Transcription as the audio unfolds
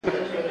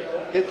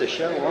Get the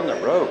show on the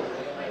road.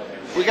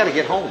 We got to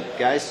get home,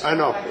 guys. I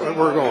know.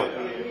 We're going.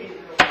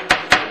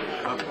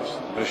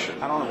 Mission.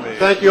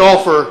 Thank you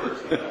all for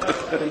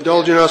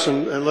indulging us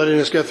and letting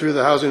us get through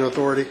the Housing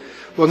Authority.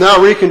 We'll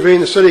now reconvene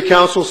the City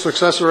Council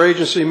Successor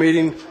Agency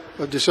meeting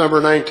of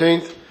December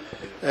 19th.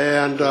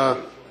 And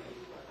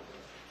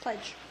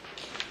Pledge.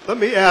 let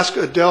me ask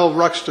Adele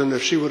Ruxton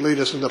if she would lead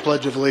us in the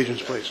Pledge of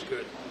Allegiance, please.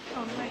 Good.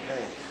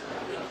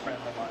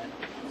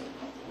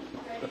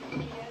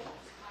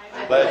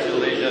 Pledge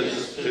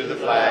allegiance to the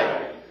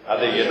flag of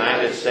the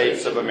United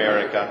States of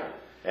America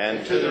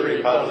and to the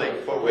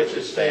republic for which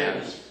it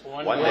stands,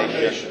 one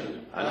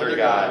nation, under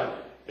God,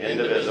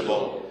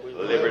 indivisible, with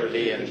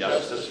liberty and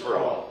justice for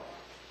all.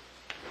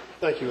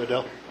 Thank you,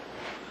 Adele.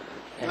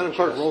 Madam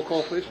Clerk, roll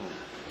call, please.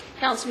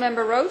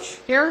 Councilmember Roach.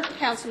 Here.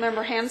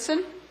 Councilmember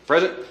Hanson.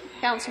 Present.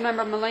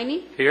 Councilmember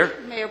Mulaney. Here.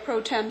 Mayor Pro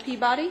Tem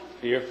Peabody.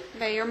 Here.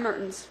 Mayor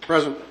Mertens.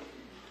 Present.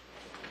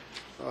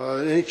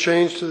 Any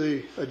change to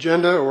the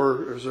agenda,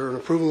 or is there an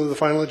approval of the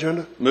final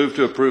agenda? Move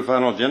to approve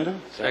final agenda.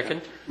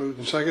 Second. Moved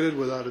and seconded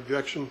without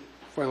objection.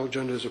 Final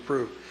agenda is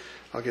approved.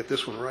 I'll get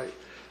this one right.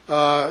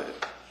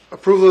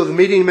 Approval of the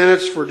meeting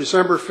minutes for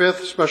December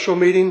 5th special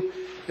meeting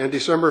and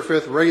December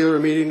 5th regular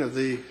meeting of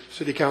the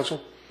City Council.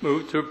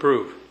 Move to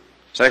approve.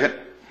 Second.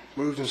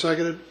 Moved and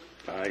seconded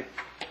Aye.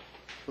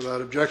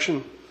 without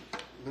objection.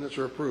 Minutes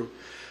are approved.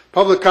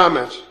 Public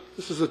comments.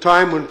 This is the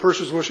time when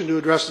persons wishing to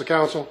address the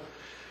council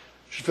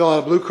should fill out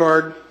a blue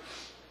card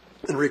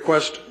and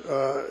request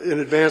in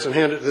advance and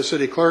hand it to the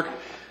city clerk.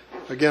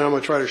 Again, I'm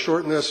going to try to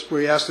shorten this.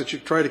 We ask that you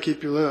try to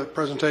keep your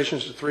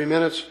presentations to 3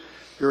 minutes.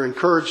 You're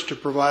encouraged to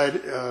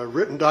provide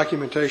written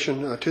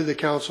documentation to the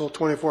council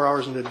 24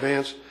 hours in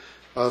advance,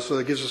 so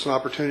that gives us an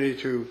opportunity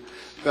to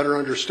better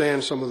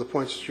understand some of the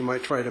points that you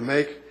might try to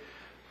make.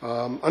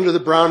 Under the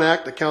Brown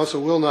Act, the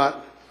council will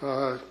not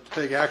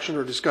take action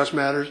or discuss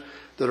matters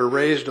that are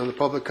raised on the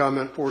public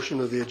comment portion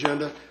of the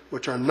agenda,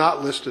 which are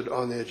not listed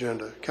on the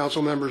agenda.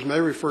 Council members may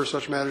refer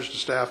such matters to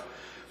staff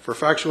for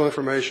factual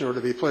information or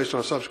to be placed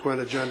on subsequent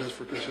agendas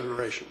for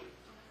consideration.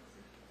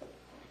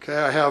 Okay,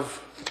 I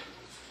have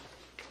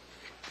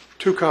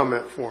 2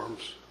 comment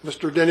forms.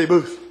 Mr. Denny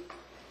Booth.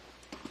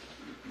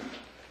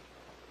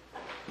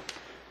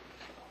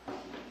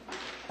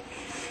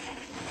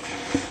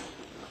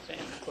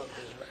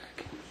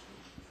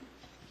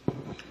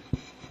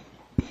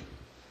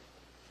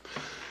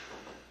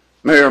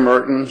 Mayor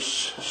Mertens,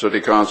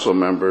 City Council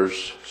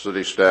members,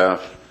 City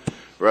staff,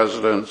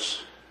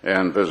 residents,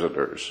 and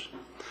visitors.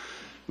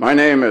 My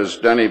name is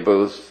Denny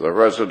Booth, a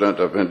resident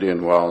of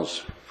Indian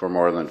Wells for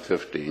more than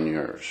 15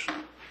 years.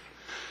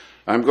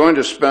 I'm going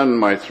to spend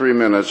my 3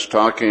 minutes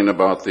talking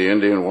about the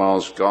Indian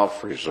Wells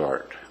Golf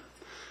Resort,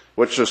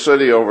 which the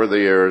city over the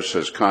years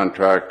has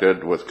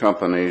contracted with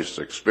companies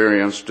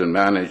experienced in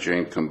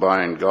managing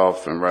combined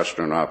golf and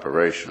restaurant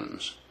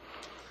operations.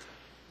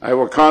 I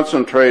will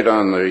concentrate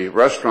on the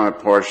restaurant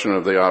portion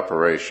of the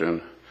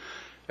operation,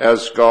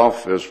 as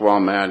golf is well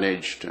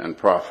managed and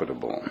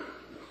profitable.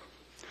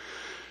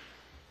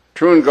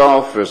 Troon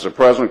Golf is the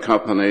present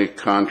company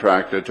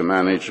contracted to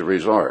manage the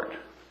resort.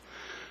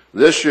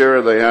 This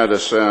year they had to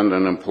send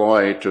an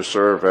employee to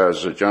serve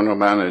as the general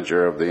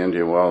manager of the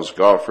Indian Wells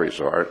Golf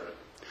Resort,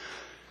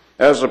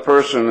 as the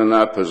person in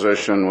that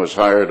position was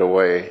hired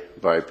away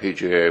by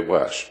PGA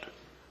West.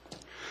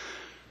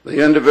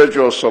 The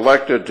individual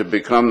selected to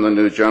become the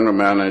new general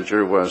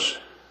manager was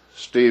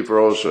Steve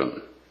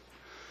Rosen,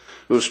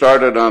 who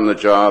started on the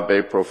job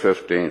April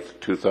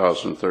 15th,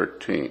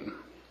 2013.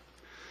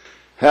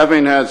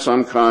 Having had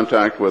some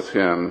contact with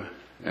him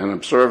and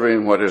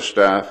observing what his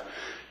staff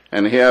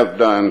and he have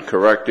done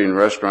correcting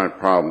restaurant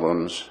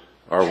problems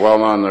are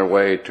well on their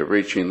way to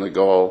reaching the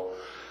goal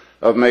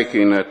of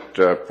making it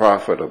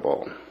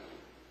profitable.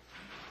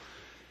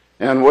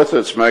 And with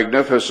its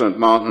magnificent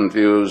mountain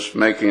views,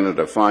 making it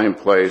a fine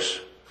place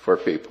for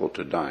people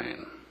to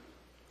dine.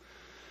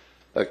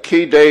 A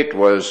key date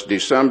was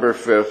December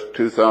 5th,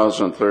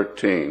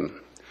 2013,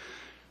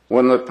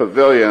 when the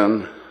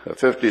pavilion, a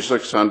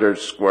 5,600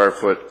 square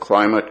foot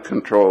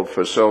climate-controlled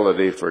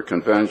facility for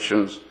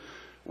conventions,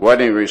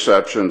 wedding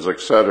receptions,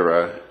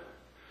 etc.,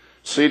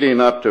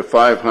 seating up to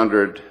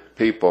 500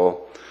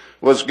 people,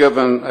 was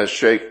given a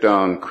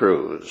shakedown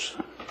cruise,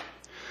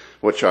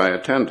 which I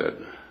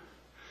attended.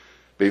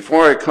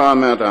 Before I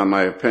comment on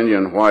my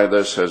opinion why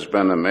this has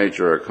been a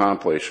major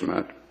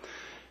accomplishment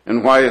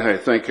and why I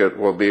think it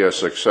will be a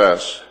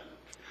success,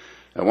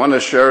 I want to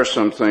share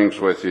some things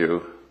with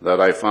you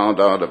that I found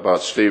out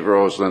about Steve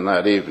Rosen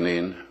that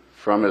evening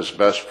from his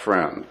best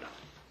friend.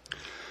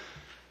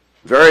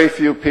 Very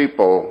few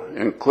people,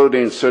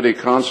 including city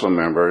council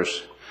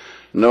members,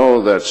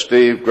 know that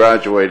Steve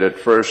graduated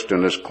first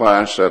in his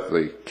class at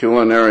the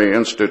Culinary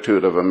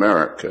Institute of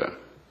America.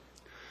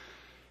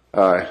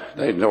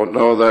 They don't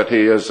know that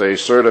he is a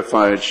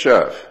certified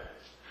chef.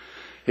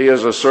 He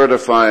is a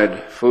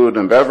certified food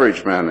and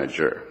beverage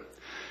manager,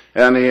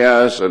 and he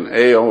has an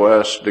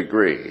AOS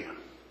degree.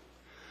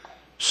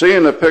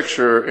 Seeing a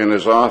picture in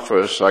his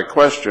office, I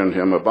questioned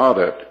him about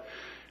it,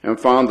 and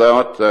found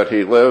out that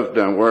he lived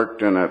and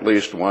worked in at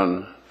least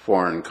one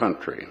foreign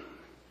country.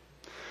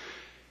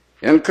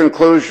 In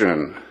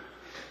conclusion,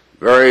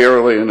 very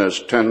early in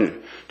his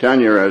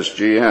tenure as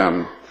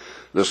GM,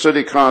 the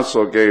City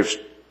Council gave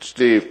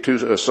Steve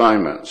two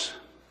assignments.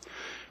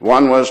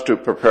 One was to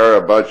prepare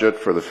a budget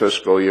for the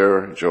fiscal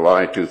year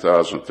July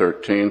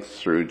 2013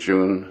 through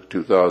June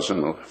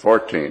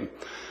 2014,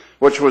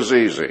 which was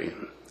easy.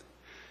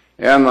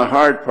 And the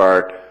hard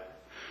part,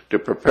 to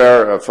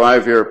prepare a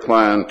 5-year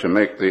plan to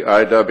make the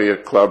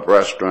IW Club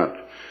restaurant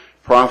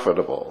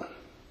profitable.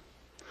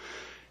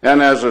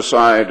 And as a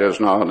side is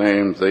now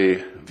named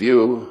the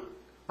View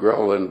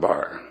Grill and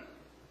Bar.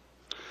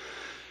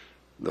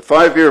 The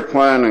 5-year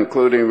plan,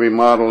 including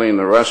remodeling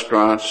the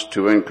restaurants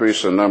to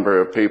increase the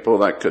number of people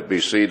that could be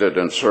seated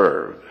and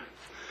served,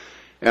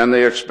 and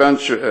the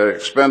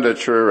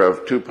expenditure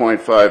of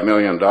 $2.5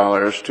 million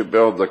to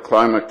build the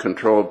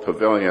climate-controlled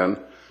pavilion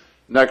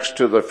next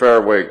to the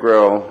Fairway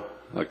Grill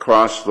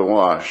across the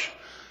wash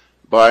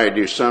by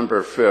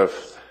December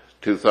 5th,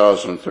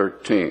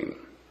 2013,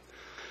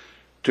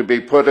 to be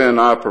put in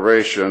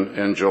operation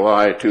in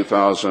July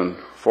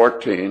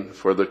 2014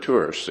 for the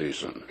tourist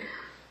season.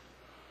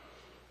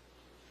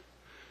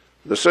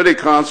 The City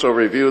Council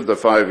reviewed the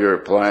 5-year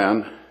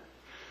plan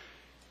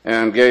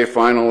and gave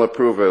final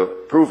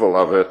approval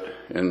of it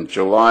in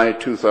July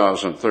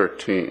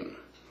 2013.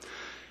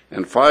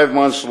 And 5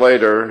 months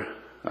later,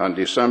 on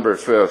December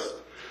 5th,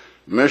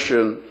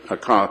 mission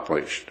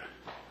accomplished.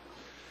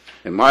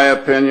 In my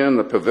opinion,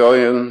 the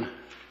pavilion,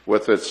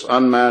 with its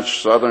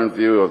unmatched southern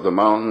view of the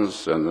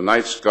mountains and the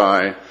night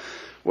sky,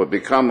 will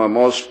become a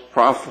most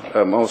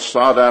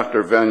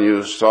sought-after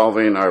venue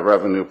solving our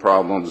revenue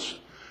problems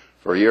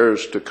for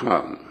years to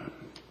come,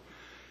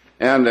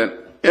 and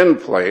in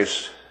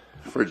place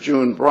for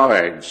June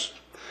brides,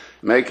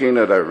 making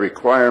it a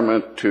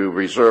requirement to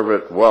reserve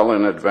it well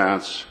in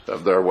advance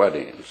of their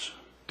weddings.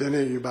 Denny,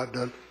 are you about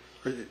done?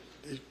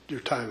 Your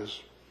time is...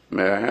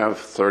 May I have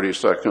 30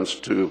 seconds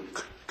to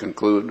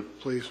conclude?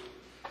 Please.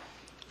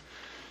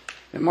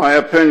 In my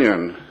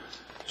opinion,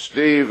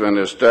 Steve and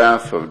his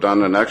staff have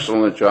done an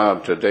excellent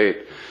job to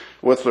date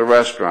with the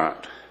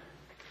restaurant,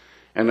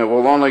 and it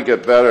will only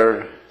get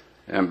better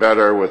and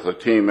better with a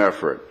team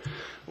effort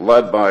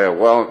led by a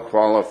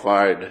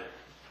well-qualified,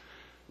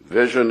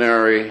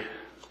 visionary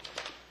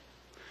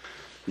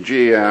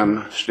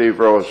GM, Steve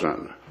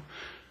Rosen.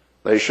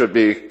 They should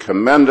be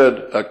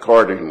commended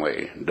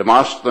accordingly.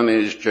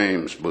 Demosthenes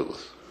James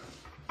Booth.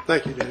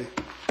 Thank you, Danny.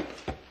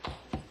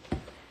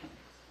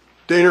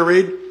 Dana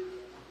Reed.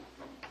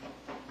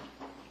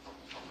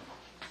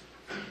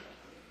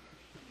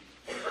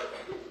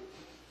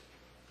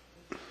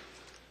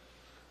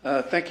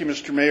 Thank you,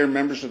 Mr. Mayor,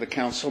 members of the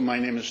council. My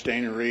name is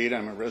Dana Reed.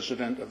 I'm a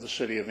resident of the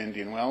city of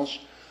Indian Wells.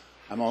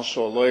 I'm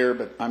also a lawyer,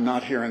 but I'm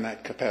not here in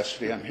that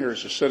capacity. I'm here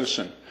as a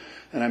citizen.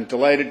 And I'm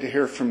delighted to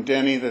hear from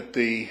Denny that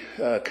the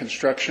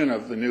construction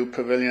of the new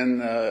pavilion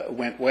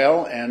went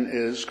well and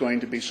is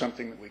going to be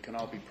something that we can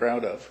all be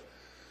proud of.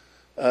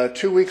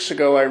 2 weeks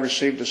ago, I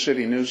received a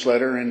city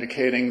newsletter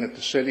indicating that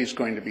the city is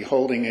going to be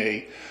holding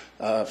a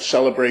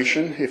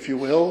celebration, if you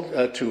will,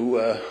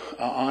 to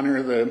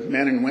honor the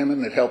men and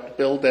women that helped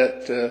build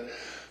that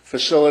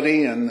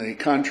facility and the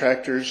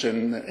contractors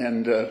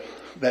and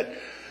that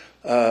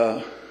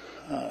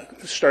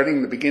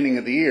starting the beginning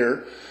of the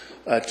year,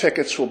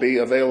 tickets will be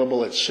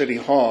available at City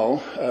Hall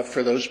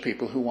for those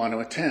people who want to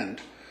attend.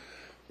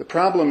 The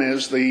problem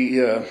is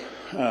the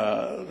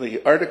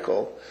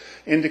article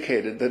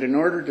indicated that in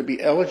order to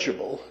be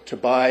eligible to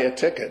buy a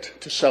ticket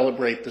to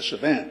celebrate this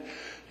event,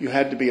 you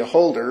had to be a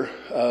holder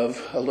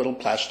of a little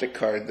plastic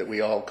card that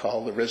we all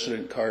call the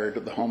resident card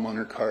or the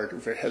homeowner card.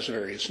 It has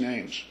various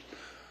names.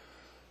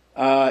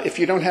 If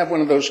you don't have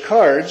one of those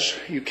cards,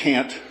 you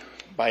can't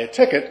buy a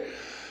ticket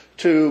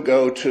to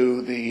go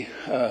to the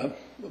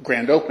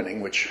grand opening,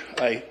 which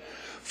I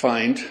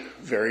find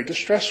very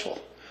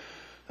distressful.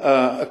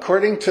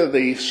 According to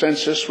the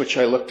census, which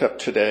I looked up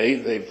today,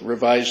 they've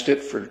revised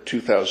it for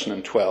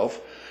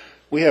 2012,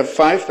 we have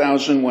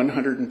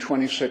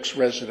 5,126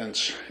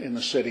 residents in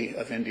the city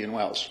of Indian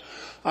Wells.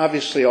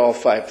 Obviously, all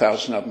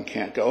 5,000 of them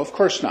can't go. Of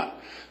course not.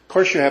 Of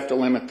course, you have to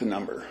limit the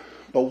number.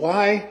 But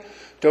why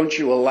don't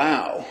you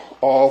allow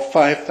all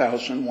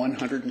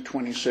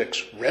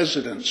 5,126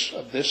 residents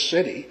of this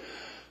city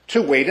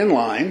to wait in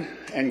line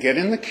and get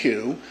in the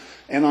queue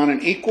and on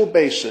an equal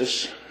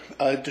basis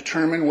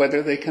determine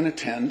whether they can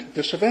attend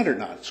this event or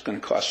not? It's going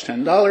to cost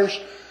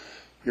 $10.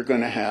 You're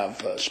going to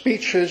have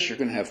speeches, you're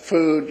going to have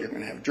food, you're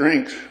going to have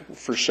drinks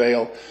for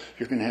sale,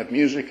 you're going to have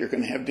music, you're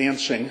going to have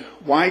dancing.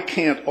 Why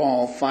can't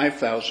all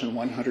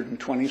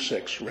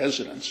 5,126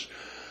 residents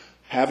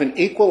have an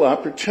equal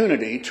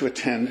opportunity to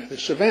attend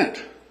this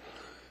event?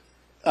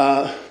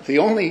 The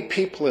only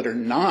people that are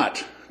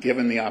not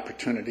given the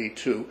opportunity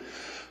to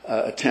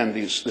attend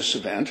this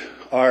event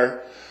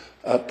are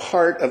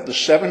part of the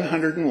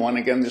 701,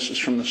 again this is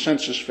from the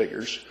census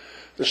figures,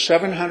 the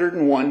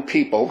 701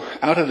 people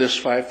out of this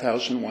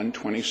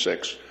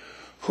 5,126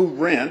 who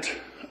rent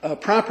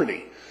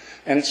property.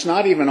 And it's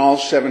not even all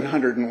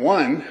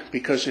 701,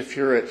 because if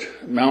you're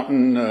at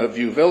Mountain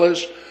View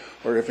Villas,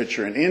 or if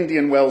you're in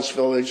Indian Wells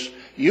Village,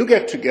 you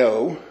get to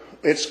go.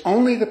 It's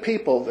only the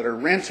people that are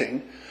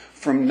renting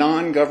from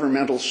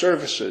non-governmental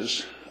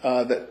services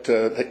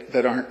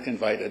that aren't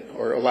invited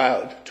or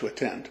allowed to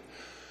attend.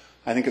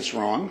 I think it's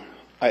wrong.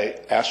 I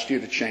asked you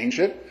to change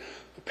it.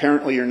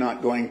 Apparently you're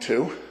not going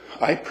to.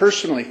 I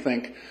personally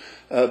think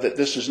that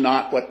this is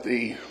not what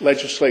the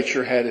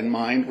legislature had in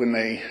mind when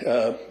they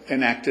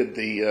enacted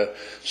the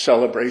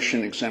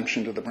celebration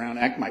exemption to the Brown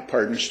Act. My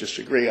partners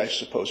disagree. I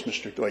suppose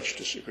Mr. Deutsch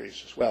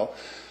disagrees as well.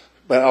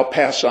 But I'll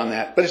pass on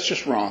that. But it's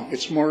just wrong.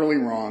 It's morally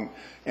wrong.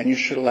 And you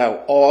should allow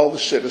all the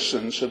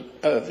citizens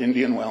of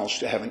Indian Wells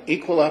to have an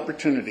equal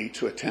opportunity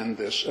to attend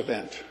this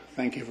event.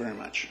 Thank you very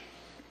much.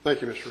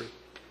 Thank you, Mr. Reed.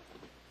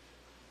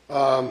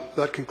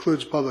 That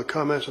concludes public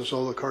comments. That's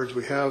all the cards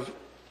we have.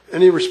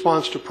 Any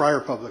response to prior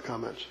public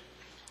comments?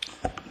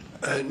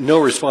 No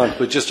response,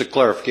 but just a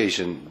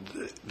clarification.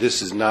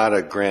 This is not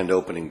a grand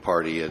opening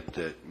party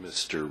that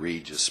Mr.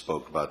 Reed just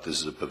spoke about. This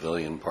is a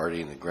pavilion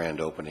party, and the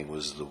grand opening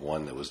was the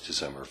one that was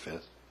December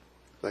 5th.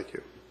 Thank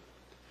you.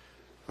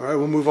 All right,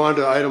 we'll move on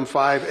to item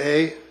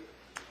 5A,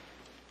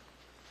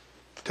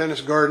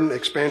 Tennis Garden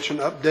expansion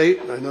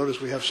update. I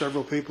notice we have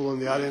several people in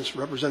the audience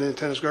representing the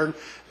Tennis Garden.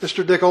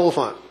 Mr. Dick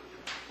Oliphant.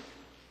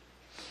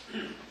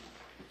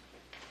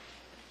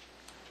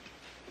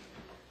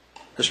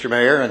 Mr.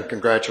 Mayor, and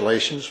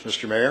congratulations,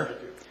 Mr. Mayor,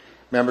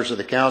 members of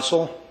the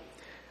council.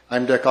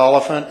 I'm Dick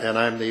Oliphant, and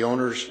I'm the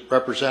owner's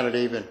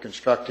representative in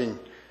constructing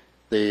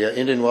the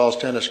Indian Wells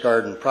Tennis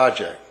Garden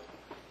project.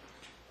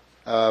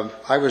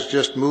 I was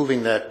just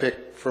moving that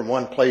pick from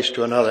one place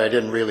to another. I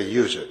didn't really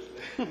use it.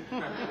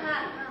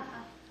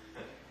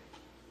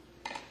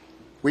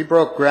 We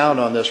broke ground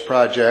on this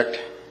project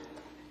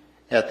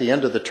at the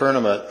end of the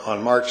tournament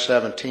on March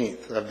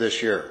 17th of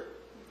this year.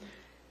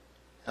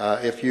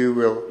 If you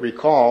will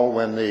recall,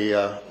 when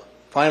the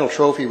final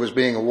trophy was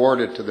being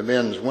awarded to the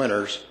men's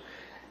winners,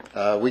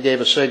 we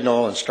gave a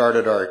signal and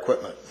started our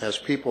equipment. As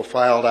people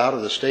filed out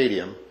of the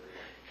stadium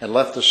and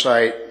left the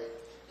site,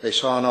 they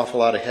saw an awful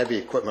lot of heavy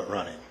equipment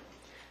running.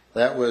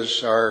 That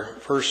was our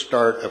first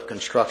start of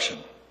construction.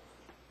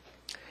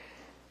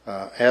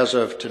 As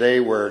of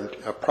today, we're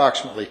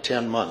approximately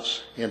 10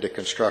 months into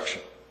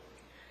construction.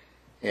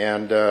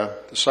 And the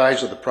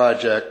size of the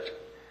project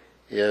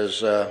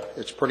is,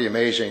 it's pretty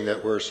amazing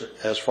that we're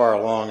as far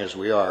along as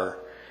we are,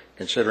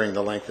 considering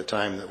the length of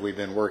time that we've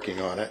been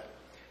working on it.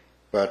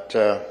 But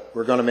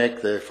we're going to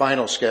make the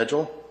final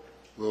schedule.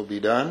 We'll be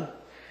done.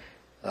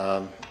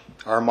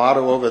 Our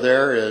motto over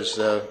there is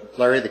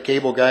Larry the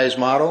Cable Guy's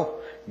motto,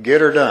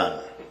 get her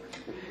done.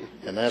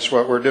 And that's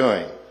what we're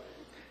doing.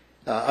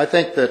 I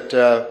think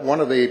that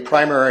one of the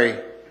primary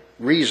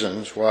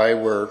reasons why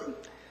we're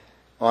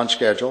on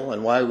schedule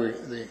and why we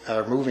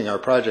are moving our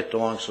project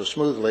along so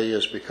smoothly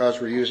is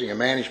because we're using a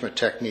management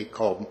technique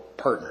called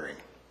partnering.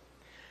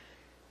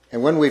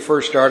 And when we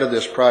first started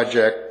this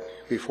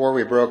project, before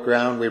we broke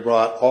ground, we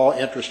brought all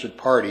interested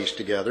parties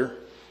together.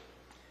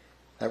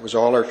 That was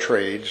all our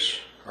trades,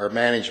 our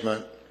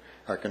management,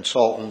 our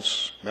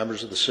consultants,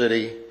 members of the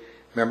city,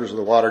 members of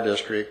the water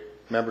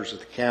district, members of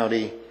the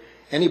county,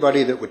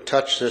 anybody that would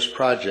touch this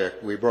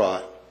project we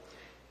brought,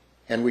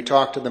 and we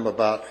talked to them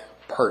about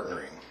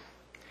partnering.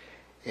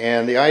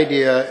 And the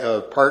idea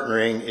of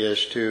partnering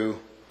is to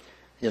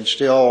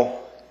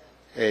instill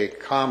a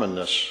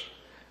commonness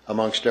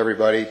amongst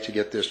everybody to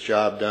get this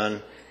job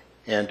done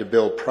and to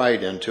build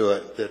pride into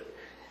it, that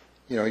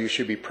you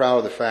should be proud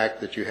of the fact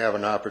that you have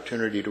an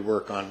opportunity to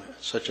work on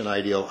such an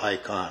ideal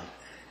icon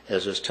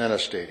as this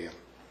tennis stadium.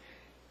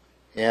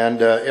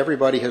 And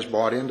everybody has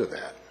bought into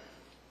that.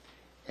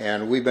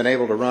 And we've been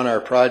able to run our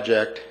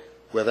project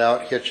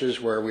without hitches.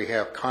 Where we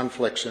have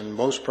conflicts in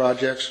most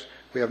projects,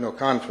 we have no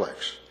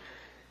conflicts,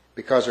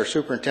 because our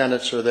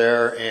superintendents are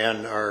there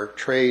and our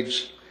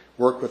trades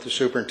work with the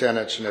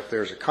superintendents, and if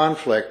there's a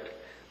conflict,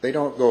 they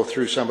don't go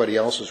through somebody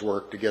else's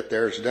work to get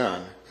theirs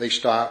done. They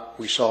stop,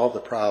 we solve the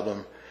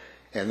problem,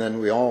 and then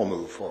we all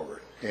move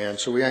forward. And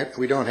so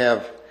we don't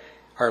have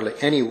hardly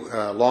any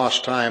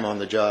lost time on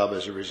the job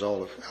as a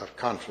result of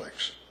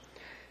conflicts.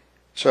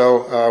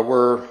 So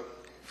we're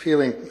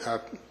feeling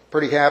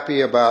pretty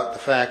happy about the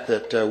fact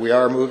that we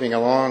are moving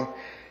along.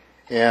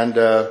 And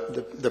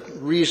the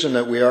reason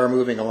that we are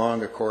moving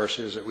along, of course,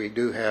 is that we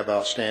do have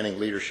outstanding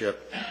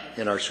leadership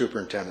in our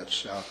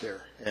superintendents out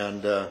there.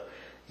 And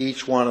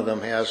each one of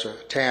them has a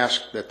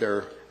task that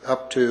they're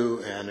up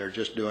to, and they're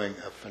just doing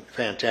a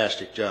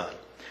fantastic job.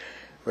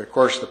 But of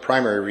course, the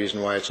primary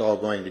reason why it's all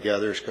going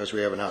together is because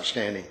we have an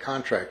outstanding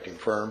contracting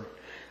firm,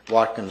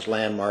 Watkins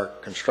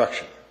Landmark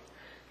Construction.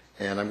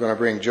 And I'm going to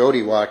bring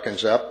Jody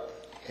Watkins up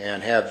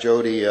and have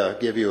Jody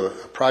give you a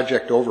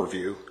project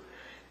overview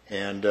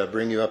and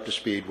bring you up to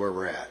speed where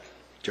we're at.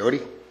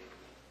 Jody?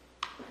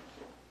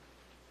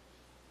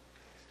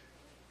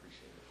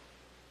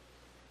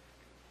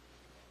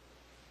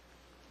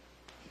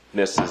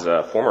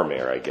 Mrs. Former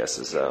Mayor, I guess,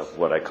 is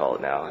what I call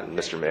it now. And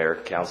Mr. Mayor,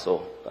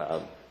 Council,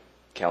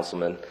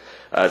 Councilman.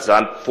 So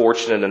I'm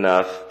fortunate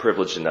enough,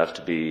 privileged enough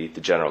to be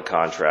the general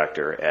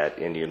contractor at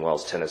Indian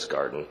Wells Tennis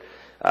Garden.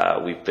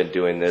 We've been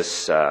doing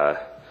this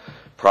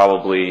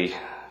probably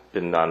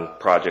been on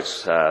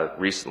projects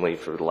recently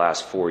for the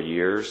last 4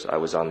 years. I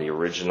was on the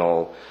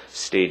original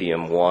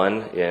Stadium 1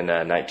 in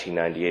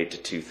 1998 to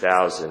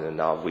 2000, and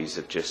always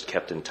have just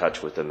kept in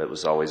touch with them. It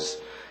was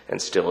always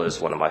and still is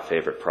one of my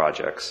favorite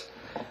projects.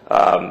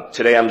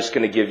 Today I'm just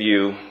going to give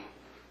you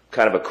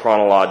kind of a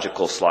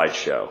chronological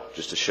slideshow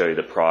just to show you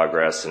the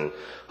progress, and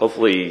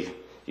hopefully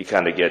you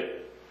kind of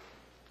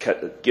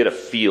get a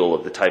feel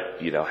of the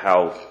type,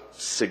 how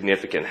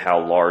significant,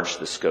 how large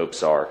the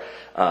scopes are.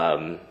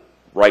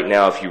 Right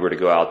now, if you were to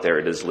go out there,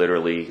 it is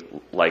literally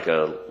like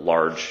a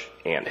large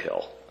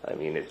anthill. I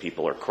mean,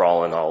 people are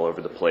crawling all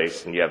over the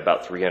place, and you have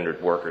about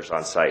 300 workers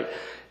on site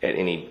at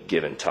any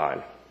given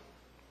time.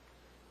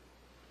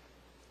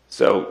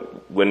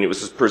 So when it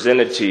was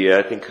presented to you,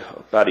 I think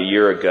about a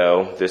year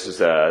ago, this is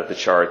the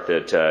chart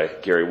that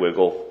Gary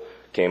Wiggle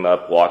came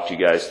up, walked you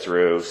guys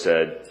through,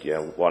 said,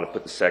 want to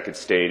put the second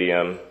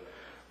stadium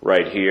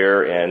right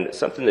here. And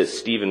something that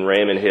Stephen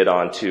Raymond hit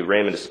on too,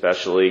 Raymond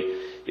especially,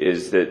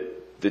 is that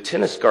the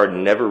tennis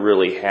garden never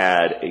really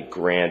had a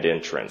grand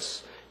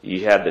entrance.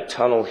 You had the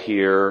tunnel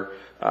here,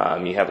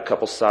 you have a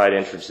couple side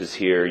entrances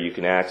here, you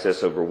can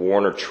access over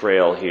Warner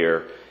Trail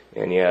here,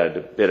 and you had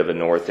a bit of a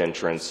north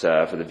entrance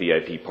for the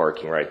VIP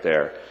parking right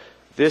there.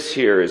 This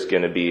here is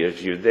going to be,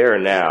 if you're there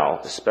now,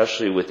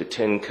 especially with the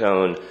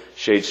 10-cone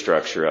shade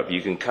structure up,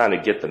 you can kind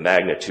of get the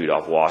magnitude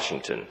off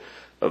Washington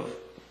of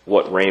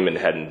what Raymond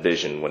had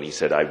envisioned when he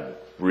said, I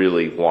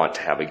really want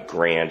to have a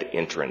grand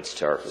entrance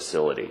to our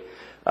facility.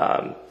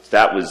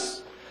 That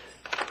was,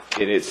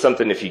 it's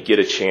something if you get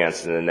a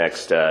chance in the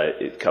next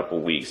couple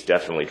weeks,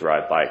 definitely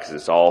drive by, because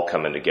it's all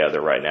coming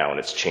together right now and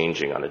it's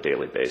changing on a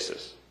daily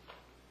basis.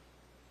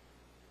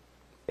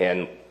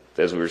 And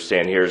as we were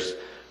saying, here's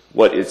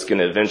what it's going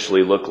to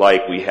eventually look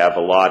like. We have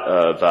a lot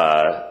of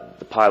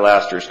the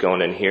pilasters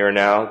going in here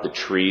now. The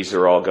trees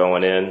are all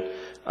going in.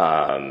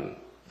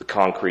 The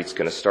concrete's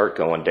going to start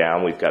going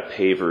down. We've got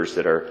pavers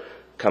that are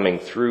coming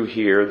through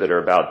here that are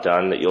about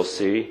done that you'll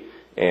see,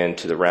 and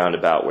to the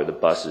roundabout where the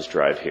buses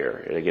drive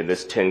here. And again,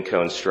 this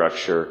 10-cone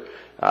structure,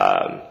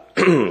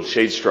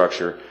 shade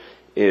structure,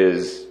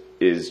 is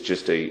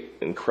just an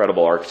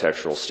incredible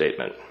architectural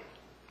statement.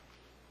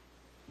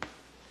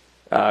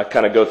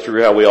 Kind of go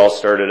through how we all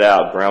started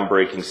out.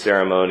 Groundbreaking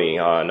ceremony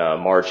on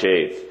March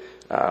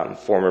 8th.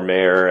 Former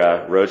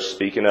Mayor Roach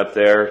speaking up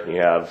there.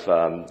 You have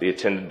the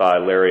attended by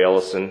Larry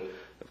Ellison,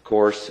 of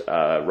course,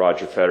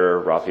 Roger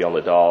Federer, Rafael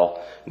Nadal,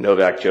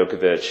 Novak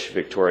Djokovic,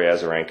 Victoria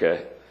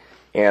Azarenka,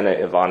 Anna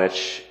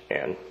Ivanic,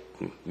 and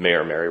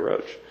Mayor Mary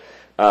Roach.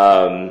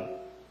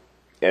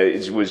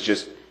 It was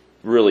just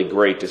really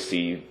great to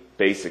see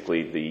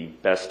basically the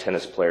best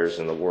tennis players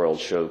in the world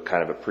show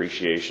kind of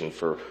appreciation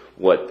for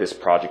what this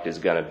project is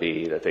going to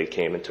be, that they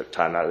came and took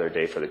time out of their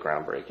day for the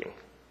groundbreaking.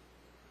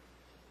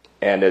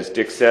 And as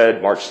Dick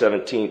said, March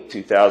 17th,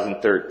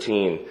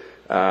 2013,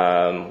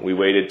 we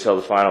waited till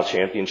the final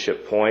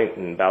championship point,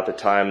 and about the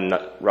time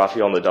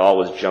Rafael Nadal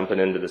was jumping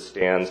into the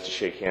stands to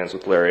shake hands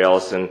with Larry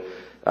Ellison,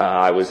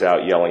 I was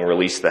out yelling,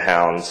 "Release the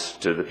hounds,"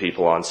 to the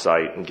people on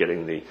site and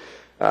getting the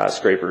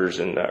scrapers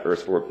and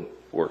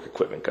earthwork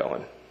equipment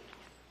going.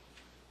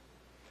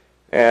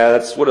 And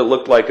that's what it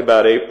looked like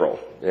about April.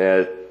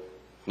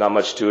 Not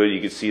much to it.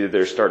 You can see that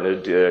they're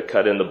starting to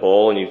cut in the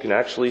bowl, and you can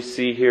actually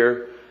see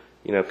here,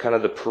 kind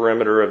of the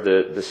perimeter of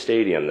the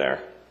stadium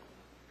there.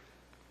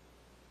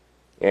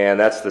 And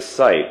that's the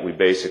site. We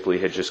basically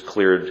had just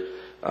cleared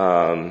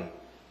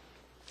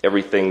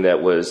everything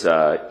that was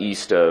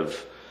east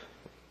of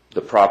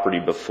the property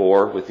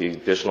before with the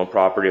additional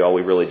property. All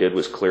we really did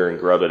was clear and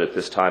grub it at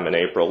this time in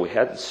April. We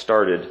hadn't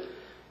started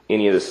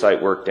any of the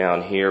site work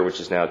down here, which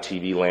is now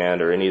TV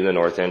land, or any of the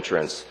north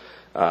entrance.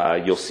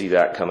 You'll see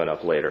that coming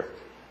up later.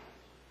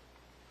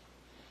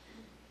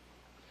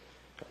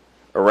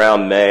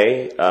 Around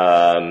May,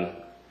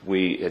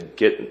 we had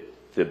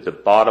get the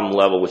bottom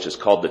level, which is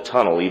called the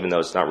tunnel. Even though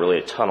it's not really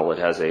a tunnel, it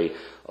has a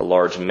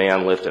large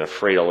man lift and a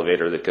freight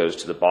elevator that goes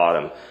to the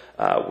bottom.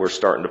 We're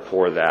starting to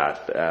pour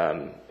that,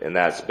 and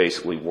that's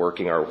basically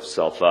working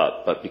ourselves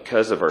up. But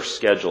because of our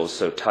schedule is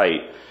so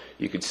tight,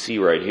 you can see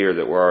right here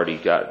that we're already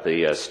got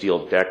the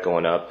steel deck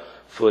going up.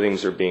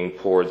 Footings are being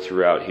poured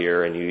throughout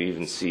here, and you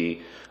even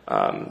see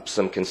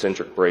some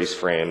concentric brace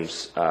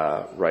frames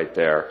right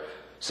there.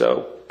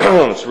 So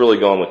it's really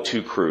going with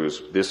two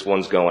crews. This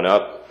one's going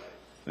up.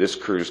 This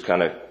crew's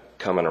kind of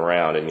coming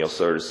around, and you'll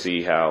sort of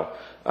see how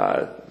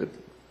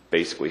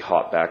basically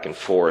hop back and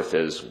forth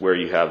is where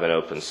you have an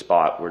open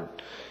spot. We're,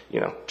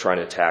 trying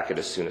to attack it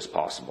as soon as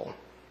possible.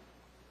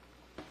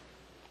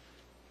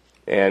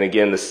 And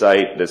again, the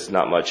site, there's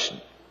not much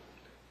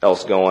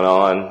else going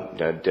on.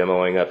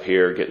 Demoing up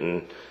here,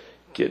 getting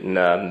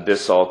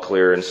this all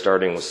clear, and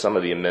starting with some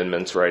of the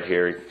amendments right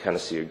here. You can kind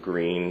of see a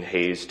green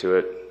haze to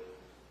it.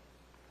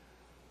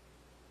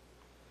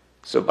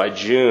 So by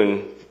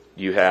June,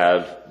 you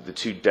have the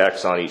two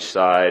decks on each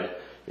side.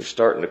 You're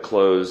starting to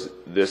close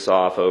this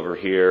off over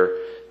here.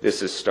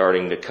 this is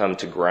starting to come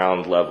to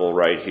ground level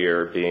right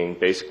here, being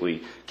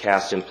basically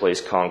cast in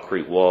place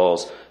concrete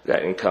walls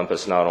that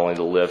encompass not only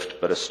the lift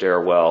but a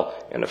stairwell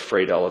and a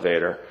freight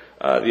elevator.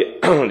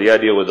 The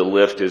idea with the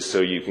lift is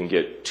so you can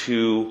get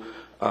 2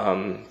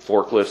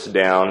 forklifts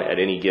down at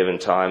any given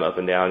time, up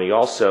and down. You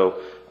also,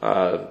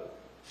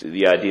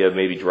 the idea of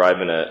maybe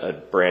driving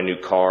a brand new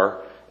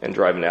car and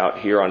driving out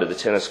here onto the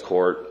tennis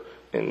court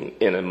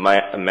in a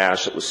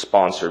match that was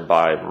sponsored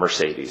by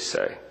Mercedes,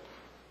 say.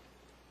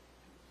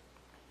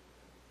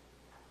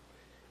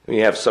 We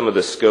have some of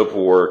the scope of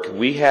work.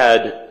 We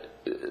had,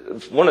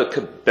 one of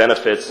the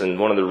benefits and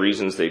one of the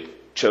reasons they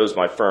chose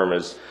my firm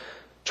is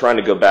trying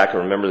to go back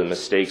and remember the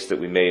mistakes that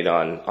we made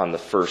on the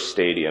first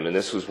stadium, and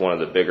this was one of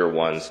the bigger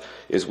ones,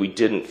 is we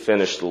didn't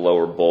finish the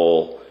lower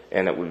bowl,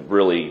 and it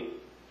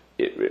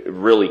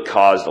really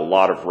caused a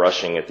lot of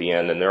rushing at the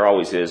end, and there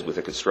always is with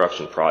a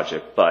construction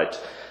project,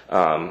 but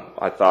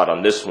I thought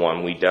on this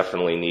one we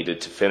definitely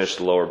needed to finish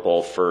the lower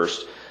bowl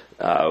first.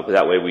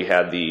 That way we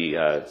had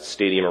the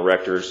stadium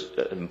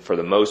erectors, for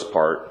the most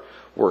part,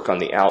 work on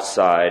the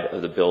outside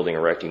of the building,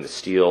 erecting the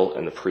steel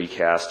and the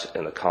precast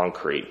and the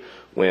concrete.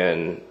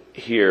 When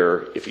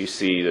here, if you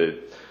see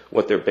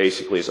what there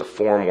basically is a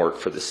formwork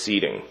for the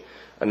seating.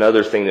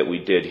 Another thing that we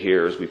did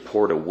here is we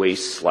poured a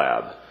waste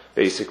slab.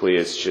 Basically,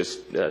 it's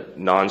just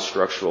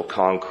non-structural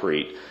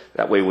concrete.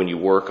 That way, when you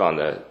work on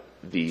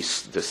the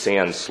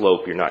sand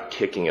slope, you're not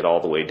kicking it all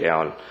the way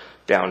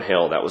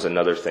downhill. That was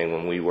another thing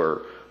when we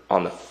were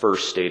on the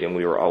first stadium.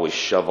 We were always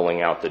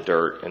shoveling out the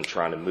dirt and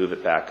trying to move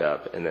it back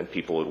up, and then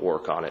people would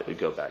work on it and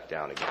go back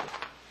down again.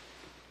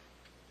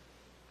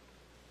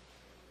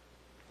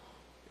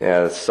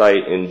 Yeah, the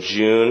site in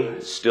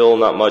June, still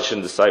not much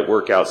in the site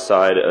work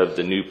outside of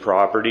the new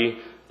property,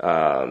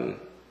 but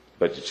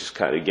it's just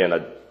kind of, again,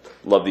 I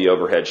love the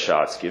overhead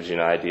shots, gives you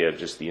an idea of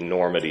just the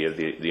enormity of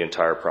the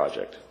entire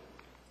project.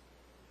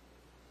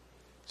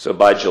 So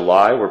by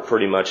July, we're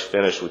pretty much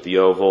finished with the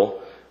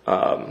oval.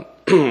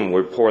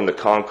 We're pouring the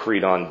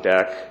concrete on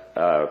deck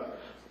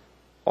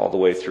all the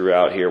way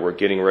throughout here. We're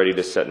getting ready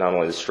to set not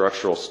only the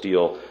structural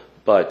steel,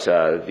 but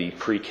the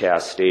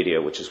precast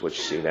stadia, which is what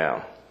you see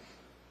now.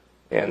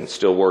 And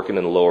still working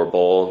in the lower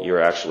bowl,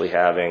 you're actually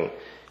having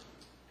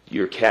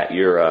your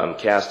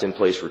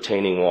cast-in-place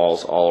retaining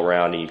walls all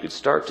around, and you could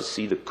start to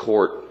see the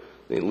court,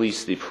 at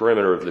least the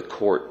perimeter of the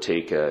court,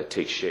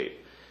 take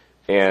shape.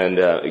 And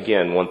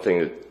again, one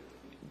thing,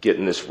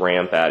 getting this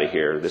ramp out of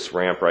here, this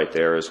ramp right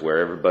there is where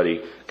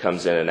everybody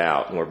comes in and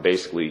out, and we're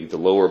basically, the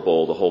lower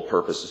bowl, the whole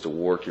purpose is to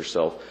work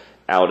yourself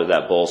out of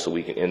that bowl so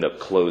we can end up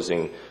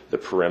closing the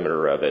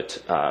perimeter of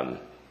it.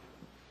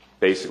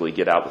 Basically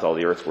get out with all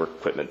the earthwork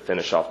equipment,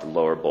 finish off the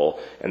lower bowl,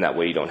 and that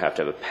way you don't have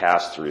to have a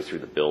pass-through through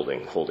the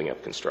building holding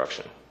up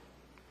construction.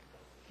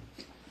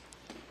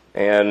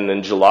 And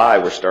in July,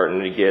 we're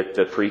starting to get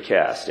the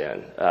precast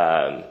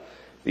in.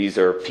 These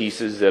are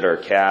pieces that are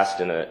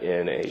cast in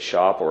a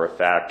shop or a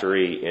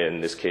factory,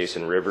 in this case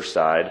in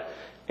Riverside,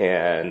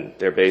 and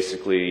they're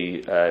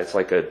basically, it's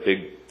like a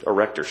big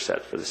erector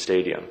set for the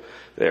stadium.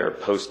 They're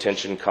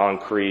post-tension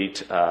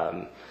concrete,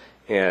 and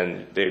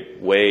they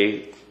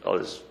weigh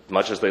as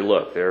much as they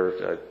look.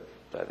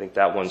 I think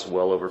that one's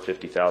well over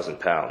 50,000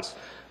 pounds.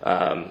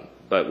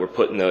 But we're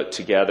putting it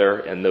together,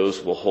 and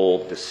those will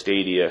hold the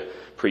stadia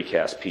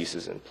precast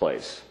pieces in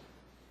place.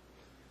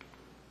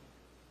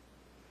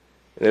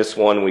 In this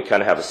one, we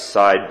kind of have a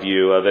side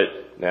view of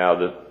it. Now,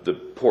 the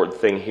important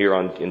thing here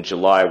in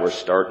July, we're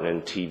starting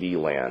in TV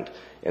land.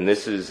 And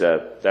this is,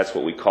 that's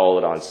what we call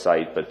it on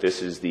site, but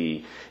this is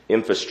the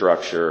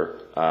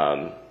infrastructure.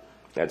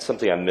 That's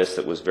something I missed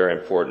that was very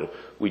important.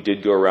 We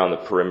did go around the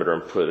perimeter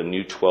and put a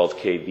new 12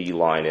 kV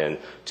line in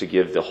to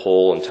give the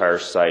whole entire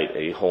site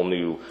a whole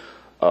new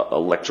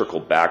electrical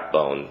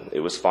backbone. It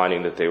was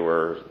finding that they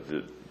were,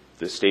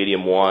 the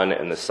Stadium 1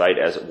 and the site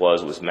as it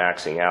was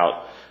maxing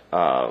out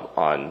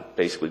on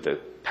basically the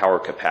power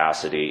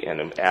capacity,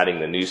 and adding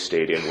the new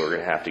stadium, we're going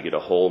to have to get a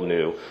whole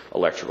new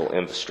electrical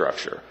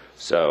infrastructure.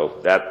 So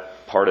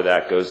that part of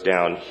that goes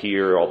down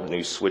here, all the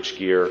new switch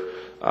gear,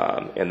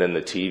 and then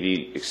the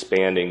TV,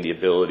 expanding the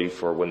ability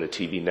for when the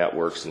TV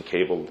networks and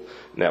cable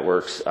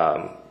networks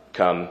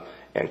come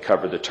and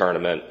cover the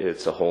tournament.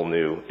 It's a whole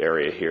new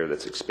area here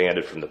that's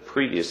expanded from the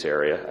previous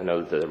area. I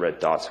know that the red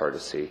dot's hard to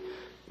see,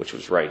 which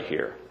was right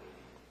here.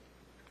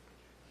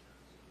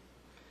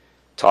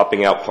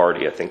 Topping out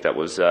party, I think that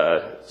was,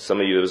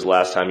 some of you, it was the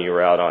last time you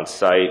were out on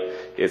site.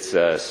 It's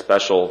a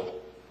special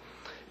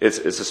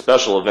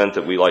event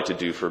that we like to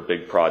do for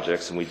big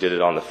projects, and we did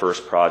it on the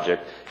first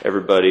project.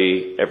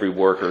 Everybody, every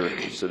worker,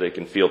 so they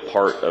can feel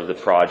part of the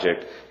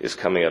project, is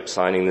coming up,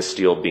 signing the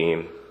steel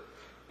beam,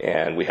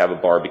 and we have a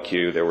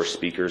barbecue. There were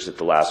speakers at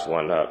the last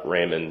one.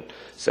 Raymond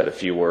said a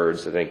few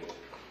words. I think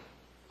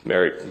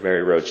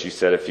Mary Roach, you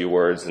said a few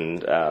words,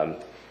 and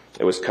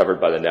it was covered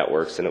by the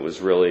networks, and it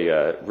was really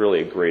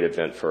a great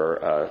event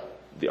for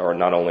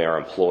not only our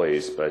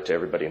employees, but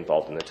everybody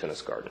involved in the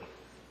tennis garden.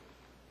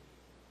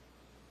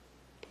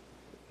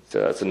 So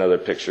that's another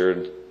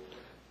picture.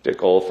 Dick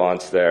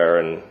Oliphant's there,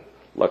 and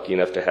lucky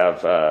enough to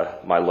have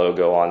my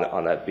logo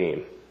on that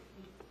beam.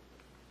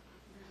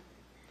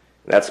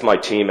 That's my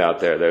team out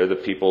there. They're the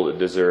people that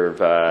deserve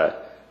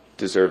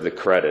the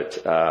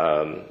credit.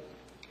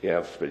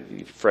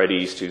 Fred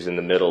East, who's in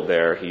the middle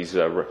there, he's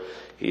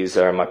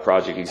my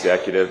project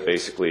executive.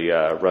 Basically,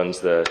 runs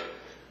the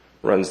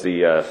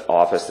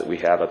office that we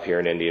have up here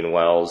in Indian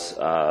Wells.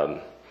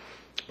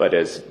 But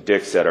as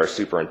Dick said, our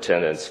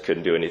superintendents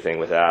couldn't do anything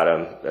without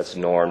him. That's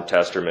Norm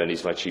Testerman.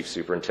 He's my chief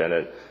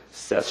superintendent.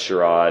 Seth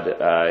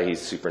Sherrod, he's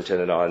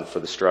superintendent for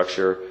the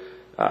structure.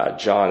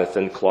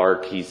 Jonathan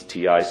Clark, he's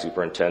TI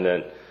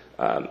superintendent.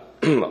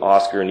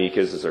 Oscar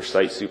Nikas is our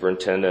site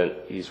superintendent.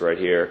 He's right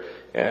here.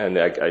 And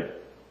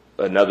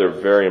another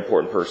very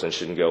important person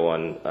shouldn't go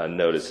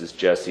unnoticed is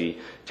Jesse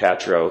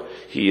Tatro.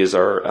 He's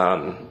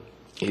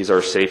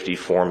our safety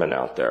foreman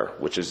out there,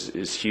 which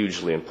is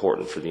hugely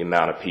important for the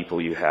amount of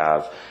people you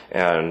have,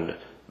 and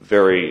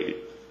very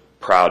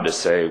proud to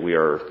say we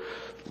are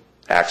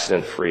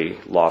accident-free,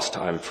 lost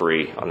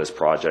time-free on this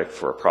project.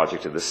 For a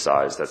project of this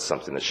size, that's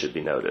something that should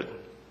be noted.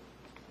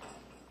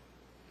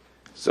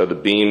 So the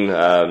beam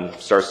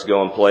starts to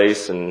go in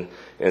place, and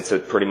it's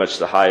at pretty much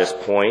the highest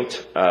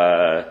point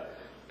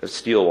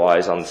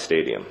steel-wise on the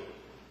stadium.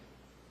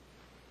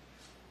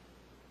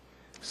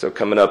 So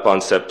coming up on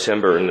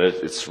September, and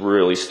it's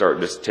really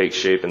starting to take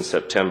shape in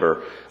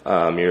September,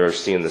 you're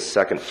seeing the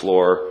second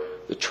floor,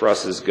 the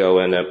trusses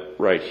go in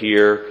right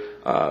here.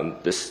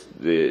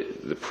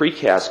 The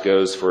precast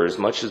goes for as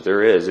much as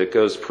there is. It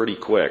goes pretty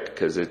quick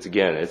because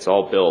it's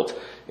all built.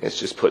 It's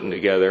just putting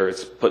together.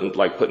 It's putting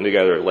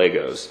together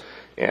Legos,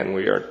 and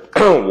we are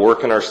finally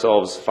working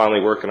ourselves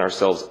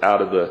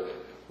out of the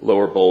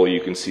lower bowl.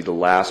 You can see the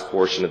last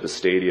portion of the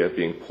stadia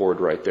being poured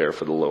right there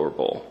for the lower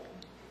bowl.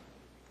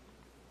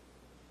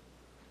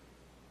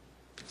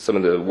 Some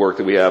of the work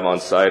that we have on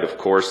site, of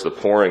course, the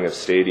pouring of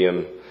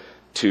Stadium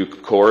 2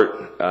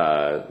 court.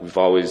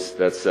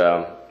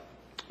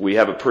 We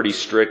have a pretty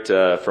strict,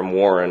 from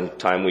Warren,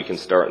 time we can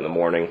start in the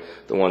morning.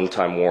 The one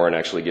time Warren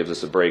actually gives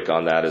us a break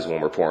on that is when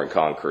we're pouring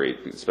concrete,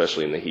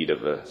 especially in the heat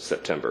of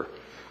September.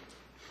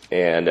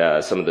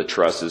 And some of the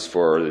trusses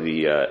for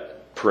the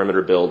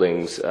perimeter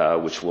buildings,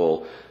 which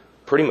will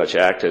pretty much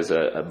act as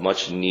a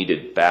much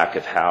needed back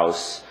of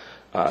house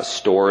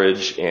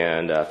storage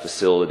and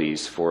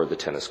facilities for the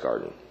tennis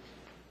garden.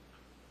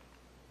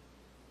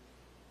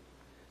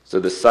 So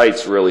the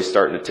site's really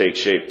starting to take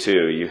shape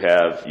too.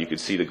 You could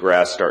see the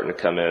grass starting to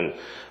come in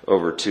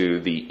over to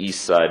the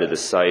east side of the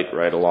site,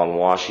 right along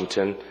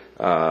Washington.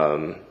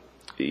 The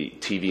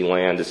TV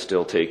land is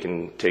still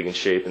taking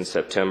shape in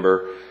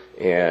September,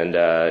 and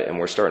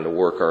we're starting to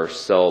work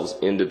ourselves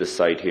into the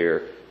site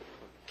here,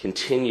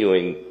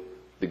 continuing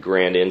the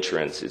grand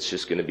entrance. It's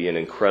just going to be an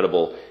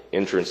incredible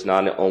entrance,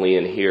 not only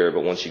in here,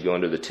 but once you go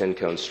into the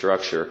 10-cone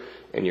structure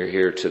and you're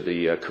here to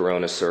the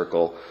Corona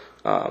Circle.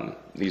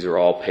 These are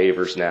all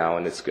pavers now,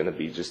 and it's going to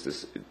be just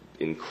this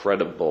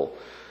incredible,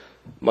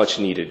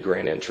 much-needed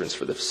grand entrance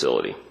for the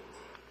facility.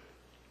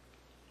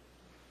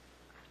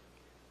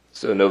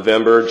 So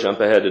November, jump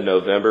ahead to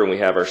November, and we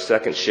have our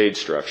second shade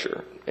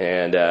structure.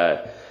 And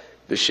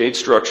the shade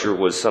structure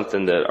was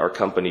something that our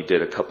company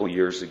did a couple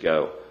years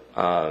ago.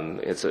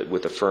 It's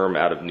with a firm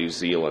out of New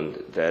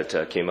Zealand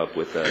that came up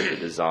with the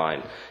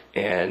design.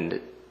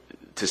 And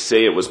to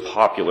say it was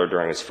popular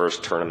during its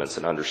first tournament's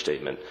an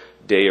understatement.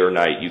 Day or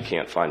night, you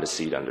can't find a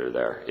seat under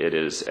there. It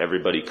is,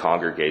 everybody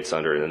congregates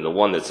under it, and the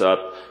one that's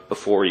up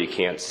before you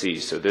can't see.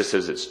 So this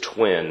is its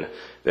twin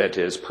that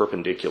is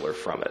perpendicular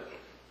from it.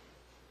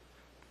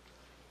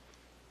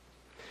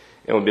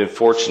 And we've been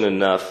fortunate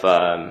enough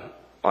on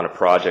a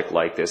project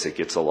like this, it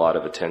gets a lot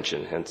of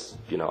attention. Hence,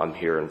 I'm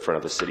here in front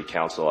of the city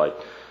council.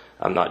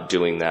 I'm not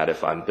doing that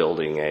if I'm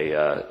building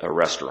a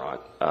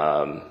restaurant,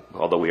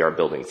 although we are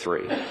building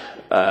 3.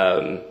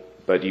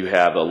 But you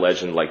have a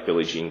legend like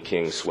Billie Jean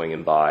King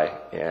swinging by,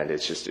 and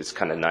it's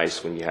kind of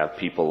nice when you have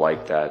people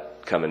like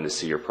that coming to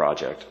see your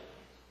project.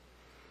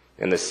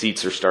 And the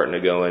seats are starting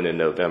to go in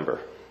November.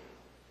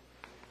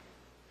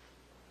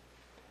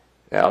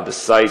 Now the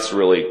site's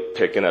really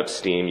picking up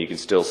steam. You can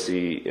still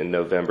see in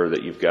November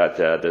that you've got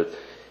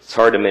it's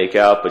hard to make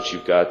out, but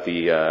you've got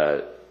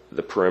the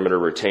perimeter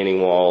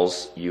retaining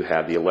walls. You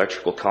have the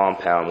electrical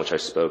compound, which I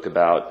spoke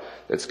about,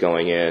 that's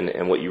going in.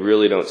 And what you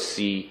really don't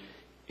see,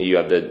 you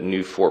have the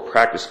new 4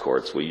 practice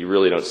courts. What you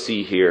really don't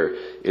see here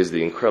is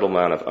the incredible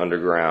amount of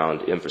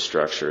underground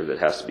infrastructure that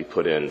has to be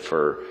put in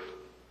for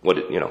what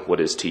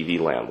is TV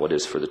land, what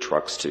is for the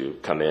trucks to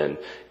come in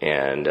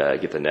and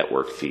get the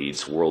network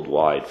feeds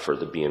worldwide for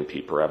the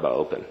BNP Paribas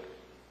Open.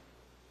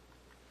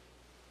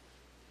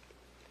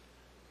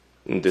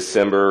 In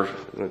December,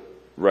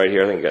 right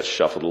here, I think it got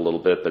shuffled a little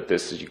bit, but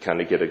this is, you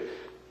kind of get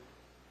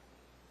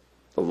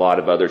a lot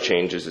of other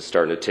changes. It's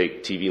starting to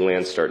take, TV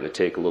land's starting to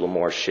take a little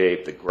more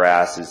shape. The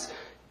grass is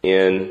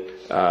in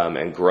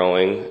and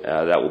growing.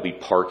 That will be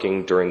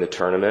parking during the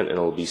tournament, and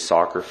it will be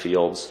soccer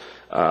fields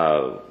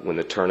when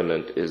the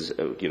tournament is,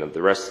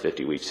 the rest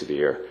 50 weeks of the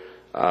year.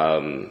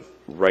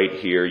 Right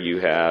here you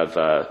have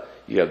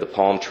the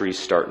palm trees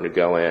starting to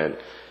go in.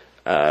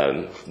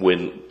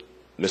 When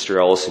Mr.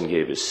 Ellison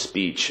gave his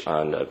speech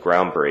on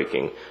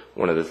groundbreaking,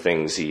 one of the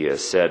things he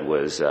said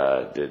was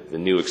the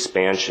new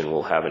expansion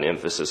will have an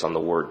emphasis on the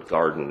word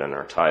garden in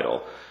our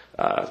title.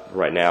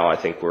 Right now, I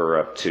think we're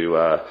up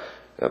to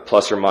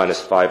plus or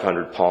minus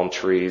 500 palm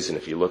trees, and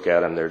if you look at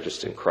them, they're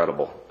just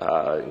incredible.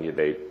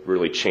 They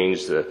really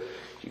changed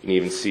you can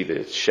even see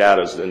the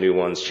shadows of the new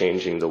ones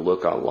changing the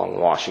look along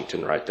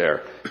Washington right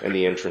there. And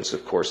the entrance,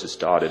 of course, is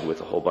dotted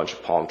with a whole bunch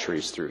of palm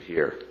trees through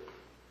here.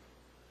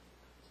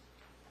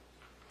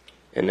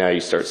 And now you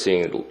start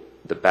seeing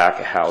the back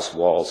of house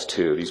walls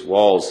too. These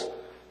walls,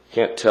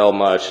 can't tell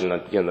much, and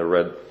again the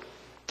red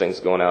things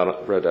going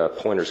out, red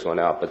pointers going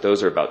out, but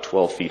those are about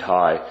 12 feet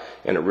high,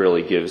 and it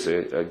really gives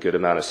a good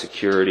amount of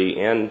security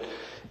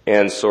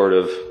and sort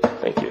of,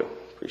 thank you,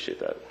 appreciate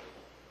that.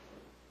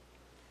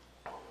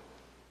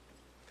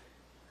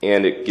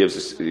 And it gives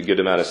us a good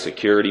amount of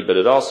security, but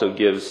it also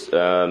gives,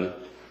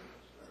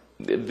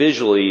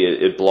 visually,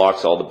 it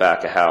blocks all the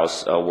back of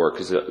house work,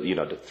 because,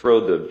 to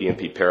throw the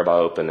BNP Paribas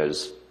open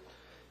is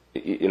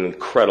an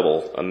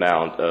incredible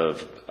amount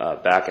of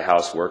back of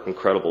house work,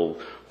 incredible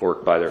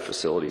work by their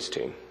facilities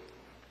team.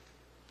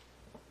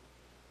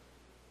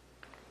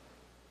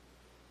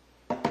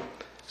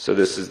 So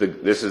this is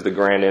the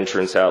grand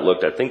entrance how it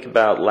looked. I think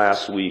about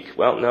last week.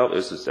 Well, no,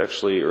 this is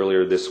actually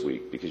earlier this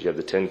week, because you have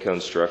the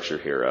 10-cone structure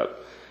here up.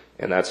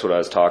 And that's what I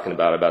was talking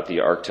about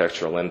the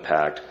architectural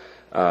impact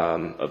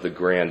of the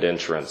grand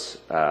entrance.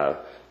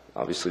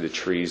 Obviously, the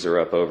trees are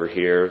up over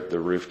here. The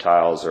roof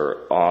tiles are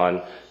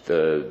on.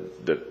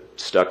 The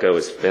stucco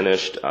is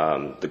finished.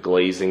 The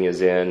glazing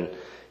is in.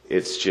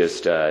 It's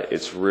just,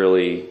 it's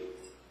really,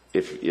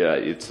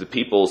 it's the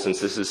people, since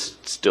this is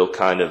still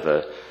kind of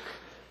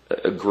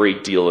a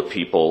great deal of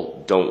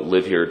people don't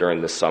live here during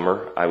the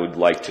summer. I would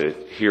like to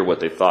hear what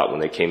they thought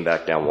when they came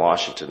back down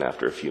Washington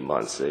after a few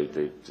months.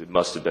 It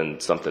must have been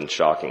something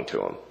shocking to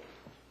them.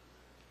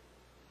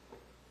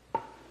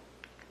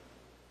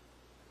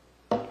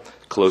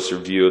 Closer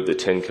view of the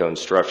 10-cone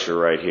structure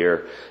right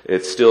here.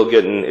 It's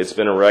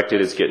been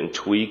erected, it's getting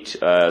tweaked.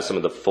 Some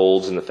of the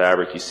folds in the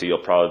fabric you see will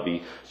probably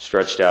be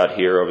stretched out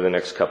here over the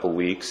next couple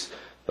weeks.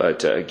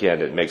 But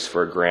again, it makes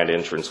for a grand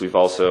entrance. We've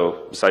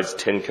also, besides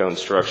 10-cone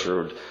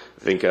structure, I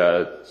think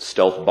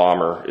Stealth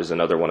Bomber is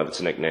another one of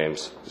its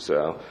nicknames.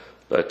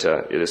 But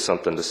it is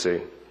something to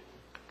see.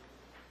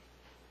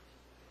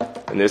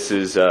 And this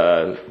is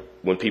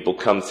when people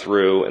come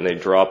through and they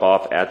drop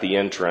off at the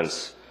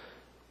entrance.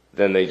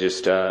 Then they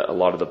just, a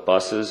lot of the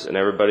buses and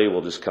everybody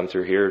will just come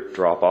through here,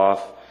 drop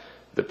off.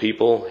 The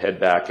people head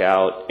back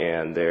out,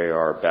 and they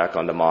are back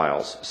onto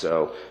Miles.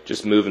 So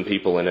just moving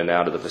people in and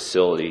out of the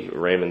facility.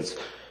 Raymond's,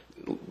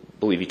 I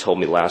believe he told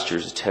me last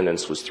year's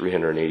attendance was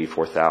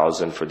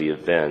 384,000 for the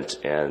event,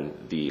 and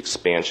the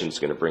expansion is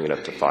going to bring it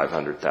up to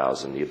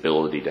 500,000, the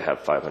ability to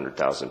have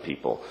 500,000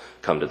 people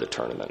come to the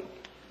tournament.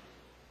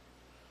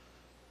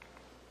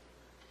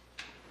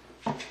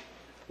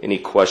 Any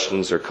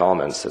questions or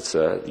comments? That's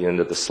the end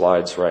of the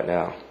slides right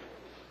now.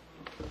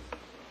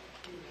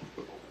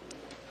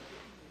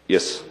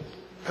 Yes?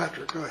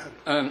 Patrick, go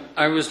ahead.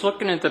 I was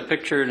looking at the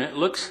picture, and it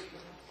looks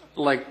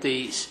like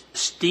the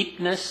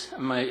steepness,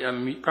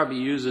 I'm probably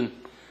using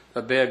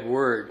a bad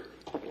word,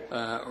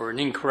 or an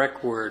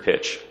incorrect word.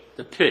 Pitch.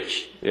 The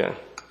pitch. Yeah.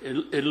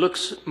 It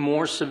looks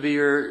more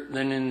severe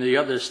than in the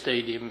other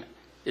stadium.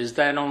 Is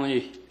that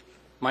only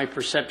my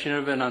perception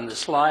of it on the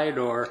slide,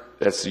 or?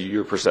 That's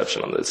your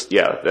perception on this.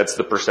 Yeah, that's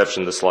the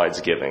perception the slide's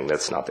giving.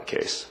 That's not the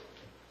case.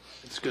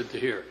 It's good to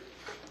hear.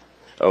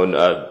 Oh,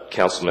 and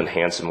Councilman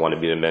Hanson wanted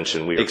me to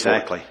mention we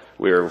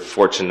were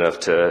fortunate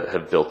enough to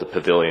have built the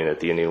pavilion at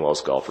the Indian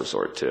Wells Golf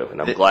Resort too,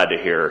 and I'm glad to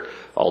hear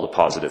all the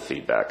positive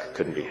feedback.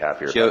 Couldn't be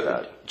happier about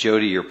that.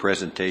 Jody, your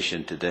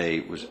presentation today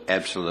was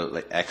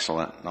absolutely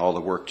excellent, and all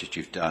the work that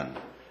you've done,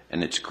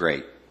 and it's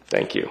great.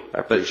 Thank you. I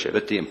appreciate it.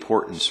 But the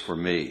importance for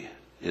me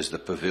is the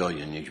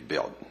pavilion you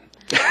built.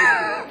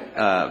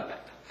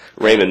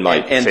 Raymond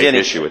might take Denny,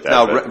 issue with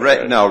that.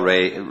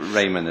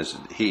 Raymond is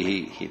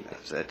he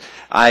knows that.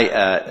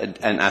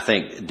 And I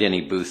think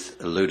Denny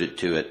Booth alluded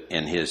to it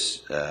in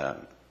his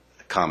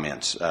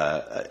comments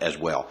as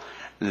well.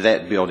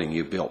 That building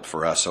you built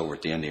for us over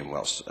at the Indian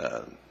Wells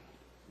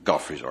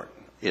Golf Resort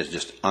is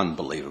just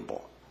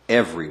unbelievable.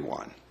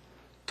 Everyone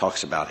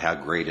talks about how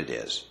great it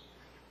is.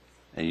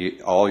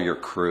 And all your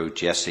crew,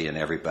 Jesse and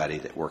everybody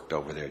that worked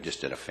over there,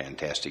 just did a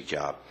fantastic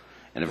job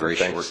in a very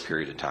short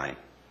period of time.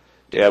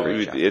 Yeah,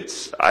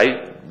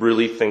 I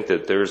really think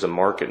that there's a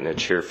market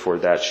niche here for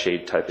that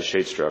type of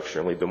shade structure,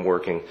 and we've been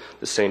working.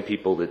 The same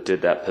people that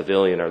did that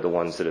pavilion are the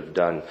ones that have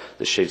done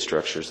the shade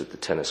structures at the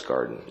tennis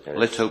garden. And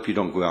let's hope you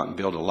don't go out and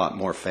build a lot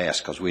more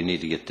fast, because we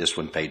need to get this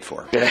one paid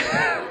for.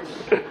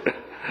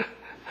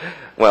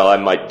 Well, I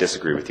might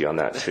disagree with you on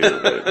that too.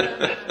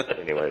 But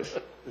anyways.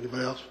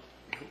 Anybody else?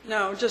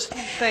 No, just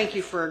thank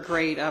you for a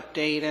great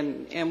update,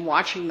 and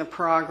watching the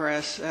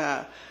progress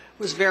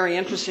was very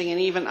interesting. And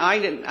even I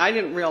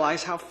didn't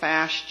realize how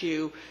fast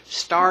you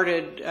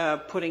started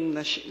putting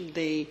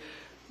the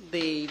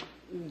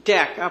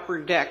deck, upper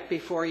deck,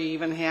 before you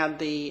even had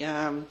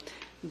the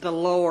the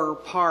lower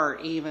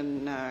part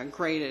even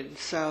graded.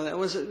 So that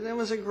was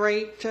a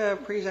great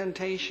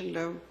presentation to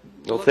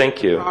Well, look thank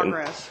at the you.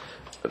 progress.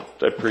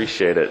 I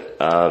appreciate it.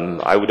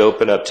 I would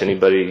open up to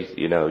anybody,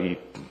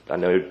 I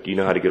know you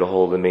know how to get a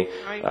hold of me.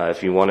 Right.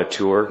 If you want a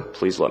tour,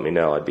 please let me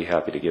know. I'd be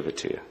happy to give it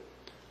to you.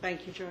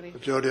 Thank you, Jody.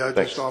 Jody, I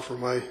Thanks. just offer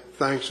my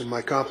thanks and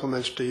my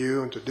compliments to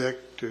you and to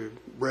Dick, to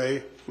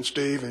Ray and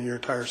Steve and your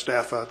entire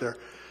staff out there.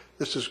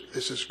 This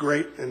is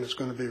great, and it's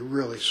going to be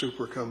really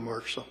super come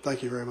March. So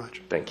thank you very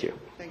much. Thank you.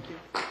 Thank you.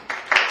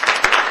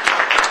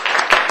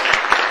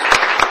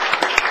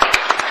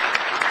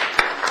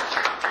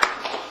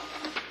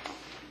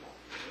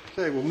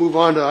 Okay, we'll move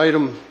on to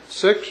item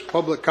 6,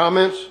 public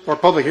comments, or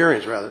public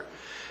hearings, rather.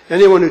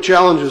 Anyone who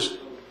challenges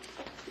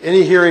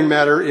any hearing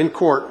matter in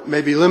court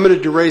may be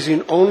limited to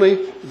raising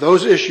only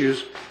those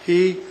issues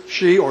he,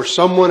 she, or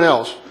someone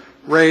else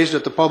raised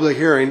at the public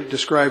hearing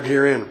described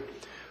herein,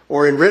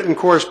 or in written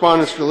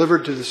correspondence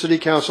delivered to the City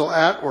Council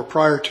at or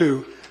prior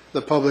to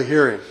the public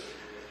hearing.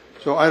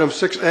 So item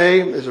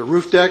 6A is a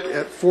roof deck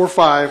at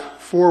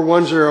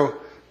 45410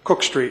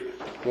 Cook Street.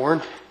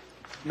 Warren?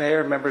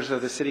 Mayor, members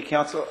of the City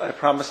Council, I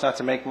promise not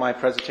to make my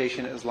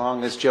presentation as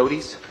long as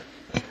Jody's.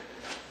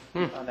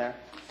 On there.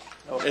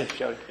 Oh, thanks,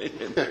 Jody.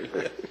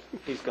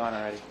 He's gone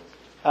already.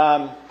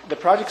 The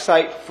project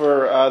site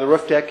for the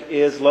roof deck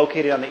is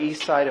located on the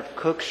east side of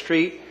Cook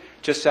Street,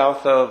 just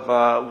south of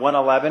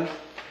 111,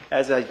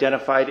 as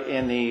identified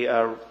in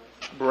the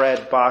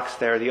red box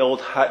there, the old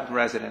Hutton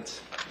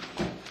residence.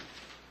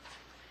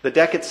 The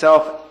deck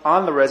itself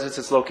on the residence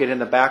is located in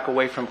the back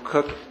away from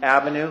Cook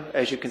Avenue,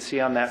 as you can see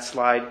on that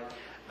slide.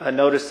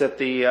 Notice that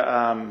the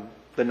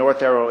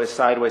north arrow is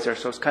sideways there,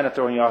 so it's kind of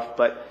throwing you off,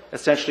 but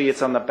essentially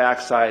it's on the back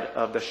side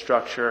of the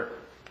structure,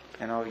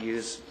 and I'll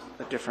use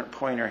a different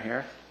pointer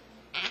here,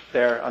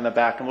 there on the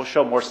back, and we'll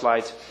show more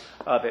slides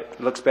of it.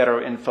 It looks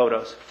better in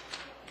photos.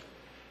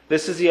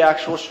 This is the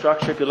actual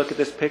structure. If you look at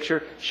this picture,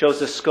 it shows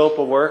the scope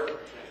of work.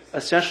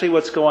 Essentially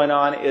what's going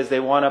on is they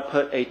want to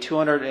put a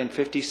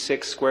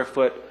 256 square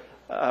foot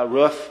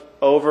roof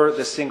over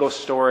the single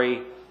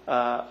story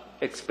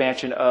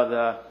expansion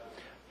of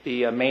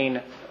the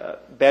main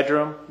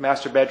bedroom,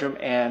 master bedroom,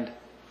 and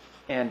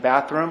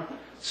bathroom.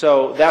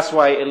 So that's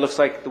why it looks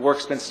like the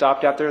work's been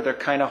stopped out there. They're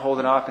kind of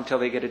holding off until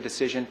they get a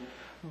decision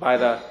by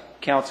the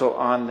council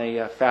on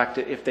the fact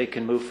that if they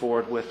can move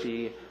forward with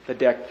the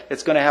deck.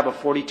 It's going to have a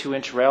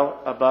 42-inch rail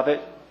above it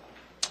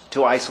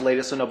to isolate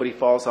it so nobody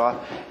falls off.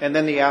 And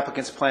then the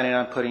applicant's planning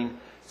on putting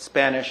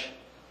Spanish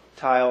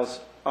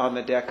tiles on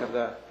the deck of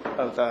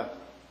the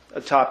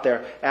top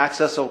there.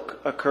 Access will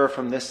occur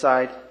from this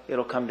side.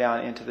 It'll come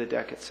down into the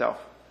deck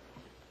itself.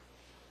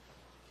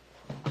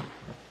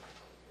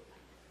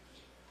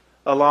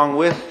 Along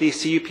with the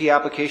CUP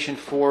application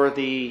for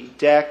the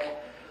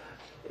deck,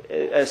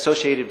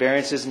 associated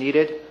variances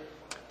needed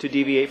to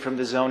deviate from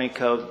the zoning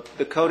code.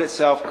 The code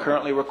itself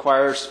currently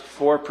requires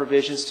 4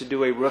 provisions to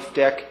do a roof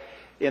deck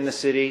in the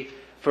city.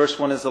 First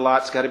one is the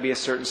lot's got to be a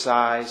certain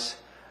size.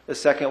 The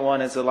second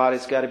one is the lot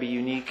has got to be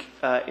unique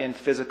in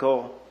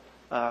physical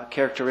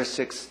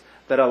characteristics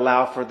that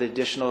allow for the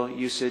additional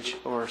usage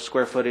or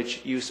square footage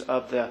use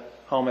of the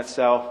home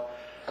itself.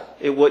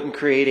 It wouldn't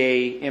create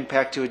a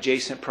impact to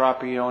adjacent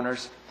property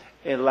owners.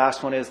 And the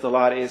last one is the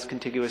lot is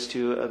contiguous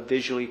to a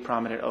visually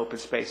prominent open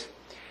space.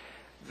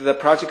 The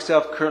project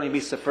itself currently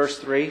meets the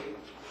first 3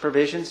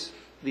 provisions.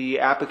 The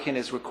applicant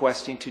is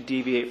requesting to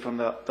deviate from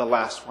the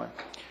last one.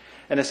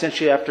 And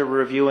essentially after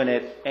reviewing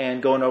it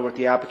and going over with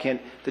the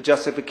applicant, the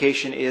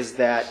justification is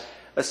that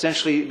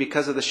essentially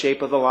because of the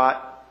shape of the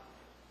lot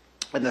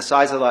and the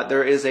size of the lot,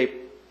 there is a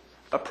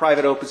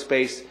private open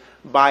space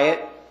by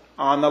it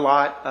on the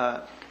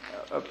lot,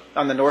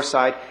 on the north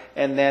side,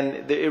 and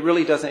then it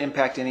really doesn't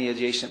impact any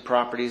adjacent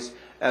properties,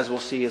 as we'll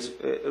see as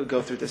we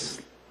go through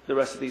the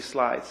rest of these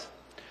slides.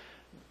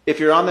 If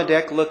you're on the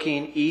deck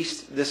looking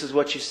east, this is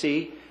what you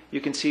see.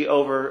 You can see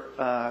over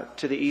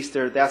to the east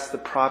there, that's the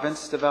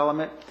Province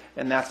development,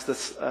 and that's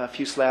the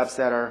few slabs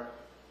that are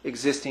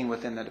existing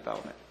within the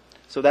development.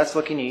 So that's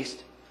looking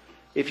east.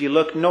 If you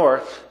look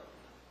north,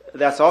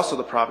 that's also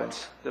the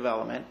Province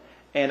development,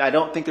 and I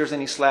don't think there's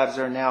any slabs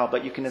there now,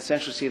 but you can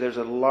essentially see there's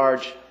a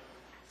large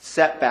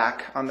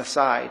setback on the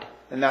side,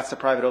 and that's the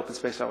private open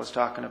space I was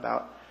talking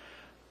about.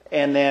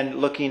 And then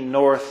looking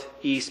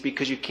northeast,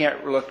 because you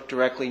can't look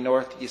directly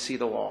north, you see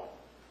the wall.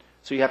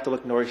 So you have to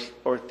look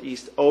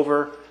northeast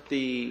over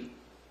the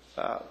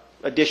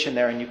addition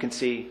there, and you can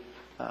see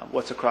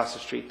what's across the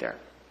street there.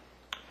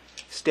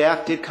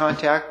 Staff did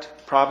contact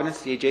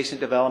Providence, the adjacent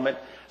development,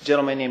 a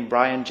gentleman named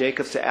Brian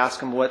Jacobs, to ask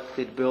him what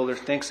the builder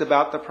thinks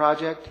about the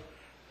project.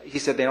 He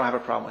said they don't have a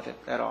problem with it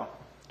at all.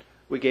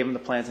 We gave him the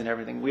plans and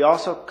everything. We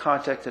also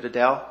contacted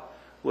Adele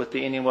with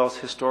the Indian Wells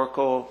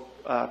Historical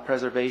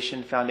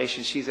Preservation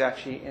Foundation. She's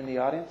actually in the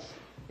audience,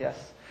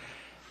 yes,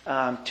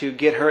 to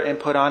get her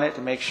input on it,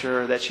 to make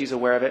sure that she's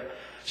aware of it.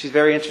 She's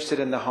very interested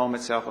in the home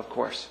itself, of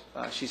course.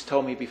 She's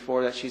told me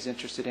before that she's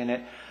interested in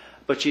it,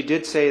 but she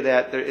did say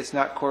that it's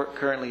not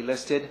currently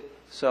listed,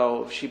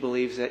 so she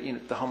believes that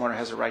the homeowner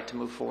has a right to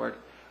move forward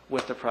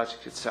with the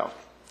project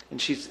itself.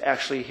 and she's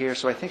actually here,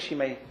 so I think she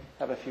may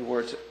have a few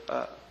words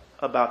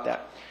about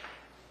that.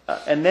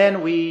 And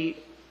then we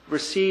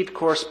received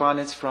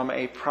correspondence from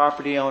a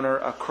property owner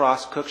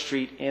across Cook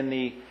Street in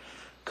the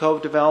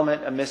Cove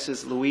development, a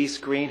Mrs. Louise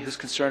Green, who's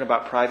concerned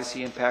about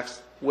privacy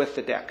impacts with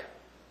the deck.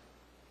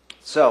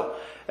 So,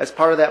 as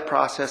part of that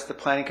process, the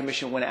Planning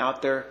Commission went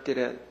out there, did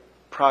a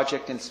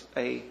project and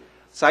a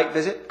site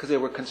visit, because they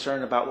were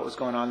concerned about what was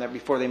going on there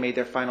before they made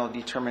their final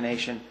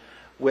determination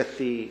with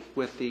the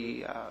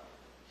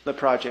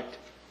project.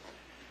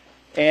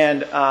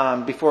 And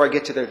before I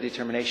get to their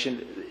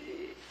determination,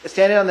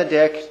 standing on the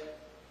deck,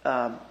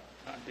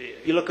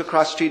 you look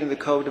across the street in the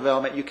Cove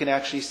development, you can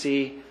actually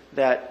see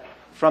that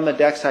from the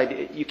deck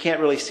side, you can't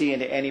really see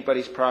into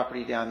anybody's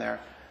property down there.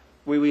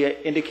 We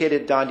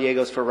indicated Don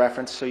Diego's for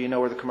reference, so you know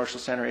where the commercial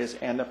center is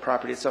and the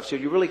property itself, so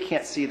you really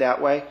can't see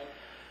that way.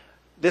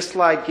 This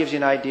slide gives you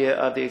an idea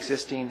of the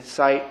existing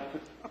site.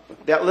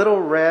 That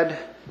little red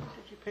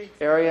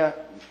area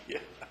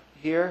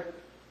here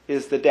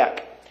is the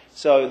deck.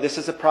 So this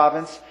is a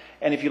province,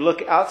 and if you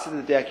look outside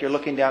the deck, you're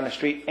looking down the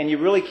street, and you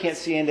really can't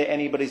see into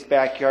anybody's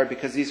backyard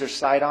because these are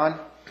side-on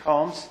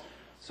homes.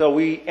 So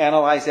we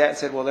analyzed that and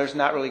said, well, there's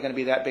not really going to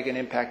be that big an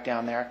impact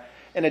down there,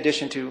 in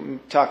addition to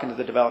talking to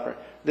the developer.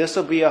 This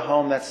will be a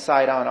home that's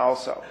side-on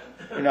also.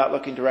 You're not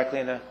looking directly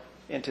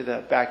into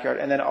the backyard,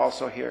 and then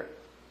also here.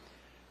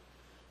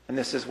 And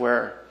this is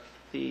where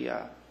the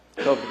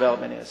Cove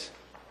development is,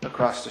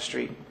 across the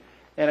street.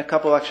 And a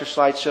couple extra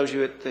slides shows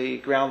you at the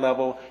ground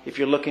level, if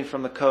you're looking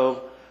from the Cove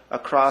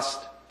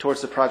across towards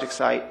the project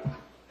site,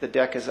 the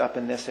deck is up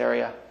in this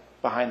area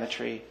behind the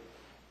tree.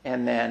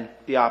 And then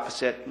the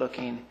opposite,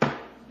 looking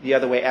the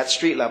other way at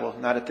street level,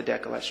 not at the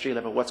deck, but at street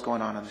level, what's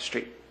going on the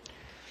street.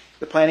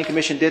 The Planning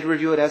Commission did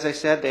review it, as I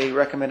said. They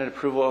recommended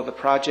approval of the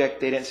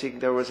project. They didn't see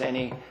there was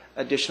any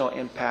additional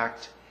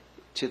impact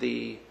to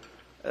the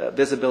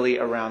visibility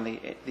around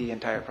the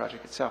entire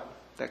project itself.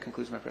 That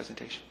concludes my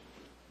presentation.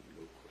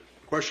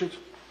 Questions?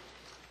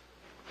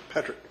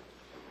 Patrick.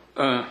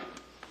 A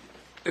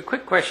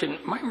quick question.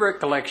 My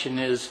recollection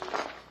is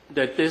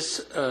that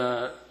this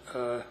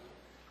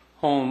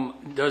home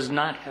does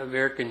not have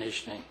air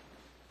conditioning.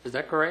 Is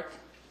that correct?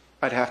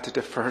 I'd have to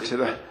defer to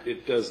the...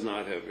 It does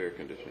not have air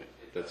conditioning.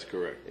 That's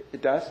correct.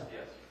 It does?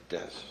 Yes. It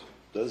does.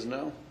 Does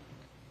now?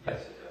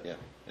 Yes. Yeah,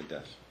 it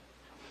does.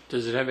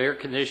 Does it have air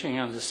conditioning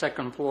on the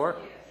second floor?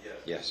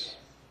 Yes.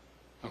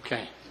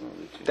 Okay.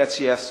 That's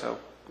yes, so...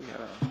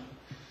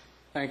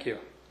 Thank you.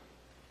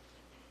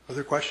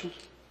 Other questions?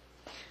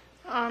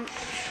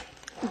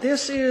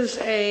 This is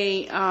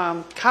a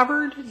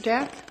covered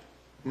deck?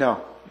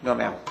 No,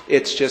 ma'am.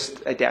 It's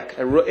just a deck.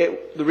 The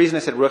reason I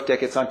said roof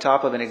deck, it's on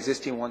top of an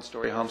existing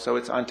one-story home, so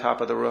it's on top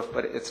of the roof,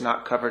 but it's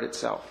not covered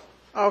itself.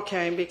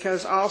 Okay,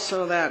 because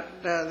also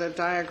that the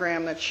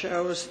diagram that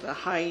shows the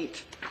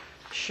height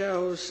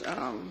shows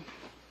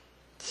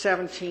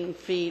 17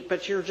 feet,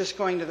 but you're just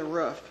going to the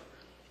roof,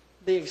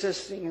 the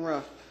existing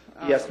roof.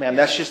 Yes, ma'am.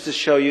 That's just to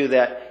show you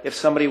that if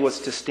somebody was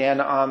to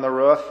stand on the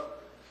roof,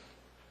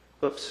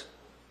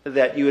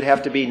 that you would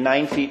have to be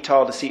 9 feet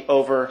tall to see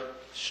over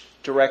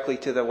directly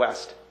to the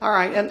west. All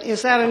right, and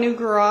is that a new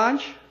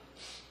garage?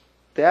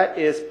 That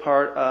is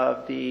part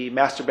of the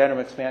master bedroom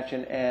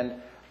expansion and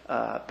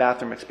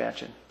bathroom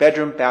expansion.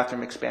 Bedroom,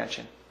 bathroom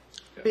expansion.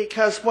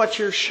 Because what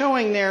you're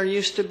showing there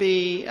used to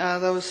be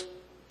those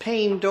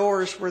pane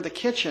doors were the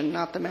kitchen,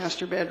 not the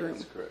master bedroom.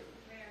 That's correct.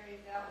 Mary,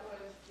 that was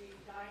the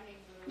dining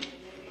room, and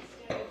they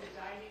extended the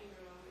dining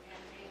room and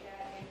made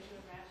that into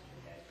a master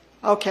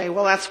bedroom. Okay,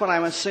 well, that's what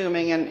I'm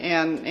assuming,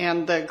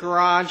 and the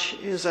garage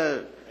is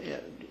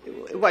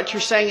what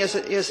you're saying is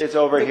it's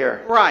over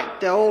here. Right,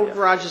 the old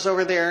garage is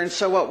over there, and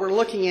so what we're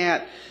looking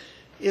at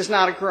is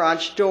not a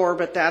garage door,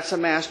 but that's a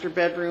master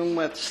bedroom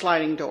with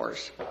sliding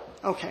doors.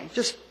 Okay,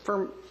 just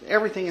for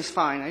everything is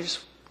fine. I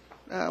just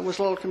was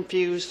a little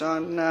confused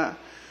on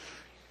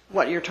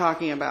what you're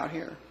talking about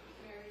here.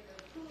 Mary,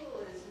 the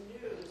pool is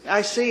new.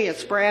 I see,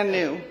 it's brand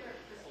new.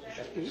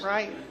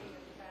 Right.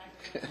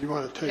 You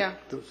want to take Yeah.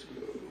 the...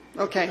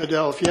 Okay.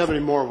 Adele, if you have any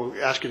more,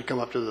 we'll ask you to come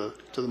up to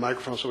the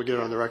microphone so we get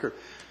it on the record.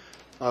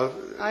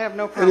 I have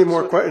no problem. Any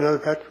more another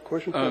Patrick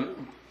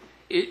question?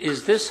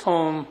 Is this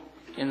home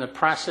in the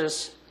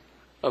process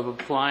of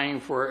applying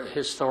for a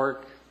historic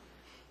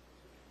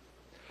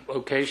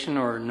location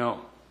or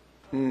no?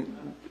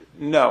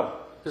 No.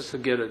 This will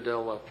get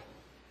Adele up.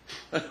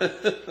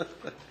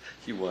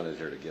 You wanted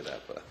her to get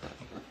up.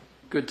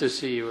 Good to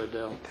see you,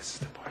 Adele.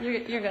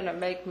 You're going to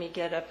make me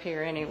get up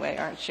here anyway,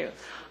 aren't you?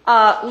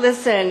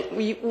 Listen,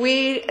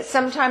 we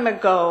some time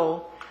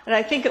ago, and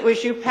I think it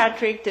was you,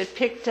 Patrick, that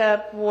picked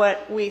up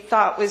what we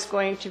thought was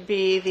going to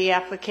be the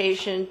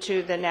application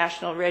to the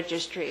National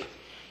Registry.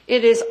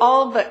 It is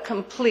all but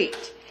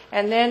complete.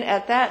 And then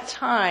at that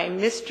time,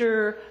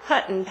 Mr.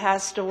 Hutton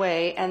passed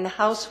away, and the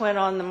house went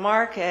on the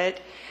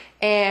market.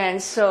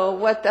 And so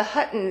what the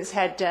Huttons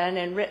had done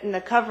and written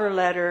the cover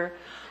letter,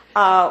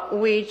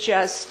 we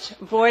just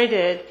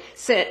voided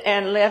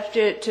and left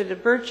it to the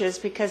Birches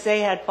because they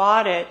had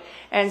bought it,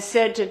 and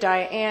said to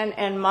Diane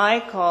and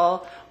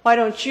Michael, why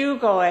don't you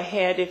go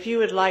ahead if you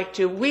would like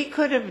to? We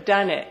could have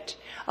done it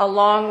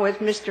along with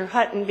Mr.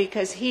 Hutton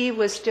because he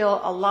was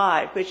still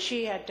alive, but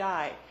she had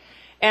died.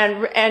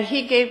 And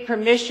he gave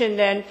permission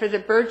then for the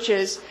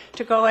Birches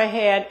to go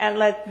ahead and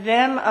let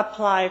them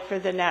apply for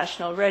the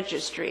National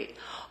Registry.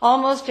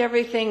 Almost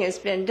everything has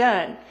been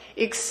done,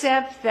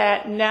 except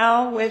that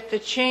now with the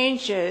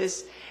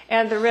changes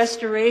and the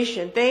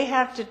restoration, they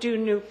have to do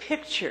new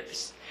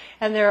pictures.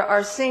 And there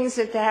are things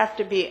that have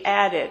to be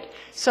added.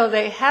 So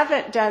they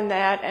haven't done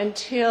that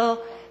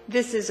until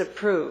this is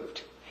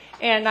approved.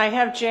 And I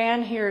have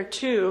Jan here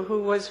too,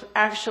 who was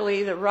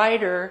actually the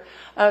writer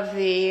of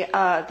the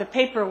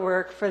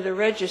paperwork for the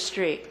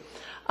registry.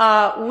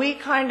 We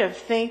kind of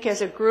think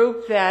as a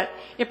group that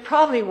it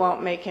probably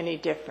won't make any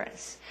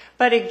difference.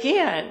 But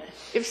again,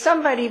 if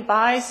somebody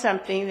buys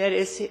something that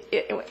is,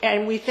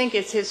 and we think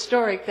it's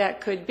historic,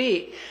 that could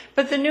be.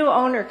 But the new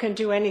owner can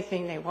do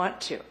anything they want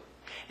to.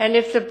 And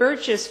if the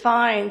Birches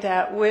find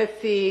that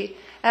with the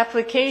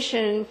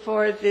application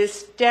for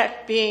this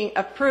deck being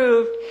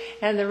approved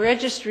and the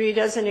registry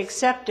doesn't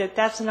accept it,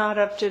 that's not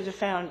up to the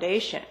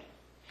foundation.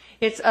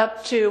 It's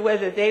up to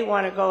whether they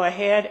want to go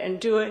ahead and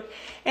do it.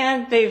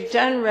 And they've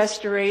done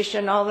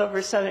restoration all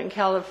over Southern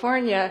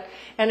California.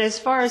 And as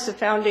far as the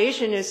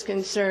foundation is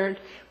concerned,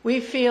 we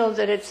feel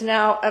that it's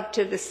now up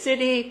to the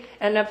city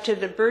and up to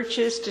the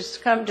Birches to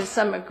come to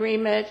some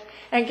agreement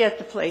and get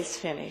the place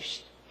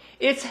finished.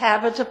 It's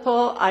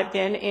habitable. I've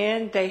been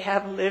in. They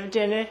have lived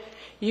in it.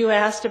 You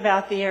asked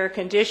about the air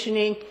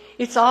conditioning.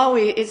 It's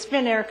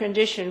been air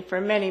conditioned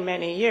for many,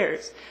 many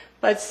years.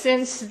 But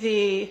since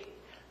the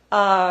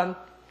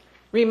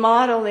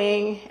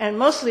remodeling and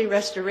mostly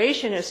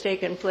restoration has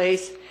taken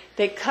place,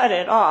 they cut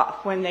it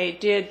off when they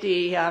did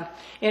the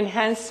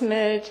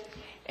enhancement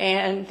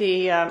and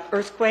the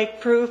earthquake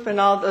proof and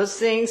all those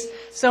things.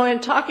 So in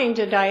talking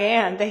to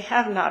Diane, they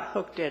have not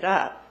hooked it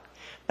up.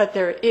 But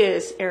there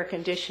is air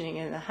conditioning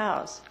in the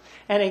house.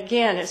 And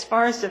again, as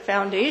far as the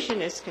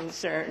foundation is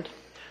concerned,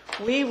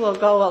 we will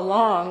go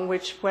along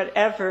with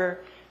whatever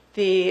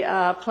the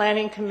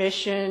Planning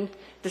Commission,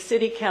 the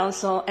City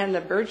Council, and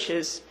the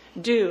Birches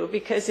do,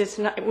 because it's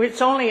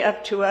only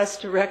up to us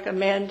to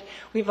recommend.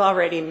 We've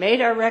already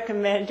made our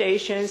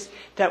recommendations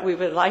that we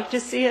would like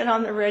to see it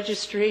on the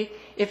registry.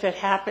 If it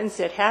happens,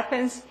 it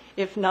happens.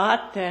 If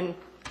not, then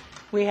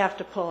we have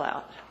to pull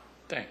out.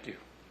 Thank you.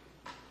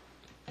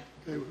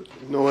 Okay,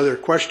 no other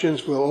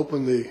questions. We'll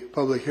open the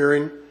public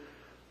hearing.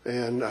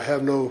 And I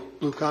have no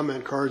blue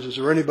comment cards. Is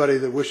there anybody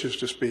that wishes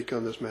to speak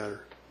on this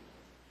matter?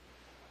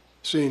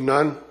 Seeing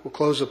none, we'll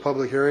close the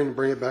public hearing and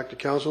bring it back to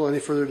council. Any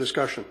further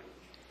discussion?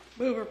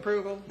 Move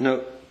approval.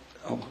 No.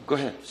 Oh, go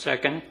ahead.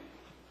 Second.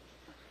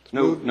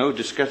 No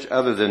discussion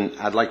other than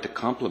I'd like to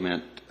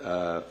compliment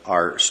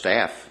our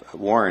staff,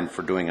 Warren,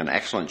 for doing an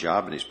excellent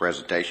job in his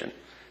presentation.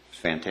 It's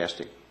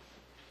fantastic.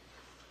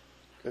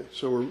 Okay,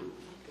 so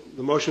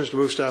the motion is to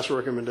move staff's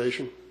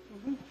recommendation.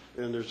 Mm-hmm.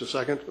 And there's a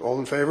second. All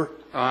in favor?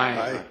 Aye.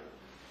 Aye.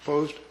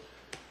 Opposed?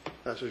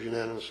 Passes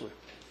unanimously.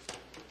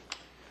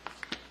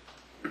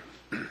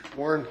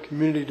 Warren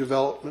Community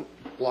Development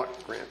Block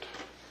Grant.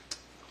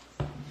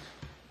 I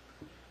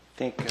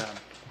think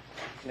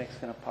Nick's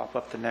going to pop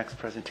up the next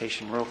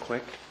presentation real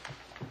quick.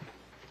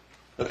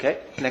 Okay,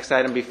 next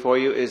item before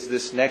you is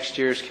this next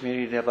year's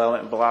Community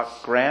Development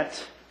Block Grant.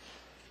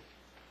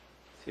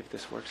 See if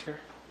this works here.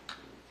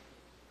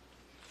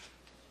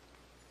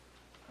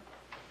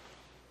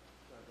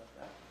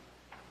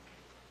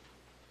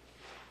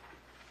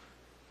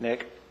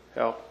 Nick,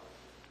 help.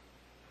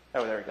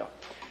 Oh, there we go.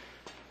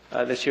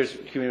 This year's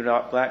Community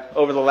Block.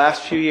 Over the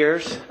last few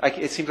years,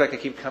 it seems like I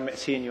keep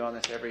seeing you on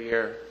this every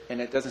year,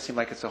 and it doesn't seem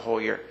like it's a whole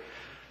year.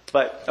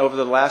 But over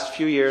the last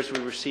few years,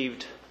 we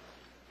received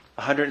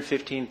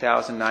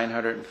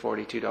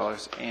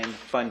 $115,942 in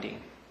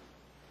funding.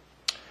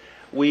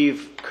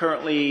 We've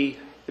currently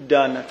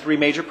done 3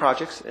 major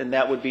projects, and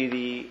that would be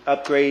the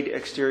upgrade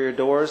exterior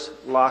doors,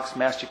 locks,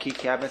 master key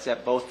cabinets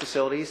at both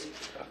facilities.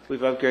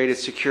 We've upgraded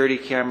security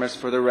cameras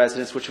for the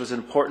residents, which was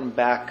important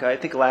back, I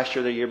think last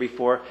year or the year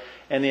before,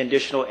 and the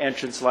additional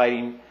entrance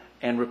lighting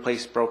and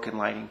replaced broken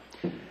lighting.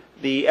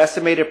 The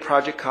estimated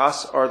project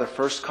costs are the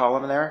first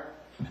column there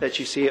that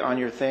you see on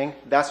your thing.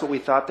 That's what we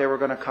thought they were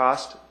going to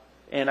cost.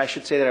 And I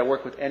should say that I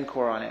worked with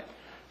NCOR on it.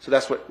 So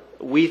that's what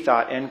we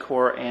thought,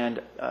 NCOR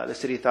and the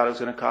city thought it was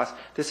going to cost.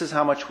 This is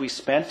how much we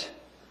spent.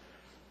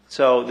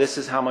 So this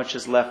is how much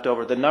is left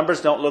over. The numbers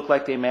don't look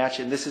like they match,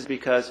 and this is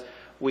because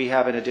we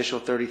have an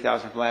additional $30,000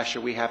 from last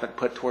year we haven't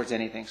put towards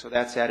anything. So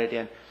that's added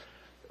in.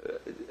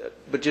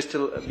 But just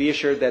to be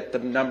assured that the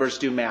numbers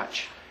do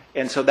match.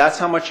 And so that's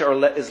how much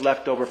is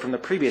left over from the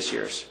previous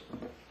years.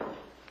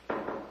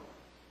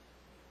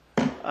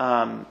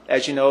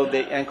 As you know,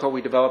 the NCOR,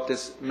 we developed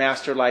this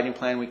master lighting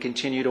plan we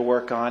continue to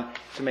work on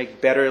to make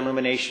better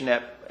illumination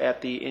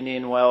at the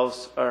Indian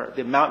Wells, or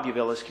the Mount View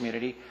Villas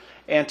community,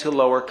 and to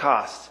lower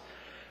costs.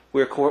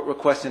 We're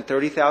requesting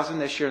 $30,000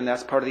 this year, and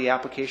that's part of the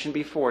application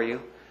before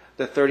you.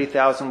 The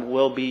 $30,000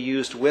 will be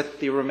used with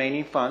the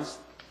remaining funds,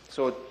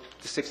 so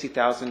the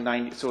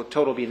 $60,000, so a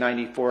total will be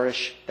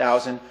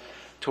 $94,000.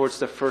 towards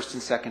the first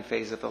and second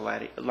phase of the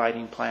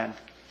lighting plan.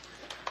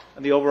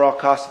 And the overall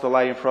cost of the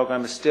lighting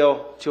program is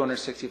still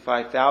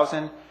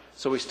 $265,000,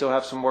 so we still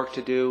have some work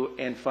to do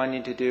and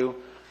funding to do.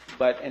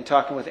 But in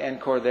talking with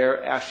NCOR,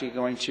 they're actually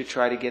going to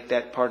try to get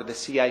that part of the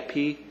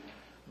CIP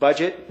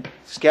budget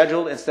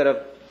scheduled instead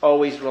of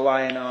always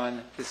relying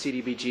on the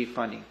CDBG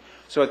funding.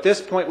 So at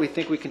this point, we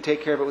think we can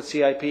take care of it with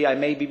CIP. I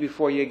may be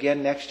before you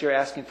again next year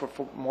asking for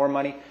more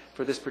money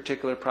for this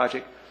particular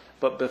project.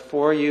 But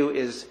before you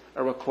is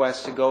a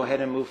request to go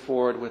ahead and move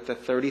forward with the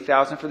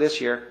 $30,000 for this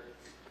year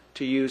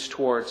to use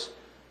towards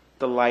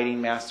the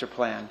lighting master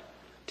plan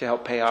to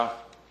help pay off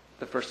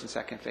the first and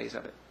second phase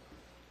of it.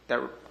 That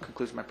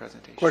concludes my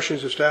presentation.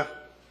 Questions of staff?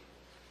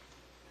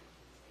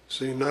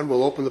 Seeing none,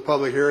 we'll open the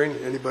public hearing.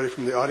 Anybody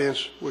from the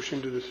audience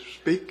wishing to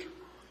speak?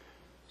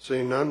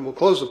 Seeing none, we'll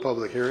close the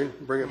public hearing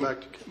and bring it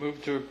back to...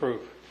 Move to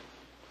approve.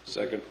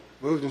 Second.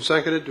 Moved and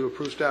seconded to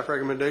approve staff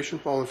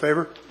recommendation. All in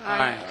favor?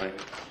 Aye.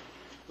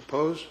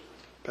 Opposed?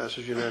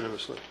 Passes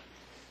unanimously.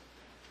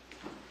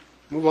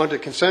 Move on to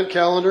consent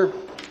calendar.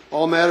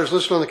 All matters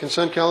listed on the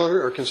consent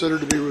calendar are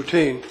considered to be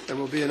routine and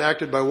will be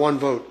enacted by one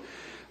vote.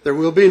 There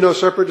will be no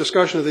separate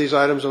discussion of these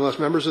items unless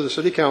members of the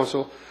City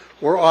Council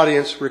or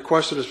audience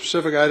request that a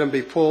specific item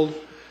be pulled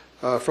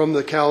from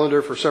the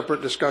calendar for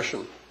separate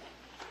discussion.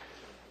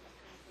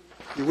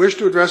 If you wish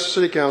to address the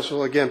City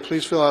Council, again,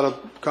 please fill out a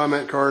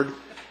comment card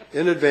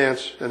in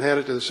advance and hand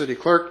it to the City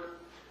Clerk.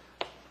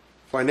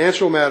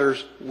 Financial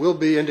matters will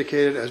be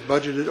indicated as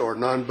budgeted or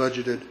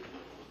non-budgeted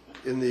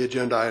in the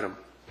agenda item.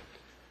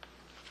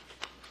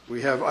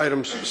 We have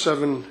items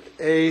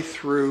 7A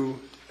through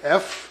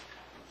F.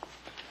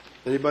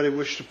 Anybody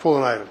wish to pull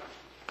an item?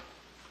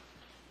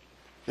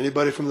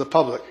 Anybody from the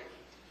public?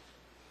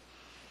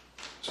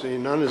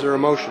 Seeing none, is there a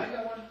motion?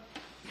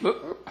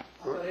 Well,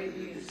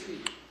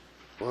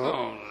 Well,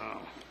 oh,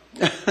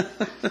 no.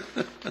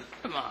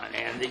 Come on,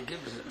 Andy,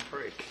 give us a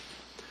break.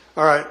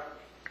 all right.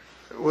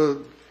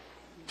 Well,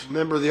 a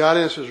member of the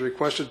audience has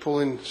requested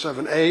pulling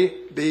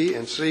 7A, B,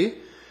 and C.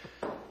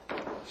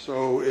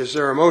 So is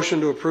there a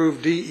motion to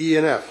approve D, E,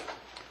 and F?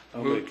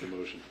 I'll make the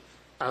motion.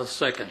 I'll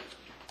second.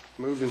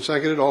 Moved and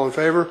seconded. All in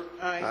favor?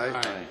 Aye.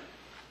 Aye.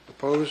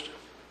 Opposed?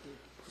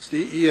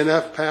 D, E, and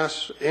F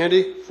pass.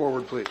 Andy,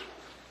 forward, please.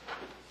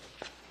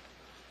 I'm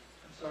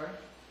sorry?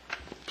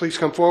 Please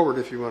come forward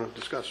if you want to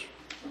discuss.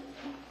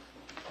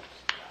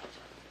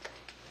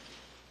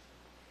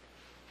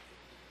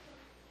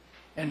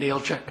 Andy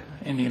Elchek,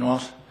 Indian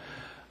Wells.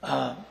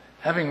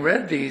 Having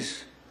read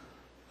these,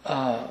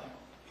 it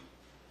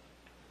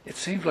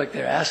seems like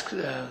they're asked,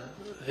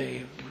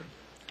 the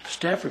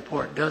staff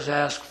report does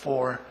ask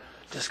for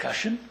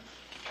discussion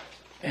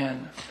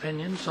and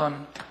opinions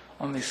on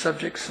these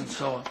subjects, and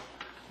so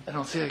I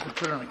don't see how you can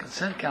put it on a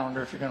consent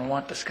calendar if you're going to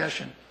want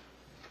discussion,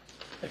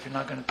 if you're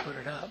not going to put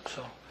it up.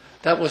 So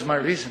that was my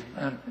reason,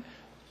 and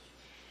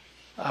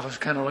I was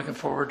kind of looking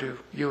forward to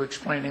you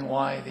explaining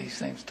why these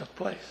things took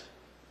place.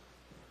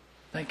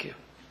 Thank you.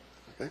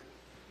 Okay.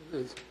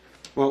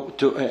 Well,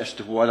 as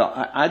to what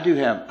I do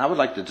have, I would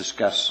like to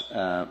discuss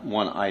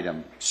one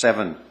item,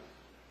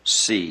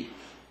 7C,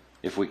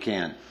 if we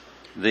can.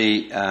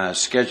 The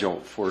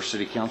schedule for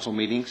city council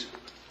meetings.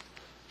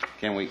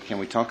 Can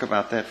we talk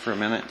about that for a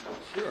minute?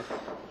 Sure.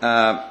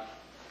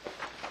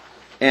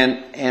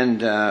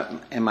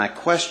 And my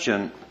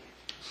question,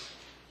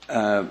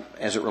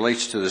 as it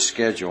relates to the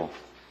schedule,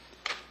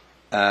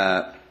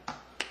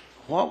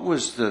 what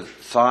was the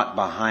thought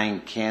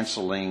behind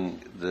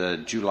canceling the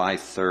July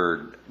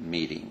 3rd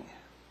meeting?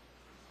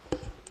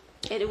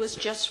 It was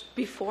just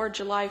before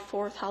July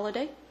 4th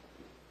holiday.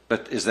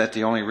 But is that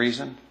the only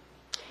reason?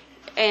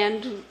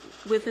 And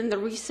within the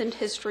recent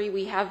history,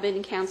 we have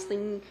been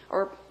canceling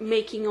or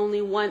making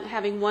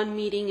having one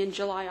meeting in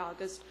July,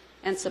 August,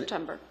 and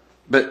September.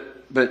 But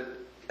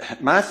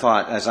my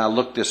thought, as I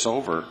looked this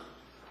over,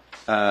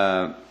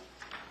 I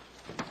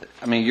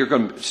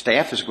mean,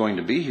 staff is going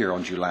to be here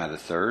on July the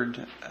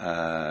 3rd.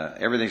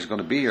 Everything's going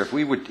to be here.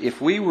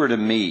 If we were to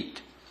meet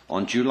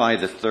on July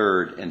the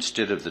 3rd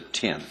instead of the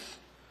 10th,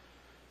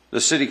 the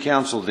city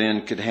council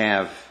then could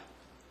have,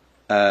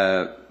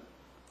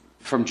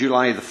 from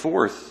July the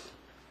 4th,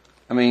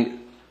 I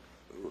mean,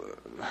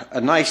 a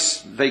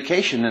nice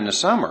vacation in the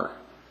summer.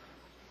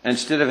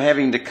 Instead of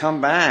having to come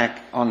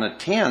back on the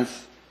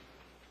 10th,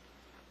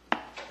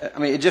 I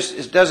mean,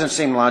 it doesn't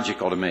seem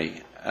logical to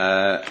me.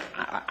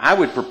 I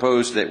would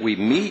propose that we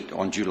meet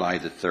on July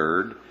the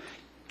 3rd,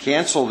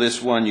 cancel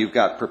this one you've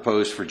got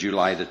proposed for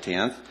July the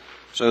 10th,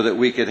 so that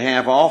we could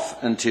have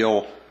off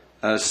until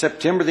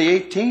September the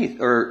 18th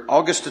or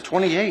August the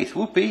 28th.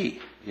 Whoopee,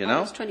 you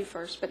know? August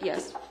 21st, but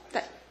yes.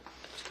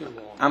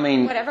 I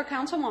mean, whatever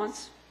council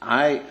wants.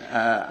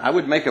 I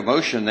would make a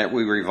motion that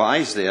we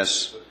revise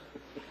this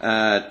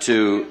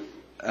to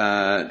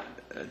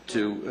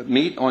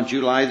meet on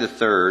July the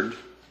 3rd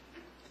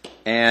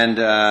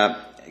and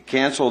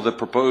cancel the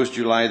proposed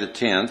July the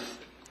 10th,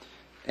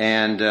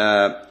 and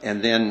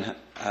then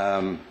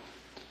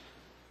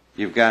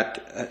you've got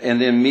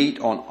and then meet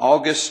on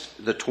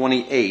August the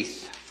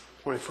 28th.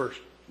 21st.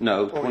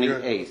 No, Oh,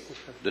 you're- 28th.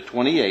 The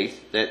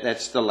 28th,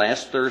 that's the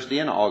last Thursday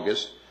in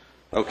August,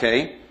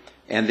 okay?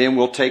 And then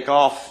we'll take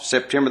off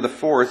September the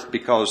 4th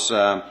because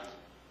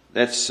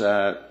that's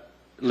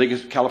League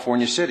of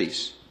California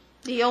Cities.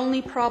 The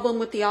only problem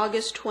with the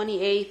August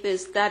 28th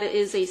is that it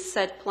is a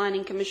set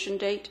planning commission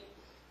date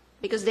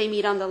because they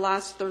meet on the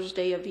last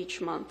Thursday of each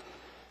month.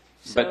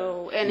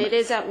 So, and it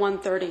is at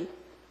 1:30.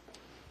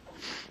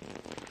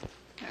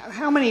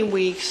 How many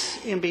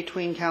weeks in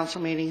between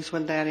council meetings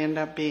would that end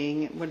up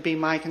being, would be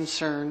my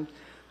concern.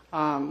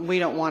 We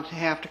don't want to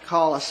have to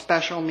call a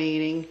special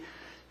meeting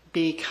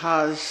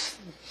because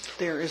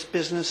there is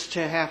business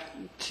to have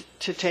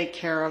to take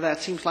care of. That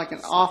seems like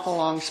an awful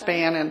long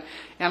span,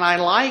 and I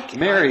like...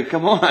 Mary,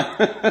 come on.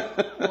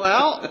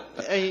 Well,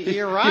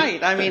 you're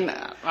right. I mean,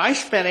 I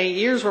spent 8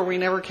 years where we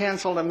never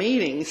canceled a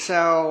meeting,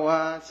 so...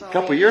 A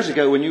couple of years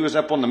ago when you was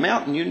up on the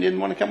mountain, you didn't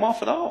want to come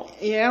off at all.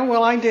 Yeah,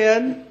 well, I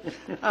did,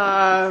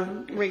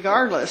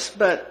 regardless,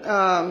 but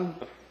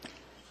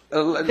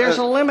there's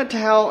a limit to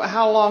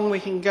how long we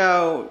can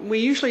go. We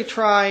usually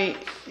try,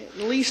 at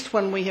least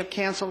when we have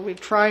canceled, we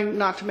try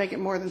not to make it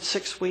more than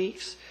 6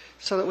 weeks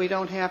so that we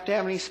don't have to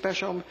have any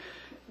special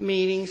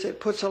meetings. It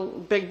puts a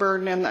big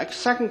burden. And the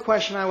second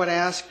question I would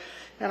ask,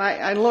 and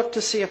I looked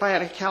to see if I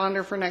had a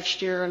calendar for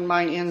next year, and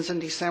mine ends in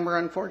December,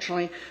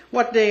 unfortunately.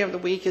 What day of the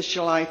week is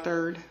July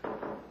 3rd?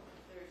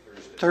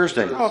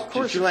 Thursday. Oh, of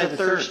course, July it's a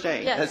the 3rd.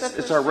 Thursday. Yes,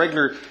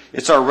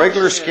 It's our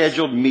regular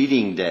scheduled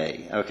meeting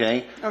day,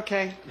 okay?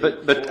 Okay.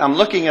 But I'm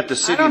looking at the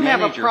city I don't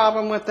manager. have a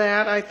problem with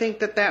that. I think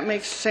that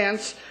makes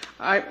sense.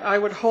 I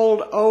would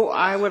hold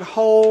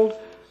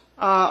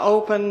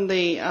open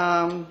the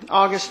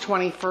August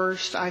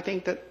 21st. I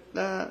think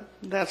that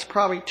that's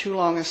probably too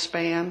long a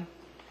span.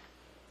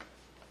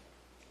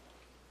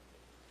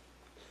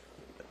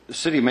 The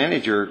city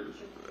manager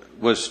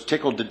was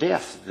tickled to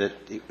death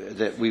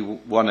that we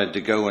wanted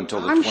to go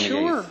until the 28th. I'm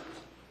sure.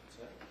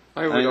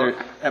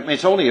 I mean,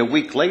 it's only a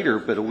week later,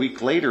 but a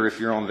week later, if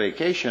you're on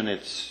vacation,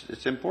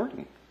 it's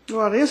important.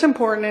 Well, it is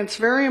important. It's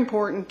very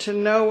important to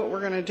know what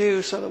we're going to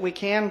do so that we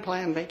can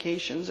plan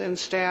vacations, and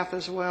staff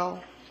as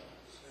well.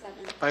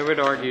 I would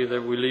argue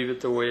that we leave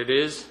it the way it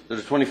is. The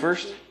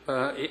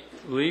 21st?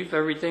 Leave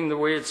everything the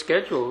way it's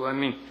scheduled. I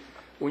mean,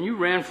 when you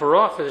ran for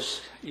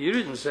office, you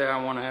didn't say,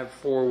 I want to have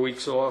 4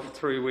 weeks off,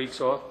 3 weeks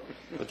off.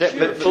 But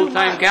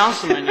full-time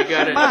councilman, you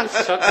got to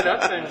suck it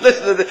up. And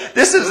Listen,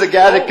 this is the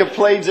guy that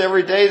complains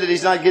every day that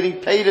he's not getting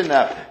paid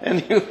enough.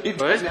 And well,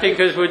 that's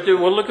because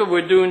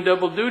we're doing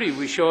double duty.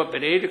 We show up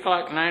at 8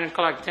 o'clock, 9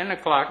 o'clock, 10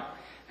 o'clock,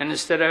 and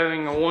instead of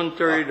having a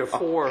 1:30 to 4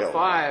 or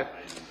 5.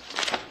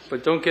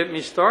 But don't get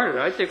me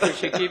started. I think we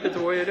should keep it the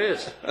way it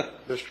is.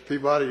 Mr.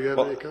 Peabody, you have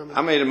any comments?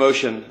 I made a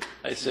motion.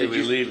 I say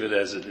we leave it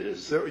as it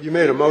is. You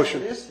made a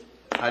motion.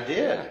 I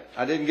did.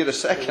 I didn't get a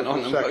second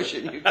on the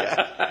motion. You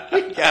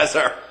guys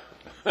are.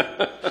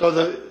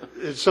 So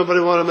did somebody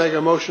want to make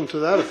a motion to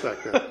that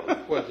effect then?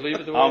 What, leave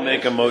it the way I'll it make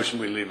is? a motion,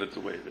 we leave it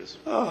the way it is.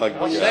 I'll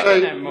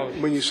second that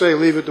motion. When you say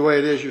leave it the way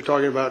it is, you're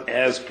talking about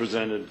As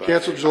presented by.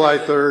 cancel July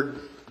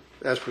 3rd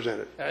as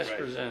presented. As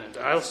presented.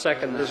 I'll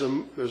second There's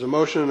that. there's a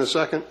motion and a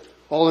second.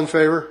 All in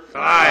favor?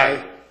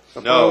 Aye.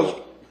 Opposed?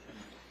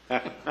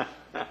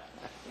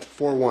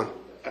 4-1.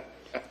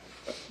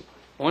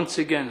 Once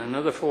again,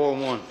 another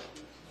 4-1.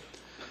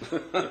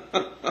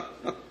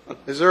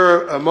 Is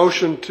there a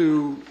motion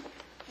to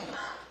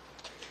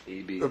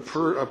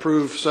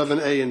approve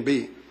 7A and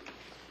B?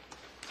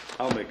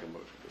 I'll make a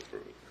motion to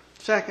approve it.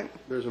 Second.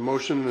 There's a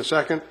motion and a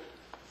second.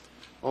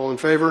 All in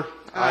favor?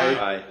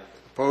 Aye.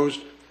 Opposed?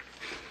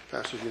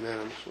 Passes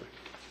unanimously.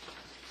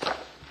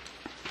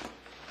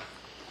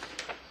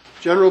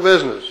 General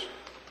business.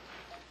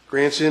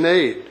 Grants in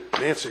aid.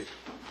 Nancy.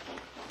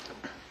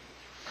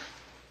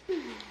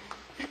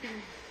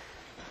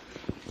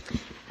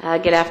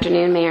 Good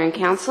afternoon, Mayor and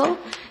Council.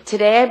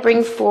 Today I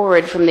bring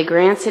forward from the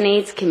Grants and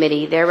AIDS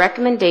Committee their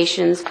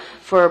recommendations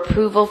for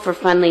approval for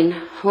funding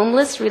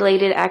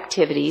homeless-related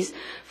activities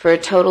for a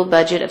total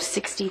budget of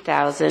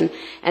 $60,000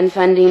 and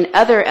funding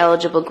other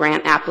eligible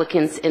grant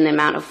applicants in the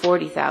amount of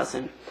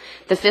 $40,000.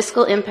 The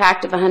fiscal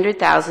impact of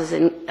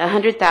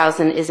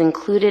 $100,000 is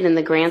included in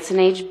the Grants and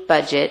AIDS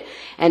budget,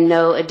 and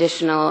no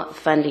additional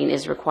funding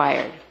is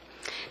required.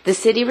 The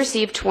city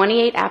received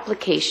 28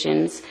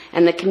 applications,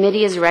 and the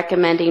committee is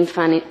recommending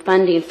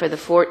funding for the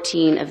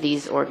 14 of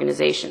these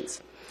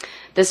organizations.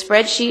 The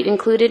spreadsheet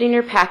included in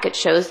your packet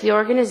shows the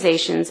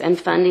organizations and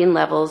funding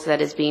levels that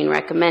is being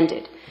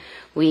recommended.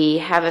 We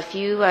have a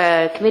few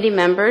committee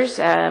members.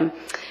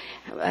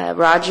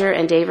 Roger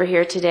and Dave are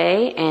here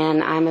today,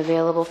 and I'm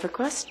available for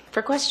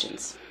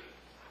questions.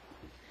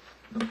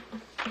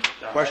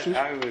 Questions?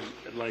 I would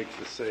like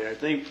to say, I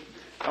think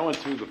I went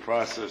through the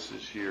process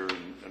this year,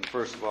 and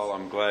first of all,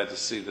 I'm glad to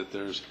see that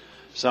there's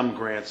some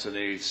grants and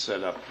aids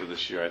set up for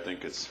this year. I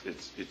think it's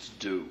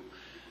due.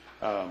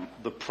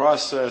 The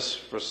process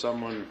for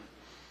someone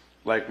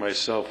like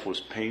myself was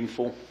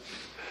painful.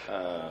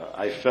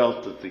 I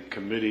felt that the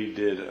committee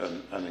did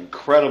an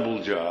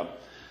incredible job.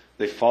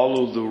 They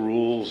followed the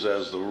rules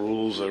as the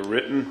rules are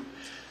written.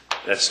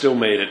 That still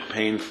made it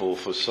painful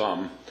for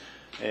some.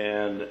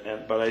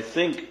 But I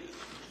think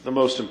the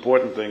most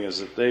important thing is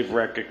that they've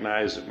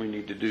recognized that we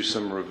need to do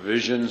some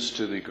revisions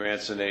to the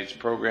Grants and Aids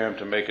program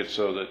to make it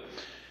so that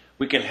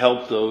we can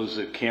help those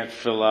that can't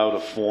fill out a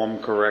form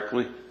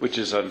correctly, which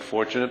is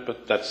unfortunate,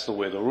 but that's the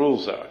way the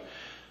rules are.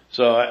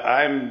 So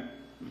I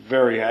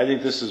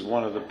think this is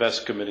one of the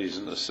best committees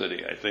in the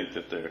city. I think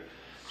that they're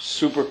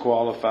super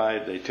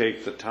qualified. They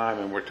take the time,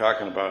 and we're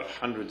talking about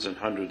hundreds and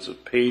hundreds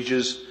of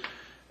pages,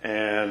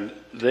 and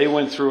they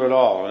went through it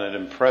all, and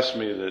it impressed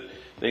me that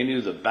they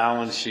knew the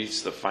balance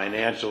sheets, the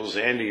financials.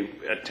 Andy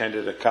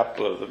attended a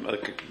couple of the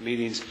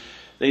meetings.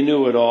 They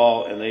knew it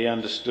all, and they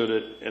understood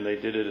it, and they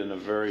did it in a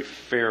very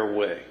fair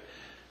way.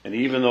 And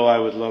even though I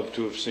would love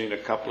to have seen a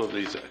couple of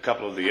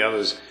the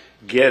others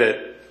get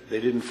it, they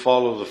didn't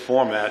follow the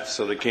format,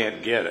 so they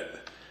can't get it.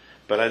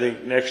 But I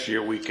think next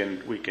year we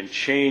can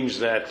change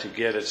that to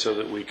get it so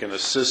that we can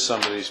assist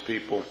some of these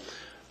people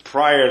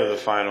prior to the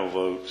final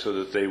vote so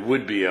that they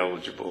would be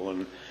eligible.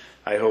 And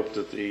I hope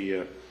that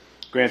the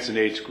Grants and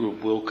Aids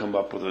group will come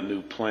up with a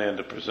new plan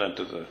to present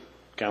to the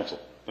council.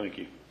 Thank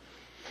you.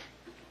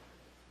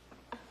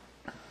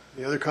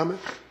 Any other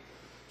comments?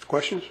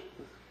 Questions?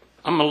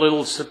 I'm a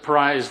little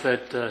surprised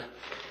that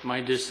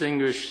my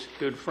distinguished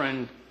good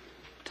friend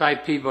Ty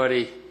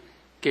Peabody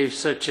gave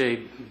such a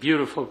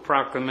beautiful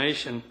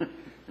proclamation,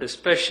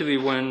 especially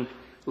when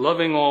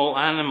loving all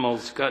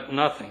animals got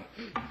nothing.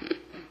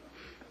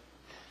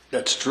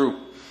 That's true,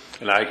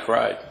 and I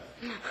cried.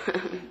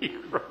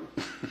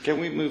 Can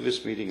we move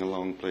this meeting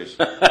along, please?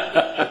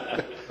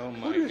 Oh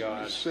my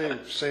God! Same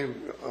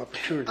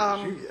opportunity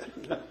as you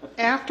get.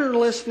 After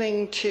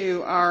listening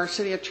to our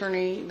city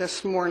attorney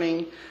this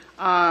morning,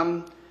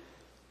 on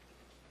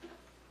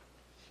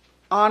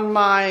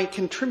my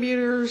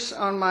contributors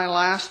on my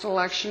last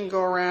election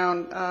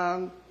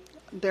go-around,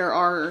 there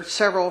are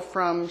several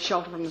from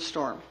Shelter from the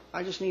Storm.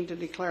 I just need to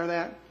declare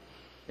that.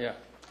 Yeah.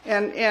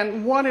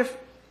 And what if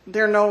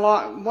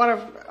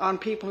on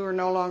people who are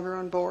no longer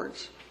on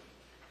boards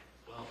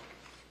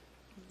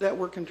that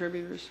were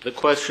contributors? The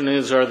question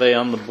is, are they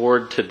on the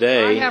board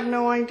today? I have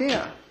no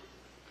idea.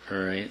 All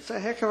right. It's a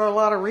heck of a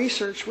lot of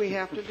research we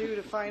have to do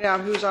to find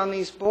out who's on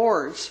these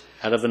boards.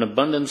 Out of an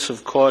abundance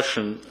of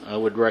caution, I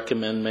would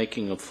recommend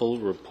making a full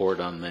report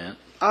on that.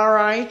 All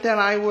right, then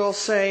I will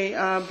say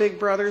Big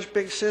Brothers,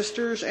 Big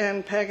Sisters,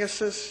 and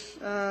Pegasus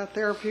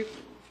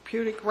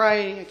Therapeutic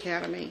Riding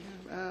Academy.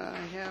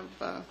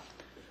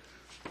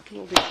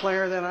 Will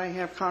declare that I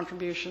have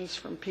contributions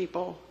from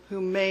people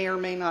who may or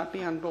may not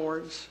be on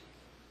boards.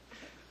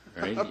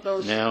 Right.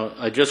 Now,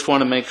 I just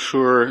want to make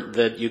sure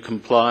that you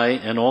comply,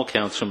 and all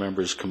council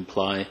members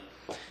comply,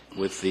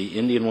 with the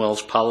Indian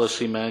Wells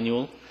Policy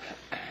Manual.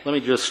 Let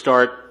me just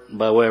start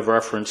by way of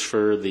reference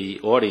for the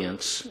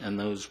audience and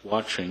those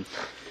watching.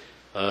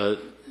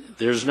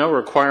 There's no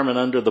requirement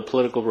under the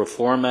Political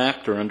Reform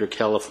Act or under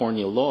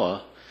California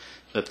law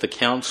that the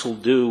council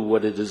do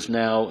what it is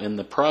now in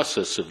the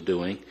process of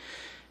doing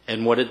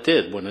and what it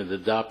did when it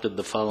adopted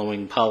the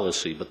following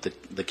policy. But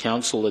the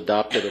council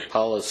adopted a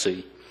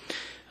policy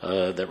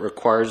that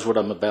requires what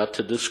I'm about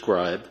to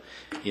describe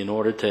in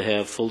order to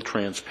have full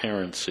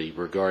transparency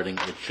regarding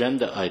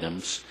agenda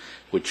items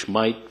which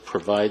might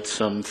provide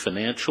some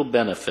financial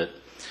benefit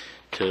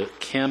to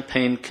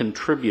campaign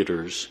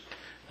contributors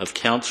of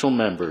council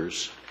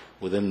members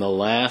within the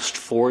last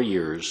 4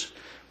 years,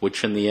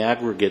 which in the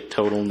aggregate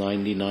total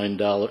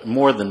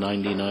more than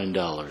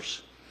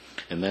 $99.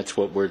 And that's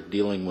what we're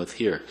dealing with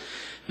here.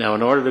 Now,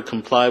 in order to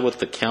comply with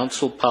the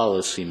council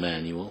policy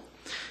manual,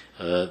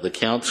 the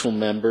council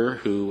member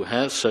who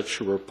has such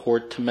a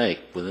report to make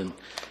within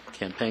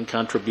campaign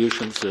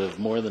contributions of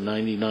more than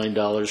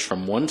 $99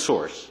 from one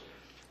source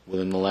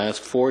within the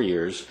last 4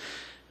 years,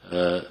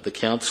 the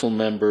council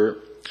member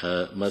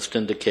must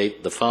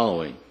indicate the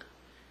following.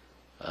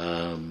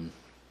 The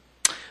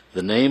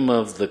name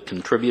of the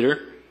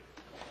contributor.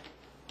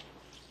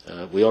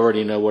 We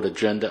already know what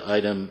agenda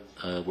item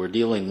we're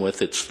dealing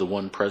with. It's the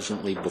one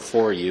presently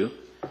before you.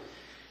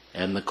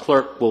 And the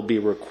clerk will be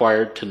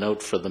required to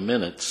note for the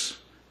minutes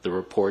the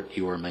report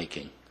you are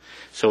making.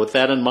 So with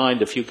that in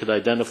mind, if you could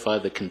identify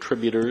the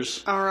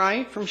contributors. All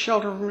right. From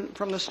Shelter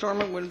from the Storm,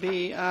 it would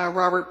be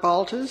Robert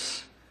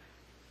Baltus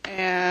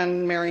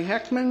and Mary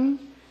Heckman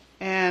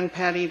and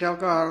Patty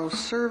Delgado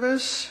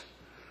Service.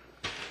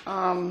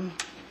 I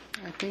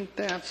think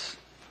that's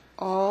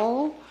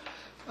all.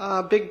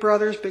 Big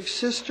Brothers, Big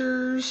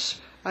Sisters.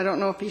 I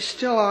don't know if he's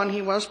still on.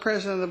 He was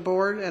president of the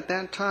board at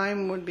that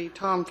time, would be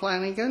Tom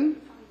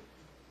Flanagan.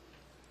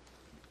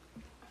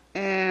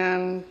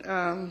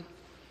 And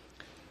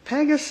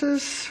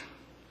Pegasus,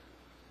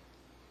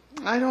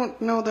 I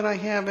don't know that I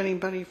have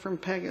anybody from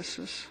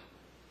Pegasus.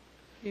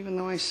 Even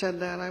though I said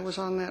that, I was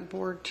on that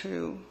board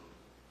too.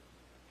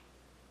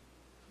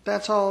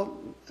 That's all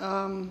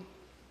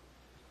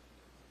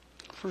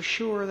for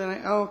sure.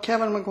 That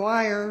Kevin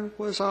McGuire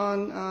was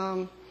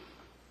on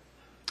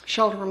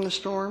Shelter from the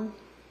Storm.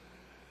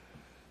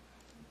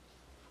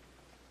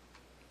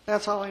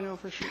 That's all I know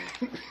for sure.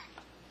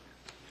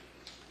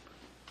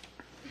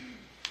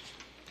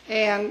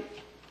 And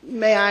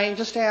may I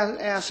just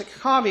ask a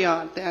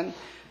caveat then?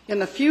 In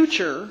the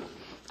future,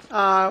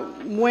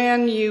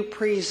 when you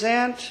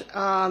present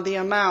the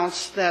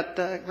amounts that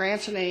the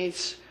Grants and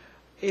Aids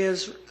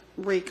is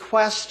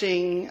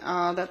requesting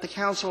that the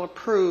council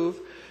approve,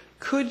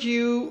 could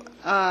you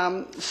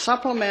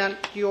supplement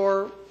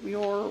your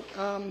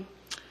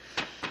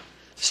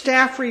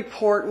staff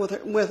report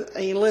with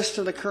a list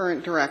of the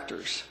current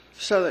directors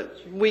so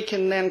that we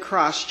can then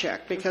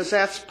cross-check? Because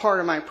that's part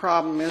of my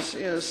problem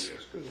is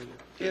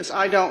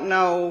I don't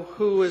know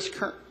who is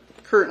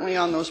currently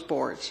on those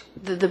boards.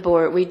 The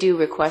board, we do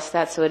request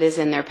that, so it is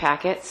in their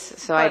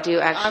packets. So I do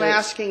actually. I'm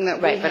asking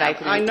that right, we but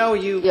have, I know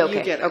you, yeah, okay,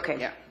 you get it. Okay.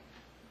 Yeah.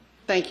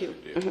 Thank you.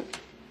 Any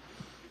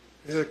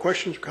other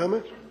questions or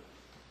comments?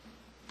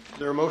 Is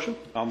there a motion?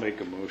 I'll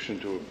make a motion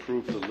to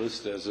approve the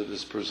list as it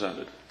is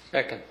presented.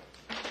 Second.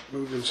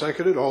 Moved and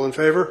seconded. All in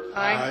favor?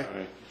 Aye.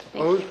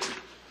 Opposed?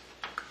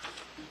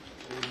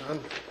 None.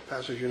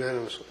 Passes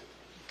unanimously.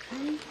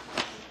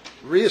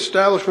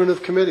 Reestablishment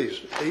of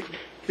committees.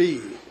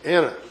 8B.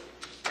 Anna.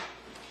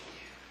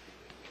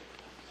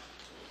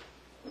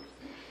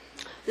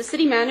 The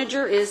city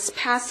manager is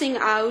passing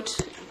out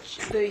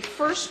the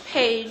first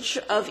page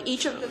of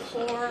each of the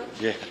four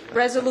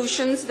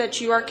resolutions that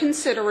you are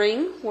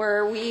considering,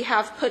 where we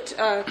have put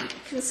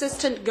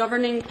consistent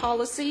governing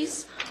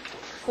policies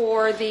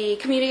for the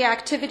community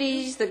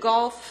activities, the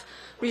golf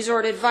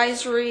resort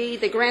advisory,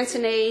 the grants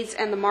and aids,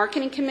 and the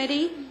marketing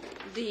committee.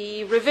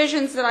 The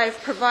revisions that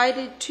I've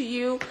provided to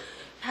you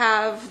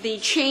have the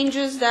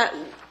changes that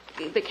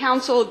the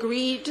council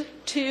agreed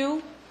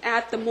to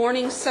at the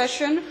morning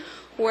session,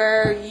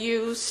 where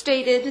you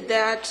stated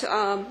that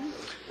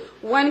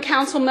one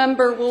council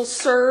member will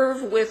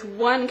serve with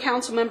one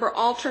council member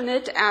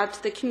alternate at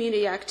the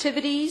community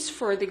activities.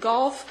 For the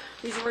golf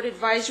resort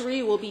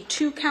advisory, will be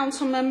 2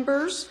 council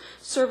members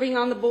serving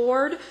on the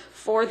board.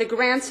 For the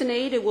grants and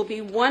aid, it will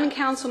be 1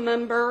 council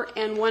member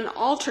and 1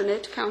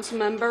 alternate council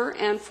member.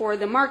 And for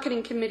the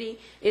marketing committee,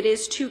 it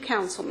is 2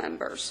 council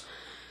members.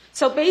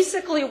 So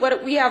basically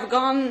what we have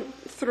gone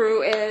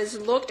through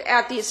is looked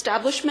at the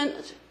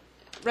establishment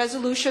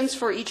resolutions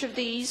for each of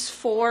these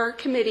 4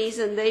 committees,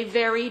 and they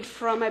varied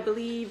from, I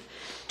believe,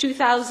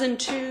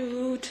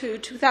 2002 to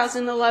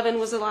 2011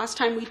 was the last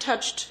time we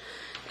touched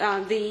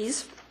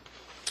these.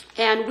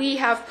 And we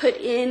have put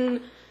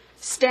in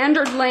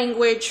standard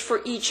language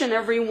for each and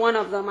every one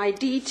of them. I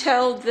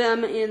detailed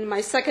them in my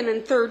second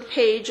and third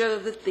page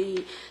of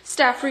the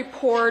staff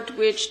report,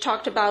 which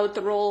talked about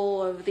the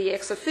role of the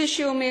ex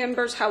officio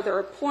members, how they're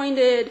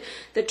appointed,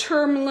 the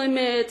term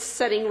limits,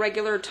 setting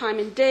regular time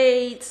and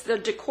dates, the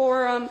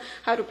decorum,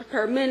 how to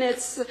prepare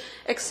minutes,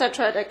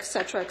 etc.,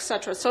 etc.,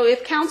 etc. So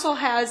if council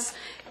has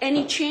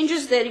any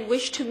changes that you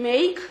wish to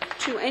make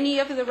to any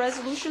of the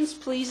resolutions,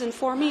 please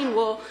inform me and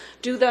we'll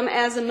do them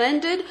as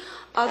amended.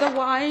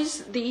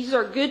 Otherwise, these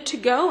are good to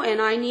go,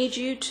 and I need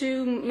you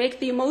to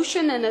make the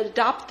motion and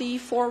adopt the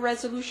 4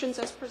 resolutions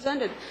as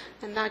presented.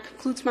 And that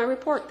concludes my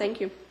report. Thank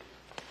you.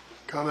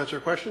 Comments or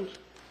questions? Is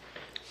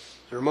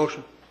there a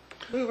motion?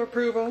 Move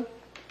approval.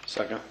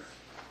 Second.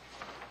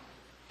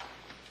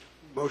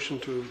 Motion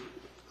to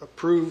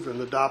approve and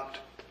adopt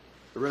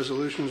the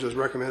resolutions as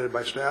recommended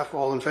by staff.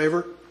 All in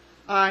favor?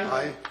 Aye.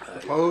 Aye.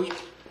 Opposed?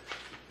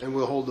 And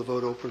we'll hold the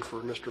vote open for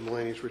Mr.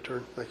 Mulaney's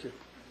return. Thank you.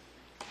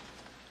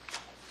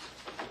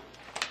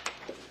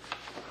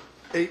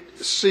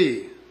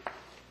 8C,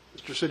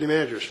 Mr. City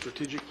Manager,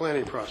 Strategic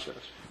Planning Process.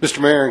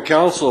 Mr. Mayor and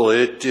Council,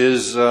 it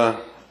is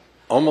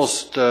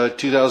almost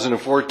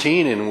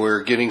 2014 and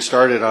we're getting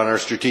started on our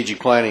strategic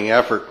planning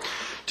effort.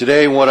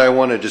 Today what I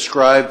want to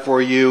describe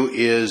for you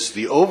is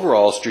the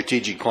overall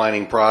strategic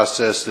planning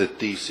process that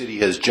the city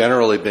has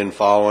generally been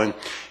following,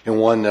 and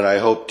one that I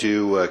hope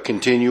to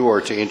continue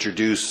or to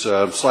introduce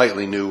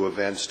slightly new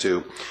events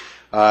to.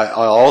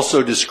 I'll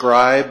also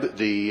describe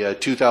the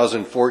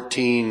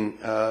 2014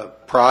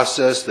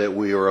 process that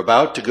we are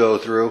about to go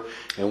through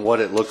and what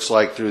it looks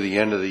like through the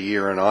end of the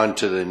year and on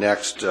to the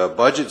next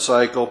budget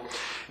cycle,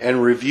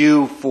 and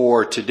review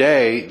for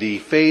today the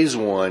phase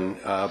 1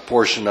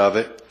 portion of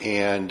it,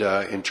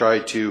 and try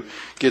to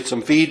get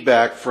some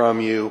feedback from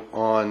you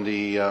on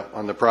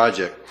the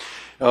project.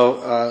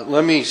 Now,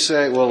 let me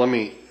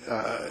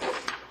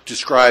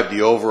describe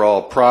the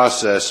overall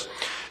process.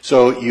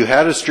 So you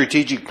had a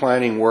strategic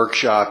planning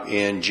workshop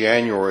in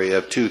January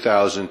of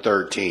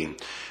 2013.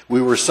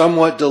 We were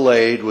somewhat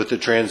delayed with the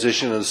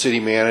transition of the city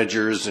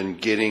managers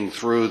and getting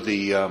through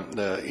the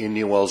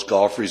Indian Wells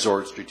Golf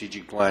Resort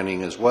strategic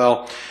planning as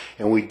well,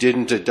 and we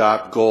didn't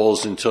adopt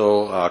goals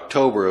until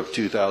October of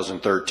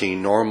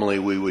 2013. Normally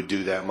we would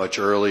do that much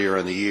earlier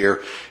in the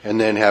year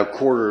and then have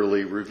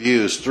quarterly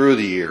reviews through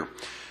the year.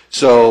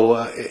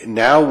 So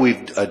now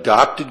we've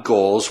adopted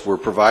goals. We're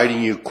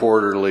providing you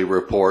quarterly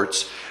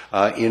reports.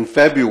 In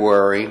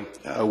February,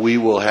 we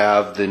will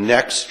have the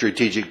next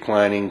strategic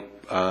planning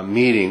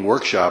meeting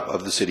workshop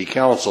of the City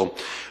Council,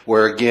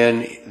 where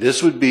again,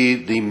 this would be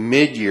the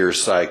mid-year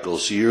cycle.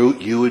 So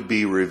you would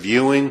be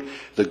reviewing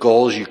the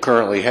goals you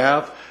currently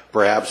have,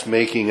 perhaps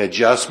making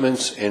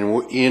adjustments,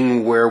 and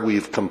in where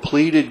we've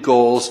completed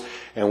goals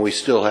and we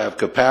still have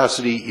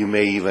capacity, you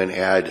may even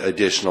add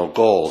additional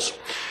goals.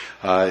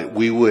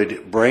 We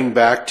would bring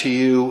back to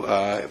you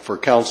for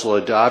council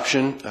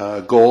adoption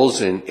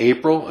goals in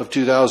April of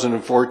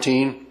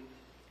 2014,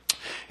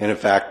 and in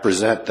fact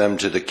present them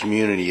to the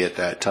community at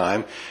that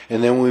time.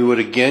 And then we would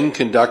again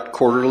conduct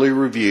quarterly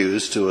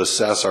reviews to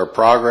assess our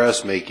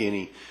progress, make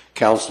any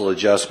council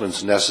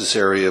adjustments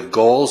necessary of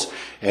goals,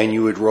 and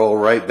you would roll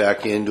right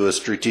back into a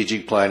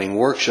strategic planning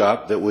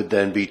workshop that would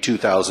then be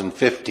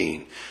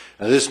 2015.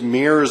 Now, this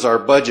mirrors our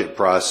budget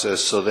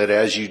process so that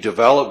as you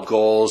develop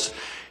goals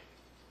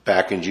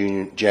back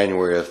in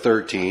January of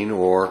 13,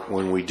 or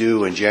when we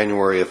do in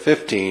January of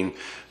 15,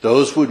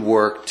 those would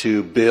work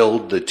to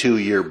build the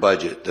 2-year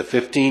budget. The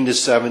 15 to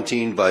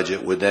 17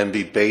 budget would then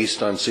be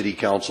based on City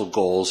Council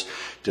goals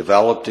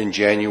developed in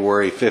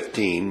January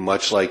 15,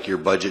 much like your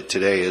budget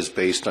today is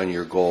based on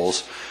your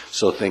goals.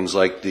 So things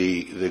like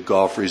the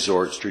golf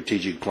resort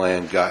strategic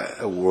plan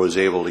was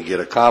able to get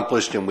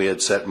accomplished, and we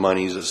had set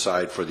monies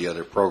aside for the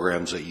other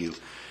programs that you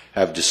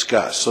have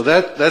discussed. So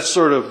that's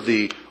sort of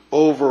the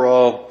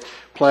overall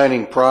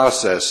planning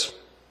process.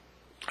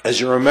 As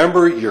you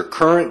remember, your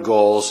current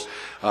goals,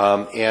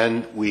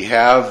 and we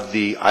have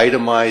the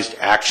itemized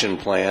action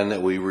plan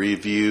that we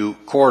review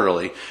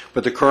quarterly,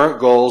 but the current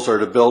goals are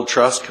to build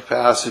trust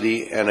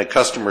capacity and a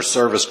customer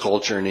service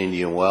culture in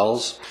Indian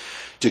Wells,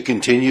 to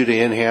continue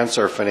to enhance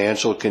our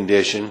financial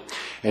condition,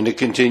 and to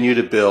continue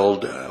to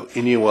build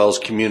Indian Wells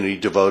community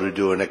devoted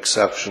to an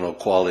exceptional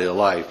quality of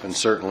life. And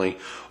certainly,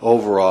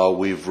 overall,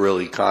 we've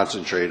really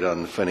concentrated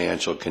on the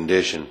financial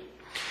condition.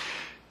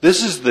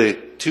 This is the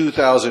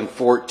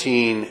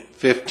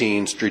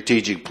 2014-15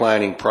 strategic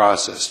planning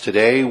process.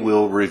 Today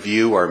we'll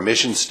review our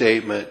mission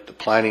statement, the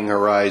planning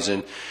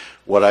horizon,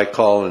 what I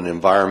call an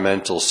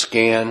environmental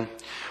scan.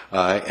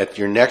 At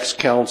your next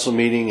council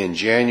meeting in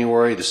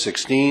January the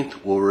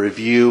 16th, we'll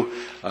review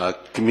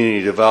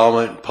community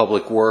development,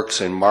 public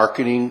works, and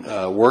marketing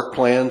work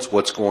plans,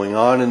 what's going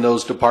on in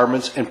those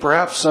departments, and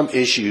perhaps some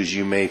issues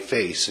you may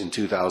face in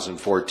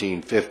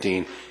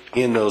 2014-15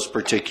 in those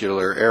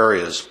particular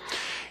areas.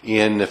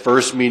 In the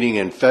first meeting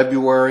in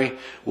February,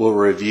 we'll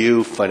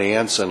review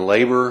finance and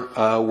labor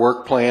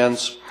work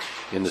plans.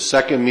 In the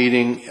second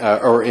meeting,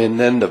 and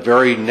then the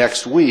very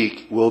next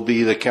week, will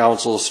be the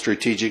council's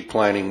strategic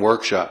planning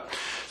workshop.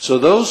 So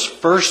those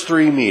first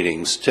 3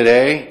 meetings,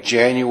 today,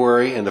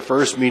 January, and the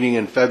first meeting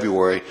in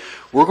February,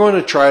 we're going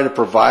to try to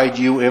provide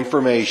you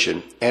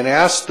information and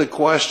ask the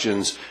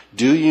questions,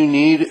 do you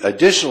need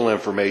additional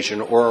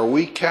information, or are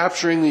we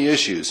capturing the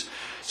issues?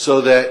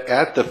 So that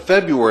at the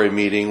February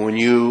meeting, when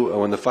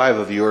the 5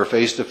 of you are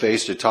face to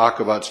face to talk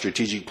about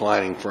strategic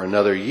planning for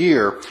another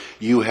year,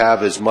 you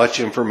have as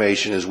much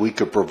information as we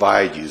could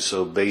provide you.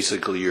 So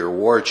basically your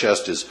war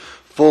chest is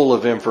full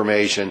of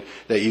information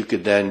that you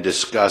could then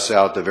discuss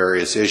out the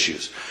various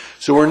issues.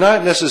 So we're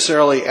not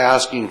necessarily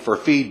asking for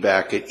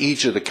feedback at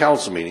each of the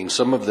council meetings.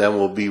 Some of them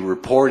will be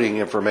reporting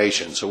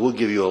information. So we'll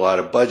give you a lot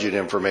of budget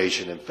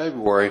information in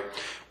February,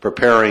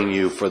 preparing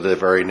you for the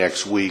very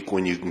next week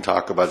when you can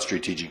talk about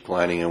strategic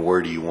planning and where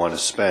do you want to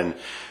spend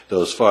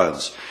those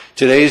funds.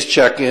 Today's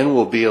check-in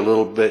will be a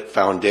little bit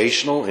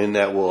foundational in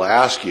that we'll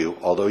ask you,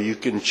 although you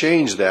can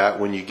change that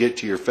when you get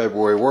to your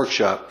February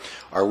workshop,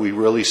 are we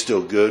really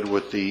still good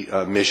with the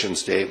mission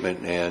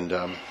statement and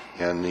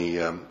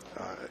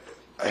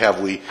have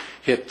we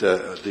hit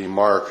the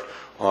mark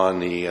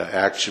on the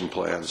action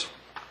plans?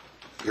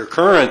 Your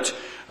current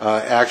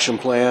action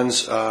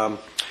plans you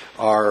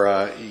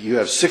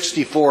have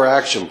 64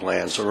 action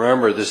plans. So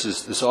remember,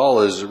 this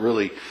all is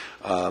really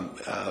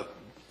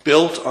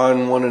built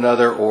on one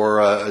another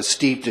or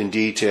steeped in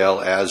detail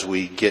as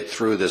we get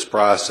through this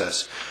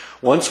process.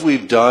 Once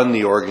we've done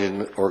the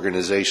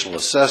organizational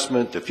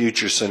assessment, the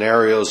future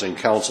scenarios, and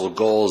council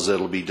goals,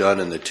 that'll be done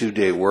in the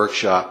 2-day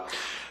workshop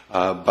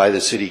by the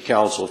City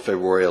Council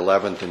February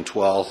 11th and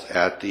 12th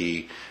at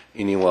the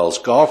Indian Wells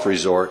Golf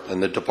Resort.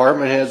 And the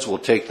department heads will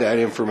take that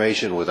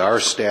information with our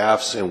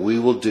staffs, and we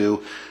will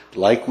do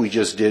like we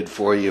just did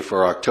for you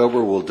for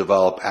October. We'll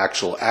develop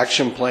actual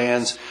action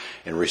plans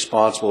and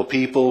responsible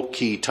people,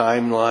 key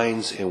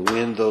timelines, and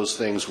when those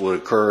things would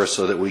occur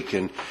so that we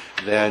can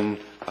then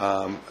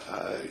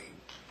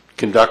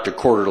conduct a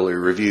quarterly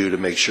review to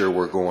make sure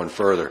we're going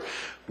further.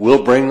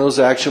 We'll bring those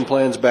action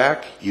plans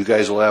back. You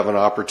guys will have an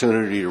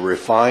opportunity to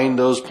refine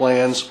those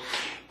plans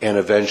and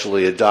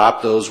eventually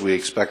adopt those. We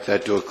expect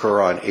that to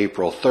occur on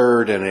April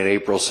 3rd, and on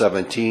April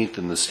 17th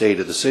in the State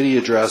of the City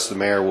address, the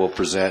mayor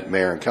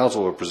and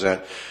council will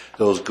present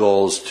those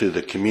goals to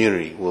the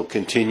community. We'll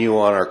continue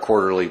on our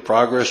quarterly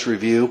progress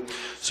review.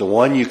 So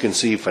one, you can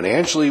see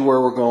financially where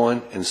we're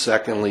going, and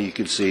secondly, you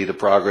can see the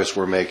progress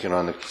we're making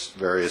on the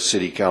various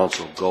city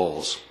council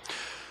goals.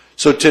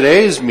 So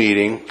today's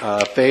meeting,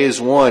 phase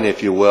 1,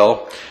 if you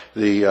will,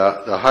 the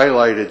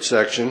highlighted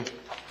section.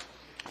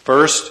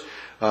 First,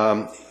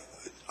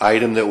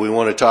 item that we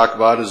want to talk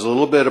about is a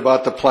little bit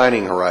about the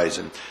planning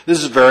horizon.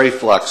 This is very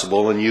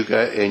flexible, and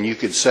you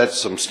could set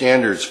some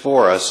standards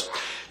for us.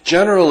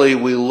 Generally,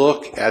 we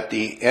look at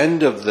the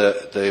end of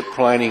the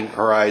planning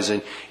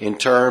horizon in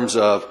terms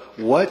of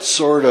what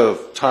sort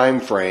of time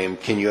frame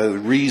can you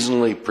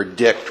reasonably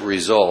predict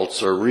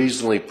results or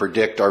reasonably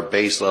predict our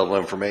base level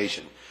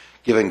information.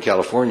 Given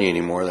California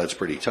anymore, that's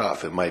pretty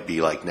tough. It might be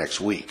like next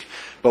week.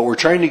 But we're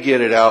trying to get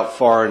it out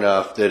far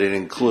enough that it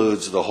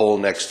includes the whole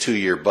next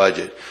 2-year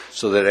budget,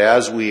 so that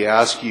as we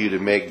ask you to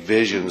make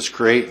visions,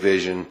 create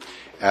vision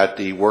at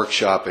the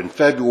workshop in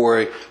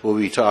February, we'll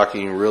be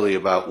talking really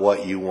about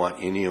what you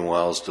want Indian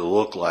Wells to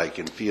look like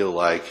and feel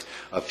like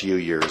a few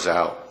years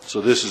out.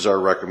 So this is our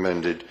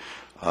recommended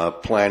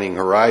planning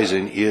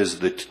horizon, is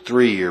the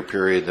 3-year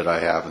period that I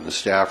have in the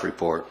staff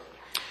report.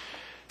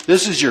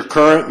 This is your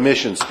current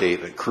mission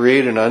statement: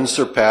 create an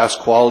unsurpassed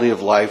quality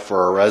of life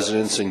for our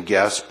residents and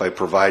guests by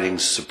providing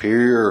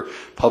superior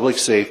public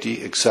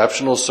safety,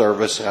 exceptional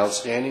service, and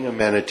outstanding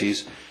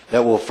amenities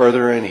that will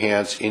further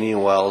enhance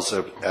Indian Wells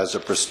as a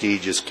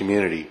prestigious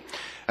community.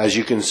 As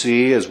you can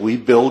see, as we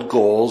build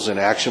goals and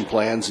action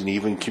plans and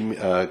even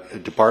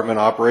department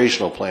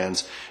operational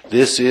plans,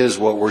 this is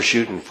what we're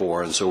shooting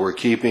for. And so we're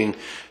keeping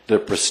the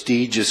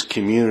prestigious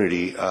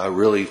community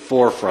really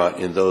forefront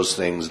in those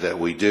things that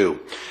we do.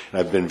 And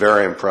I've been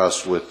very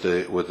impressed with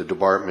the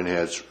department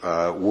heads'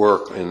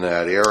 work in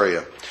that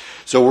area.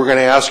 So we're going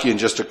to ask you in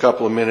just a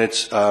couple of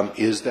minutes,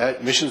 is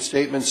that mission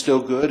statement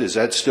still good? Is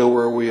that still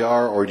where we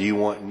are? Or do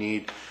you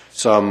need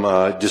some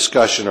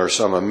discussion or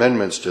some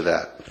amendments to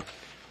that?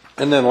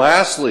 And then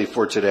lastly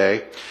for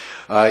today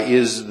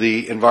is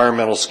the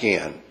environmental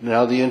scan.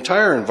 Now, the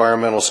entire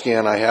environmental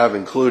scan I have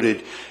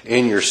included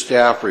in your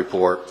staff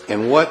report.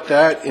 And what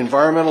that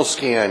environmental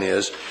scan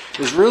is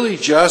really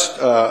just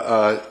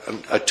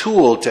a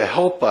tool to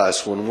help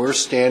us when we're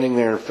standing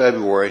there in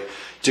February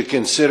to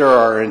consider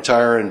our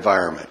entire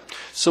environment.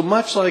 So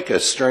much like a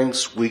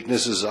strengths,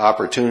 weaknesses,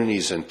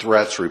 opportunities, and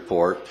threats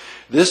report,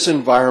 this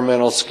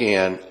environmental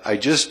scan, I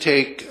just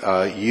take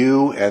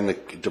you and the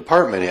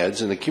department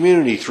heads and the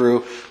community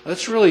through.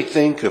 Let's really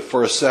think of,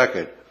 for a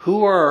second,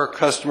 who are our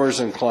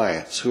customers and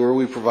clients? Who are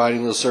we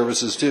providing those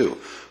services to?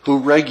 Who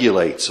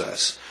regulates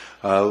us?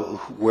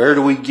 Where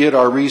do we get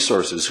our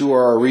resources? Who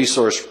are our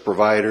resource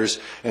providers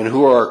and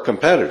who are our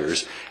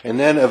competitors? And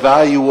then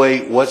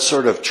evaluate what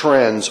sort of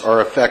trends are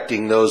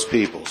affecting those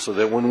people, so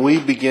that when we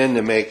begin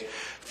to make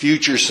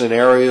future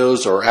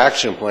scenarios or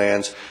action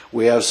plans,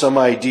 we have some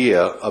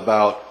idea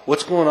about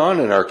what's going on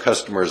in our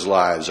customers'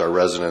 lives, our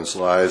residents'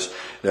 lives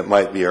that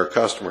might be our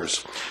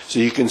customers. So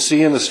you can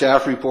see in the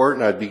staff report,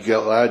 and I'd be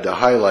glad to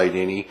highlight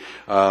any,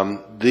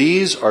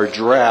 these are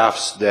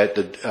drafts that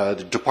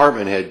the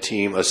department head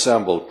team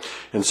assembled.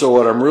 And so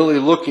what I'm really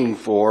looking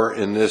for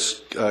in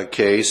this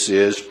case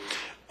is,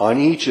 on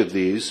each of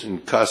these, in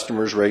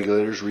customers,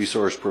 regulators,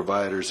 resource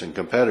providers, and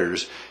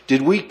competitors,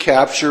 did we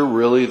capture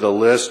really the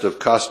list of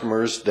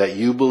customers that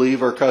you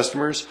believe are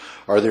customers?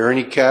 Are there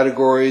any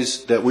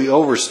categories that we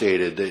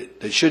overstated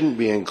that shouldn't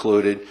be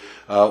included,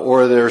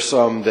 or are there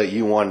some that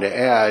you wanted to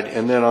add?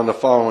 And then on the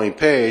following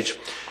page,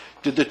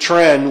 did the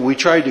trend, we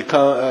tried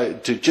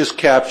to just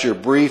capture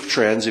brief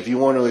trends. If you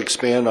want to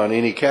expand on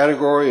any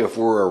category, if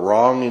we're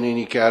wrong in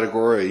any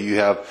category, or you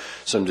have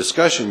some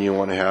discussion you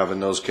want to have in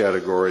those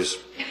categories,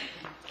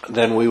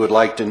 then we would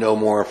like to know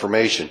more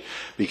information,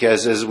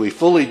 because as we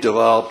fully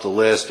develop the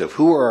list of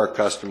who are our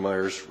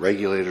customers,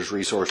 regulators,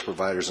 resource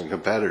providers, and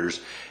competitors,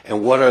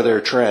 and what are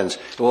their trends,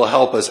 it will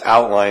help us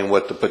outline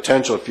what the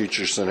potential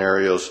future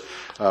scenarios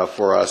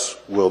for us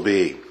will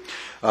be.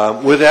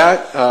 With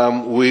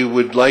that, we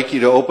would like you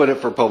to open it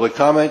for public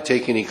comment,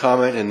 take any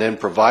comment, and then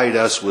provide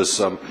us with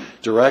some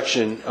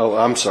direction. Oh,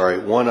 I'm sorry,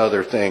 one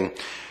other thing.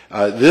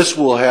 This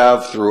will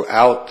have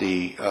throughout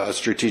the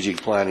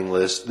strategic planning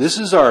list. This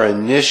is our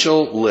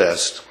initial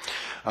list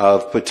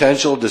of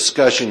potential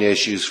discussion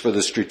issues for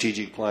the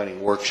strategic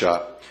planning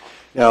workshop.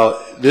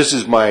 Now, this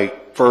is my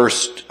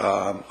first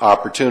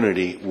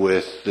opportunity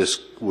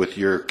with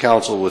your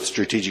council with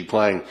strategic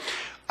planning.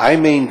 I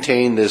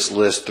maintain this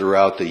list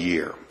throughout the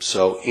year.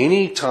 So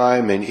any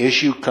time an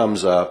issue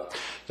comes up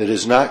that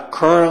is not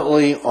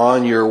currently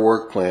on your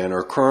work plan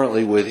or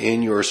currently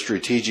within your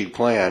strategic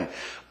plan,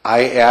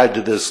 I add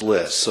to this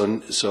list.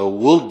 So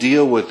we'll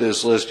deal with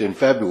this list in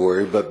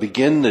February, but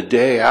begin the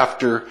day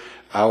after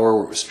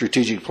our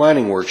strategic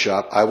planning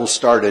workshop, I will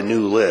start a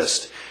new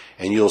list,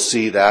 and you'll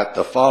see that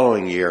the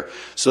following year,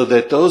 so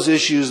that those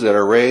issues that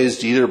are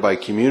raised either by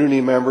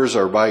community members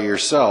or by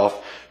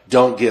yourself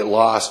don't get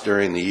lost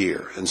during the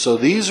year. And so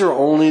these are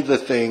only the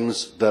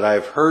things that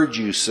I've heard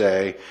you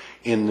say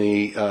in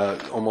the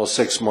almost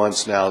 6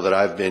 months now that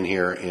I've been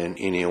here in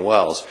Indian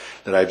Wells,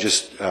 that I've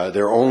just,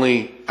 they're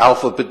only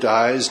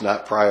alphabetized,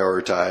 not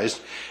prioritized.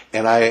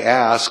 And I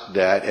ask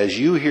that as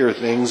you hear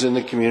things in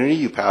the community,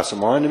 you pass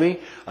them on to me.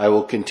 I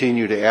will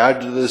continue to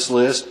add to this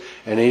list.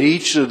 And at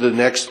each of the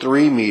next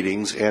 3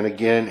 meetings, and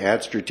again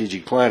at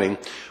strategic planning,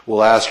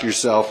 we'll ask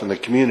yourself and the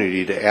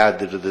community to add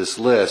to this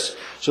list.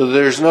 So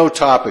there's no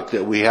topic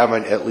that we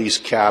haven't at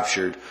least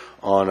captured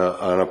on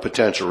a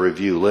potential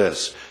review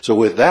list. So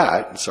with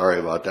that, sorry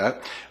about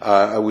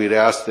that, we'd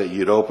ask that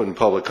you'd open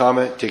public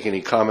comment, take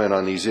any comment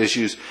on these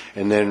issues,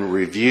 and then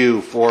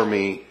review for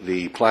me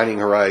the planning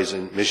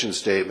horizon, mission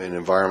statement,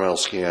 environmental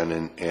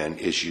scan,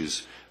 and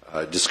issues,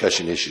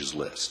 discussion issues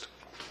list.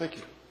 Thank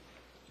you.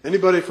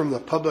 Anybody from the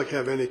public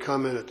have any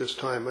comment at this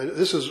time?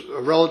 This is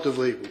a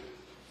relatively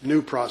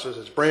new process.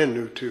 It's brand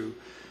new to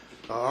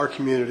our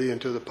community and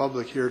to the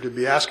public here to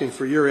be asking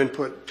for your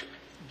input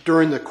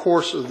during the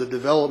course of the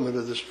development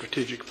of the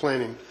strategic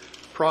planning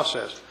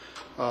process.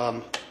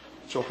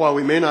 So while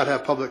we may not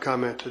have public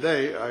comment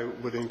today, I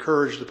would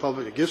encourage the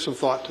public to give some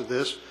thought to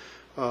this.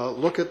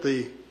 Look at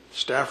the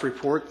staff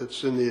report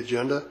that's in the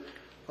agenda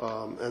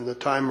and the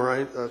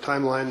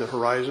timeline, the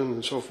horizon,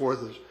 and so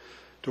forth as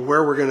to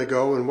where we're going to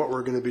go and what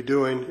we're going to be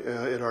doing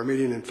at our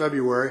meeting in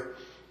February,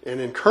 and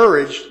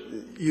encourage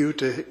you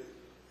to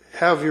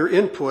have your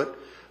input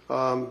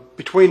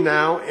between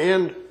now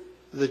and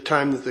the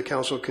time that the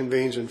council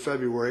convenes in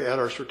February at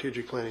our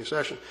strategic planning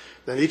session.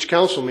 Then each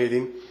council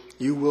meeting,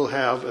 you will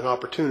have an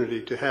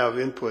opportunity to have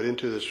input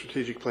into the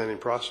strategic planning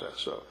process.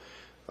 So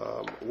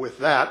with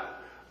that,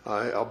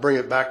 I'll bring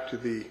it back to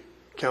the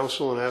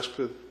council and ask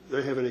if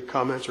they have any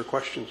comments or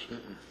questions.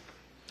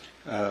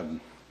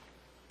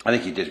 I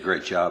think you did a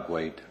great job,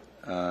 Wade,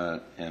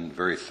 and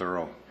very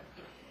thorough.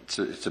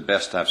 It's the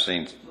best I've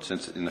seen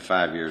since in the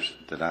 5 years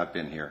that I've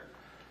been here.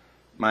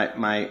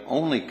 My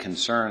only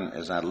concern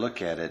as I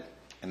look at it,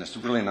 and it's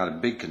really not a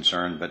big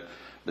concern,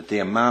 but the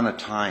amount of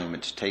time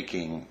it's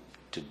taking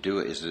to do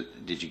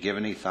it, did you give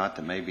any thought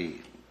to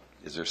maybe,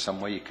 is there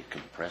some way you could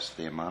compress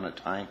the amount of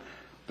time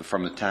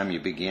from the time you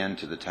begin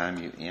to the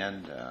time you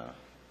end?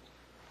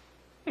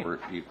 Or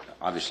you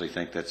obviously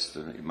think that's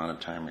the amount of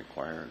time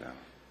required?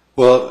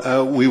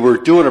 Well, we were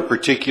doing a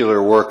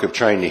particular work of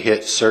trying to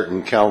hit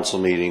certain council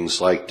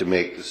meetings, like to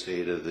make the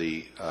state of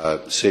the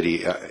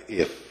city,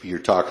 if you're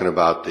talking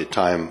about the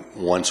time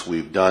once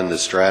we've done the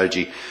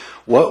strategy.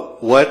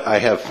 What I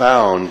have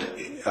found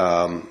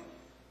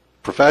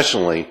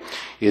professionally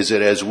is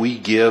that as we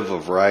give a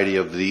variety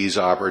of these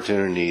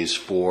opportunities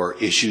for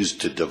issues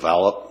to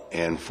develop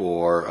and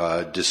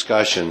for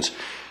discussions,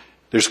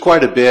 there's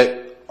quite a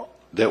bit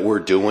that we're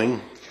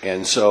doing.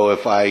 And so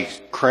if I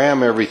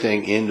cram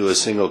everything into a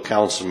single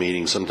council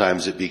meeting,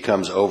 sometimes it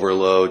becomes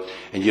overload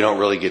and you don't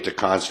really get to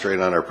concentrate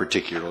on a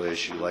particular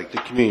issue. Like the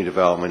community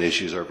development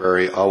issues are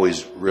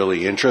always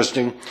really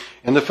interesting,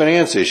 and the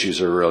finance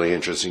issues are really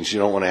interesting, so you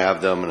don't want to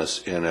have them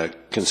in a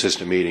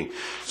consistent meeting.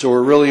 So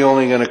we're really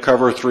only going to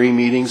cover 3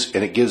 meetings,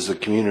 and it gives the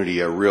community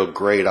a real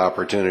great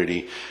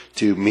opportunity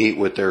to meet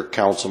with their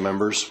council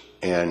members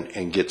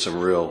and get some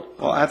real...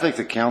 Well, I think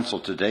the council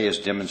today has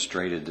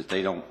demonstrated that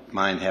they don't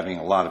mind having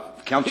a lot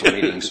of council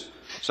meetings.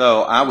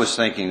 So I was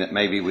thinking that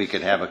maybe we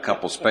could have a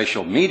couple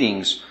special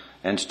meetings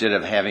instead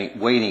of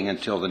waiting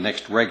until the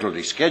next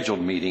regularly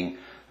scheduled meeting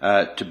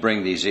to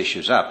bring these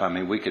issues up. I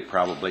mean, we could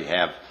probably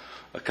have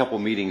a couple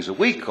meetings a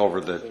week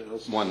over the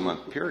 1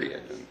 month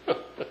period.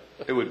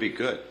 It would be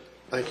good.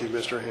 Thank you,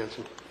 Mr.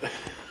 Hanson.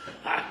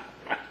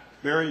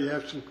 Mary, you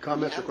have some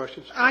comments or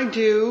questions? I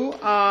do.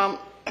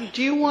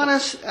 Do you want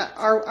us,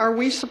 are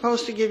we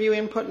supposed to give you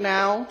input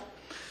now?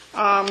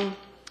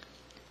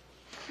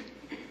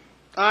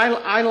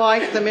 I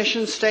like the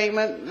mission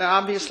statement.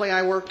 Obviously,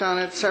 I worked on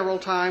it several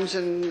times,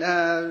 and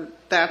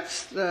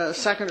that's the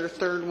second or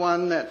third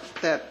one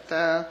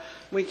that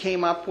we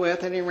came up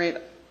with. At any rate,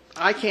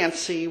 I can't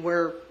see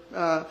where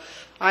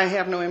I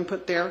have no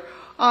input there.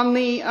 On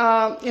the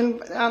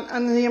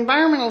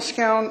environmental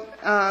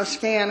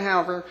scan,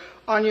 however,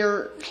 on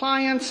your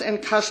clients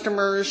and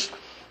customers,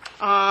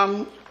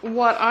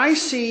 what I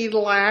see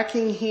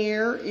lacking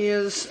here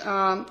is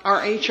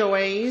our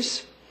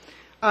HOAs.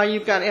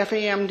 You've got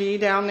FAMD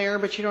down there,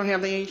 but you don't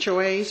have the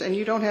HOAs, and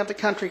you don't have the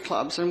country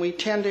clubs. And we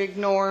tend to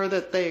ignore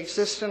that they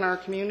exist in our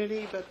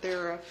community, but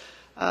they're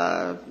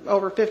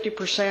over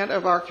 50%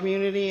 of our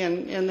community,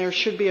 and there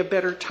should be a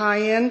better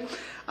tie-in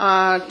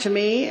to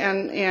me.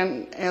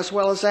 And as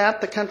well as that,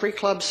 the country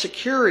club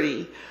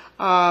security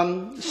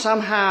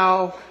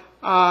somehow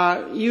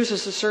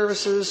uses the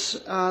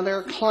services. They're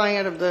a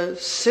client of the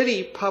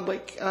city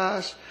public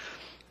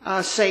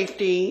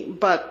safety,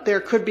 but there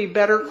could be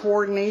better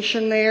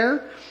coordination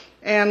there.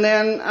 And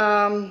then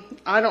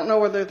I don't know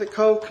whether the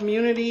Cove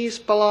Communities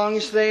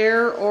belongs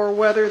there or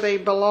whether they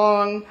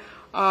belong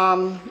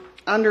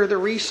under the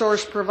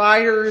resource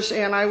providers.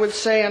 And I would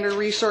say under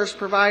resource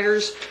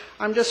providers,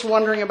 I'm just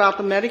wondering about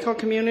the medical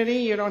community.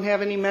 You don't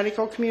have any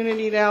medical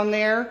community down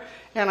there.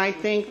 And I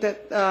think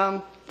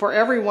that for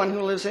everyone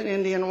who lives in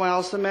Indian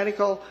Wells, the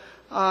medical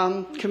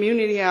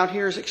community out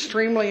here is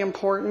extremely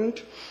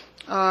important.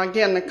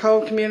 Again, the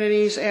Cove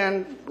Communities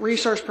and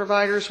resource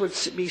providers would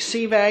be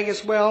CVAG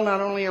as well, not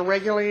only a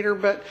regulator,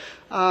 but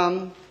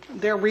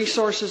their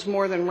resources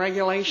more than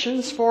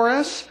regulations for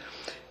us.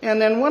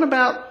 And then what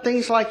about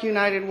things like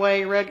United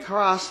Way, Red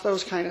Cross,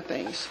 those kind of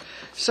things?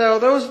 So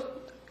those,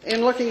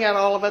 in looking at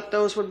all of it,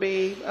 those would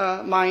be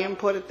my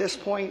input at this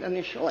point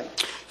initially.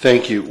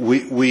 Thank you.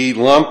 We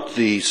lumped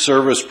the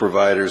service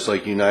providers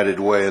like United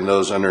Way and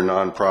those under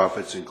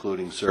nonprofits,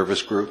 including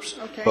service groups.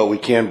 Okay. But we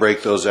can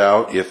break those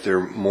out if they're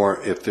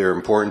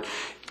important.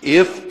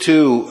 If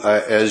too,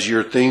 as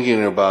you're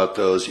thinking about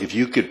those, if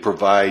you could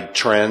provide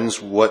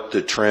trends, what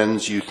the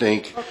trends you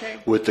think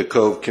with the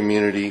Cove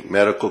community,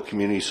 medical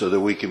community, so that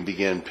we can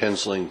begin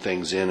penciling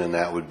things in, and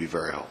that would be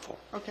very helpful.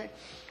 Okay.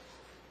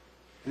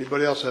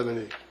 Anybody else have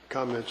any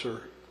comments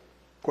or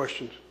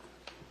questions,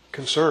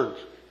 concerns?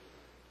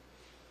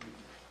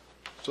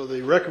 So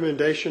the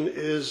recommendation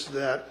is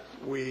that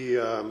we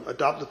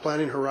adopt the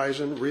planning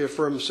horizon,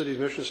 reaffirm the city's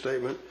mission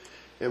statement,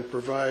 and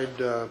provide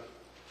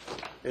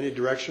any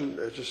direction,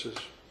 just as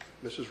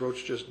Mrs.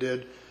 Roach just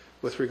did,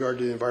 with regard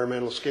to the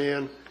environmental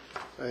scan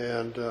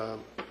and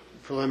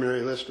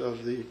preliminary list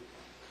of the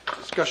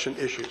discussion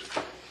issues.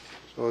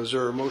 So is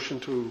there a motion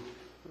to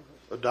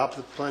adopt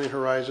the planning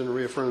horizon and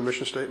reaffirm the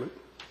mission statement?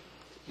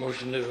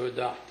 Motion to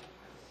adopt.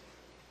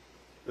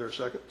 Is there a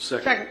second?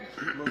 Second.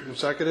 Moved and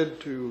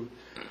seconded to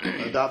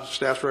adopt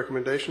staff's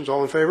recommendations.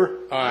 All in favor?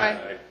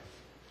 Aye.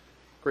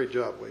 Great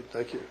job, Wade.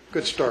 Thank you.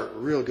 Good start,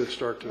 real good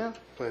start to the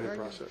planning very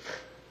good. process.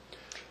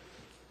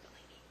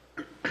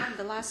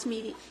 The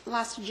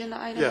last agenda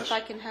item, Yes. if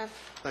I can have.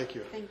 Thank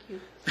you. Thank you.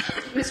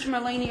 Mr.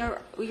 Mulaney,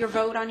 your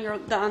vote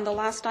on the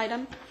last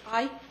item?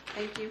 Aye?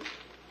 Thank you.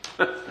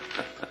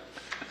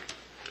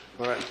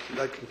 All right,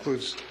 that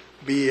concludes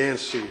B and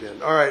C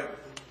then. All right,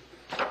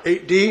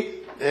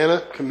 8D,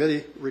 Anna,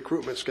 committee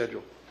recruitment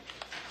schedule.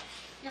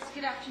 Yes,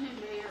 good afternoon,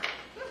 Mayor.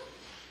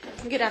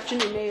 Good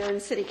afternoon, Mayor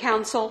and City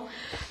Council.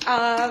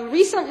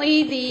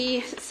 Recently,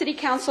 the City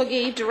Council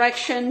gave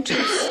direction to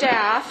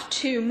staff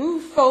to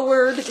move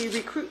forward the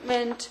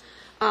recruitment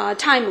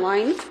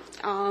timeline.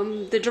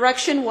 The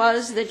direction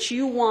was that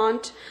you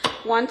wanted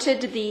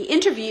the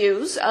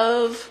interviews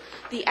of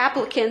the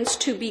applicants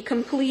to be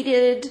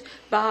completed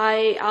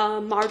by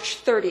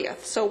March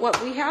 30th. So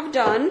what we have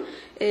done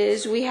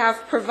is we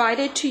have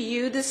provided to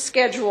you the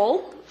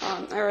schedule,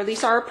 or at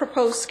least our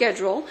proposed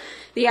schedule.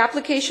 The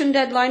application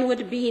deadline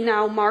would be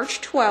now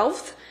March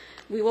 12th.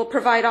 We will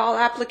provide all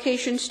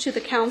applications to the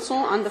council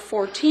on the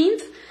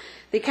 14th.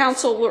 The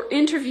council will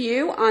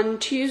interview on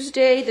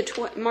Tuesday,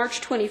 March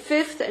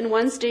 25th, and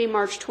Wednesday,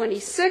 March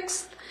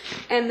 26th.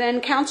 And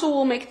then council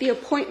will make the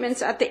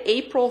appointments at the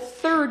April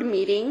 3rd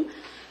meeting.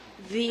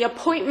 The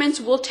appointments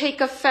will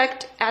take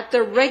effect at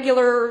the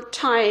regular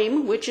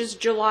time, which is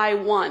July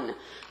 1.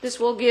 This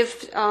will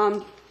give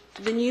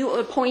the new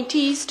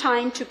appointees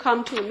time to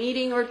come to a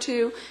meeting or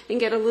two and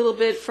get a little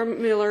bit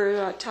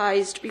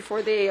familiarized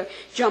before they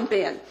jump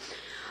in.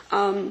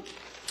 I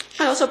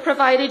also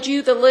provided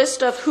you the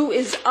list of who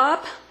is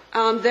up.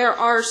 There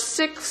are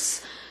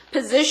 6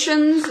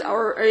 positions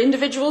or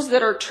individuals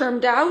that are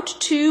termed out,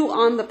 2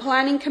 on the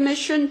Planning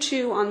Commission,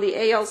 2 on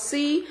the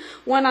ALC,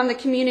 1 on the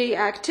Community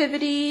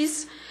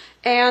Activities,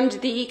 and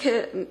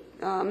the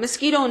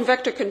Mosquito and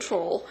Vector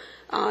Control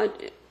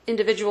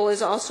individual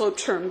is also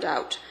termed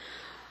out.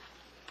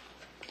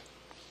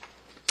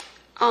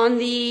 On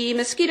the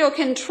Mosquito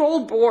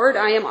Control Board,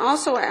 I am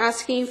also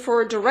asking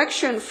for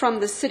direction from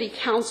the City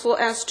Council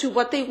as to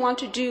what they want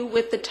to do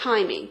with the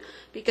timing,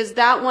 because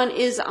that one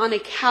is on a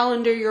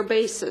calendar year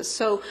basis.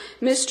 So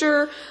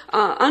Mr.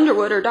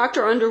 Underwood, or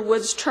Dr.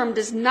 Underwood's term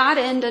does not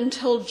end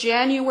until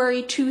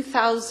January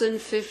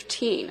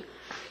 2015.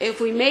 If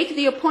we make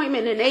the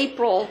appointment in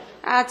April,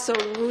 that's a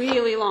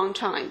really long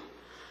time.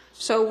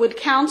 So would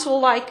council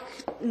like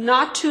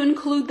not to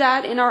include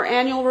that in our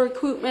annual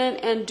recruitment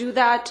and do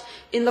that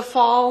in the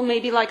fall,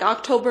 maybe like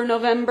October,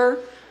 November?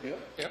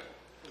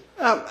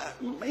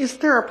 Is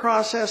there a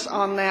process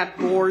on that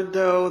board,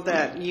 though,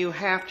 that you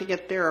have to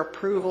get their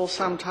approval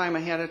sometime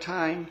ahead of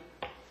time?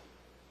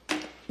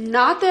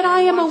 Not that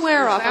I am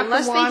aware is of, that the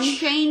unless one? they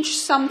change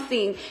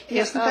something.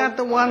 Isn't that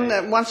the one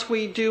that once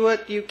we do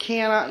it, you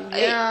cannot,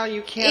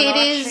 you cannot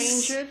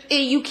change it?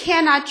 You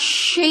cannot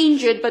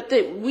change it, but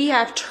we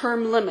have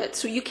term limits.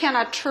 So you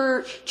cannot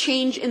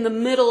change in the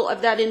middle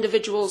of that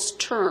individual's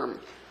term.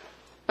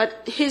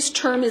 But his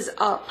term is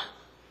up.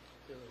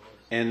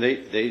 And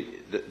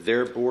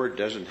their board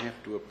doesn't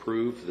have to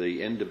approve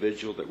the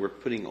individual that we're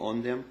putting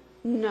on them?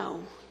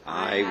 No.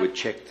 I would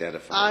check that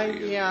if I were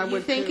you. Yeah, I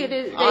would think too. it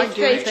is? I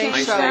do They've think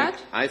changed so. that?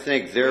 I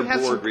think their We had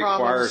some board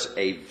requires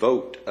problems. a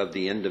vote of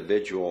the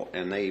individual,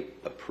 and they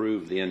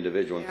approve the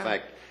individual. In Yeah.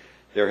 fact,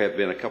 there have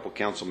been a couple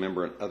council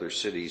members in other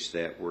cities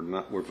that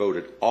were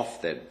voted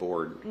off that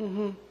board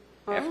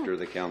after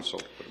the council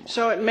put them on.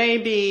 So it may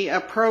be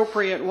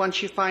appropriate,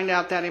 once you find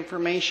out that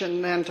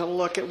information, then to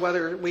look at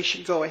whether we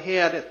should go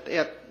ahead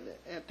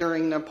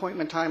during the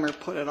appointment time or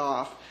put it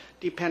off,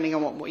 depending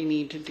on what we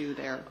need to do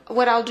there.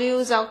 What I'll do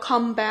is I'll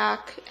come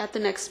back at the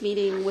next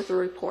meeting with a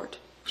report.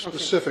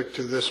 Specific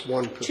to this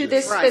one position. To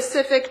this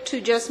specific to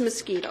just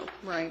mosquito.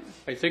 Right.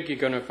 I think you're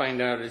going to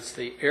find out it's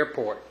the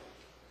airport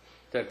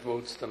that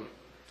votes them.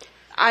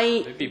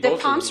 both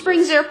of Palm them.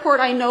 Springs Airport,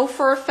 I know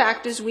for a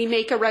fact, is we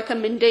make a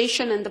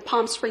recommendation and the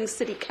Palm Springs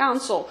City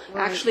Council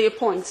actually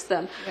appoints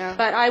them. Yeah.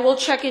 But I will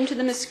check into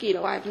the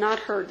mosquito. I have not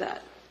heard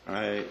that.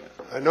 I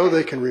know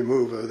they can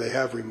remove, they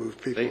have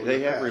removed people. in They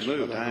the have past,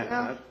 removed. but I don't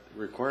know.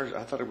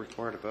 I thought it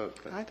required a vote.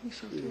 But I think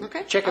so too.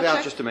 Okay. check it I'll out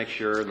check. just to make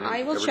sure. And then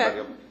I will everybody check.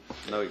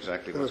 will know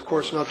exactly And what's of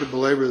course, going not to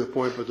belabor the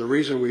point, but the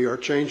reason we are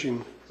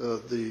changing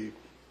the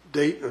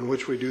date on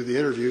which we do the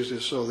interviews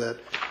is so that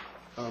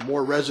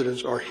more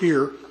residents are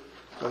here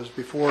as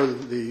before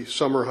the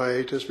summer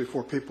hiatus,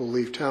 before people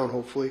leave town,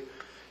 hopefully,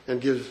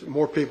 and gives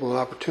more people an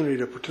opportunity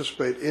to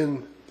participate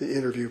in the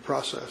interview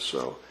process.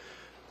 So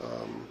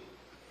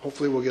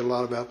hopefully we'll get a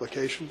lot of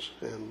applications.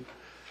 And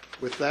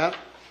with that,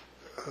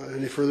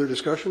 any further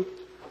discussion?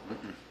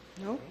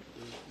 No.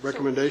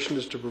 Recommendation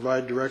is to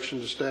provide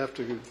direction to staff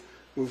to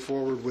move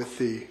forward with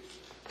the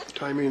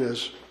timing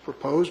as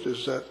proposed.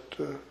 Is that?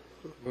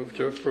 Move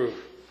to approve.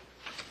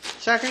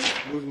 Second?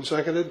 Moved and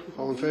seconded.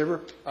 All in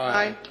favor?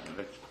 Aye.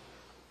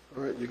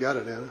 All right, you got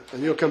it, Anna.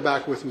 And you'll come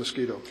back with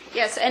mosquito.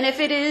 Yes, and if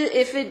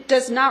it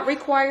does not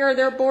require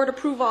their board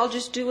approval, I'll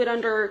just do it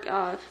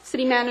under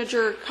city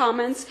manager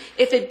comments.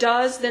 If it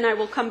does, then I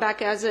will come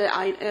back as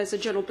a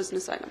general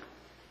business item.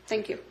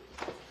 Thank you.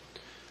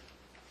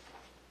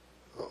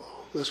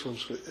 This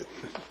one's,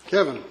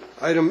 Kevin,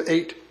 item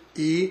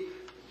 8E,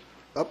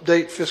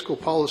 update fiscal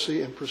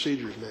policy and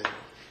procedures manual.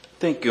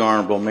 Thank you,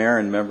 Honorable Mayor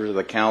and members of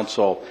the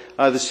council.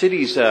 The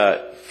city's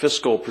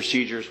fiscal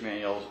procedures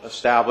manual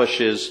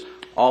establishes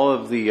all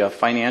of the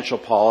financial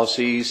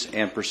policies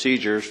and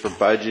procedures for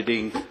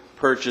budgeting,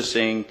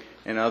 purchasing,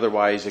 and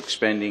otherwise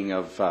expending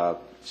of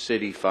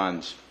city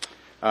funds.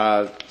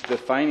 The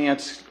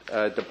finance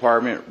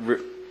department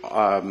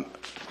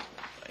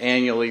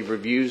annually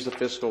reviews the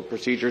fiscal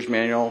procedures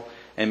manual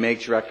and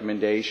makes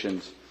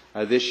recommendations.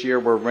 This year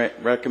we're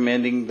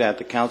recommending that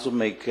the council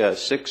make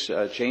 6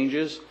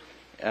 changes.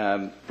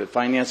 The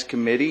finance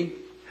committee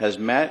has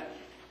met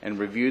and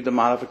reviewed the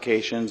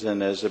modifications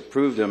and has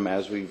approved them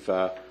as we've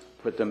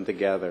put them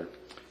together.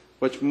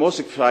 What's most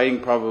exciting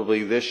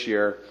probably this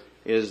year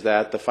is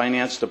that the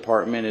finance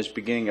department is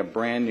beginning a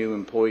brand new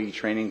employee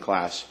training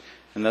class,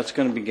 and that's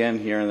going to begin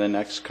here in the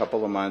next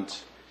couple of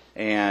months.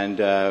 And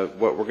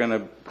what we're going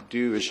to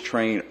do is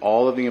train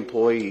all of the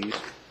employees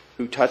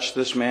who touch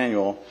this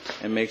manual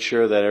and make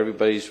sure that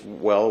everybody's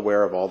well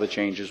aware of all the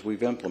changes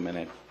we've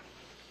implemented.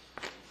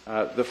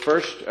 The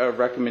first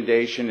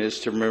recommendation is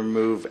to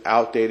remove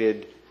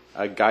outdated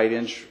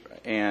guidance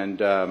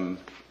and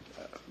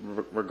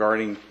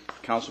regarding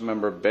council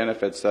member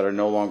benefits that are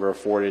no longer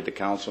afforded to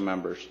council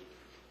members.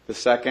 The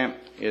second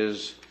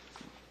is,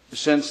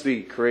 since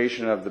the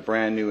creation of the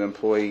brand new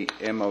employee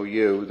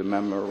MOU, the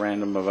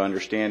Memorandum of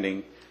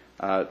Understanding,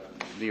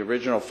 the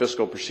original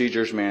fiscal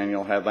procedures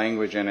manual had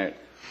language in it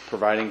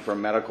providing for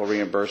medical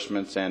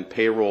reimbursements and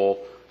payroll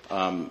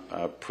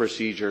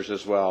procedures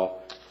as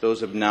well.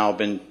 Those have now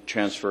been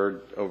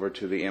transferred over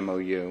to the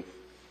MOU.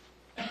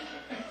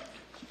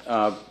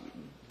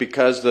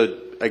 Because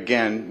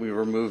again, we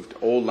removed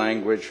old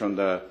language from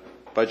the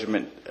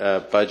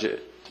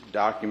budget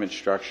document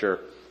structure,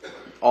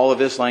 all of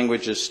this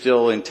language is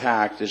still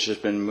intact. It's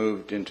just been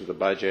moved into the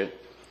budget.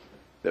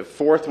 The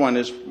fourth one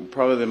is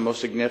probably the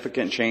most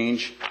significant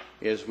change,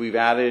 is we've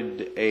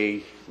added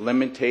a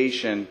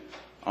limitation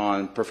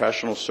on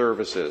professional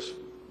services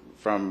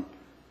from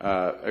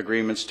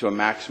agreements to a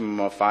maximum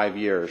of 5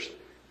 years.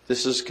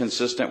 This is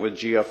consistent with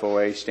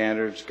GFOA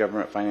standards,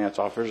 Government Finance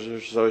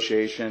Officers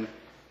Association,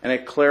 and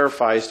it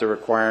clarifies the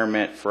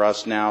requirement for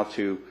us now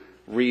to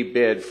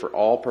rebid for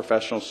all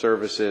professional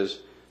services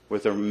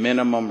with a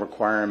minimum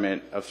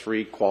requirement of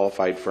 3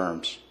 qualified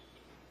firms.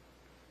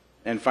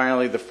 And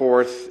finally, the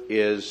fifth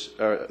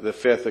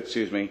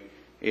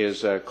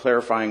is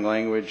clarifying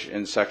language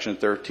in Section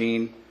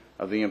 13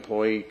 of the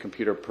Employee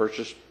Computer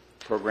Purchase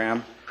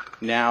Program.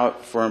 Now,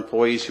 for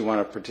employees who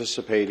want to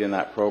participate in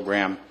that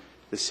program,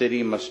 the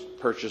city must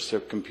purchase their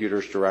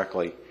computers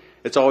directly.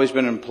 It's always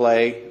been in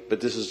play,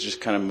 but this is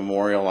just kind of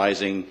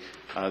memorializing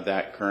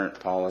that current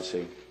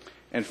policy.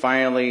 And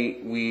finally,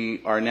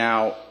 we are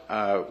now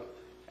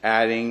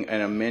adding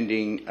and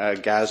amending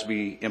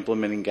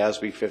implementing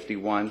GASB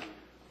 51,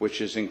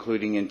 which is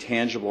including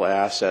intangible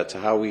assets,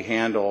 how we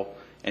handle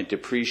and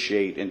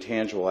depreciate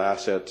intangible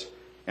assets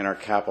in our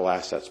capital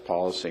assets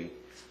policy.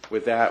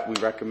 With that, we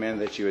recommend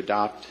that you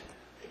adopt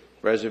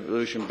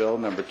Resolution Bill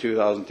number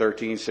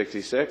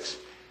 2013-66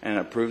 and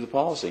approve the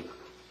policy.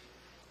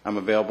 I'm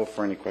available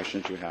for any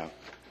questions you have.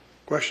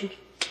 Questions?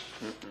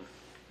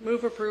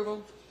 Move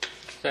approval.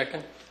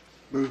 Second.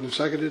 Moved and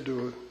seconded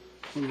to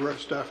approve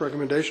staff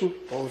recommendation.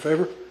 All in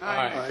favor?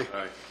 Aye.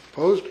 Aye.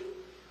 Opposed?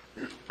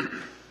 You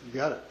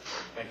got it.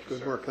 Thank you, Good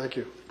sir. work. Thank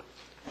you.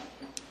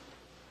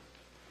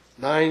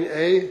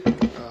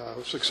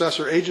 9A,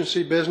 successor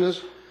agency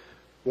business.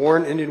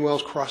 Warren, Indian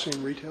Wells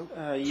Crossing Retail.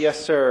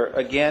 Yes, sir.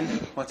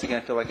 Once again,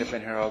 I feel like I've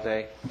been here all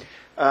day.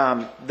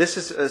 This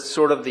is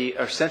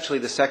essentially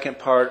the second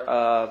part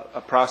of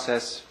a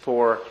process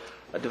for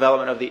a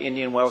development of the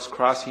Indian Wells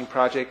Crossing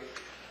project.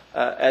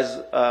 As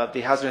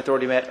the Housing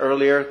Authority met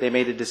earlier, they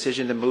made a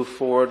decision to move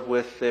forward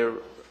with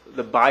the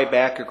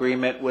buyback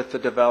agreement with the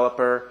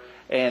developer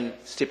and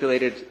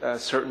stipulated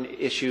certain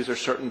issues or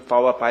certain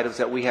follow-up items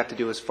that we have to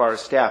do as far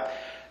as staff.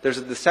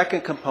 The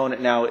second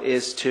component now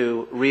is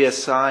to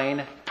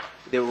reassign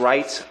the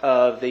rights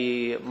of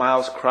the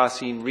Miles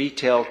Crossing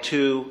retail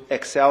to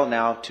Excel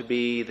now to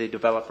be the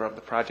developer of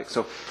the project.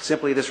 So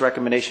simply this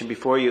recommendation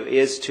before you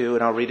is to,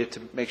 and I'll read it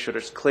to make sure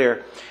it's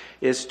clear,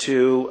 is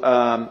to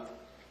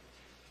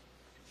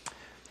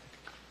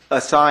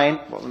assign,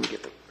 well, let me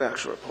get the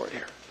actual report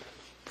here.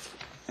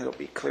 It'll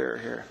be clearer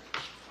here.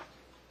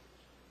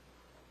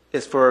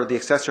 Is for the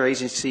accessory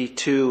agency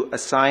to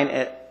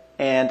assign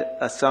and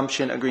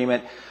assumption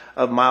agreement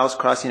of Miles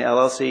Crossing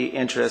LLC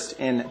interest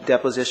in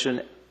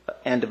deposition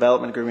and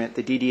development agreement,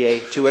 the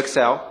DDA, to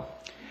Excel,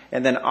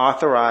 and then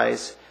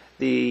authorize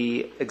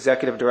the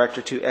executive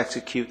director to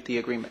execute the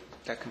agreement.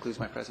 That concludes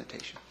my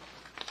presentation.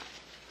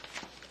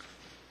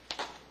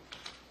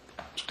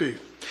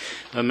 Steve.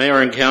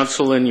 Mayor and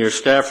Council, in your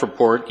staff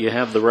report, you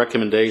have the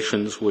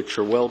recommendations, which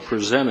are well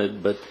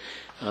presented, but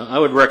I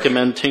would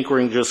recommend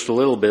tinkering just a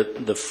little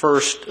bit. The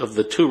first of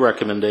the two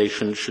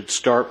recommendations should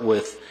start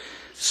with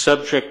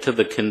subject to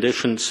the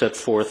conditions set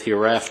forth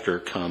hereafter,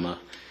 comma,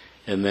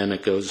 and then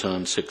it goes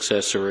on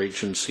successor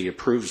agency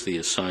approves the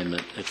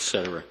assignment,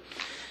 etc.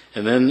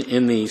 And then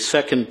in the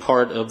second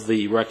part of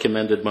the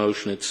recommended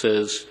motion, it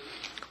says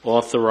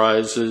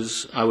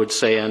authorizes, I would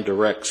say and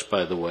directs,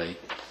 by the way,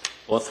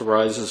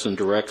 authorizes and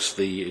directs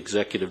the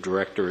executive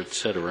director,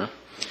 etc.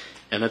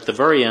 And at the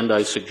very end,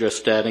 I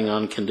suggest adding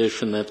on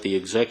condition that the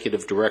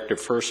executive director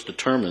first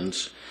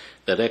determines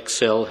that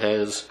Excel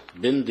has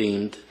been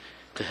deemed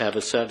to have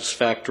a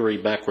satisfactory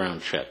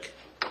background check.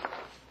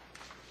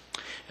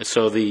 And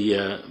so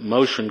the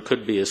motion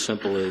could be as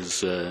simple as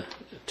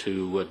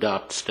to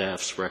adopt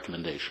staff's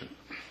recommendation.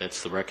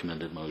 That's the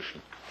recommended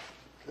motion.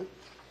 Okay.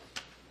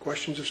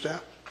 Questions of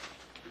staff?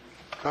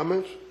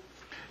 Comments?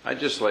 I'd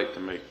just like to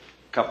make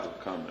a couple of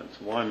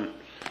comments. One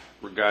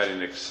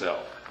regarding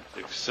Excel.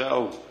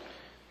 Excel,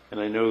 and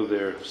I know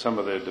some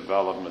of their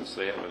developments,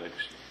 they have an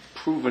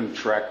proven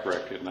track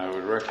record, and I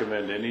would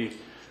recommend any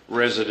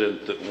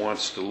resident that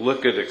wants to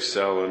look at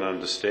Excel and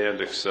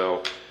understand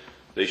Excel,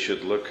 they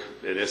should look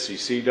at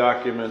SEC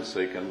documents,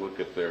 they can look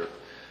at their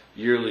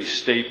yearly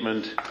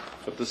statement,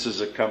 but this is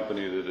a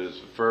company that is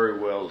very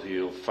well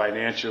heeled,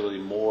 financially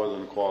more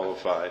than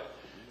qualified,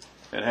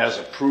 and has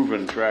a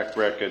proven track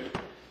record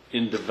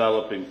in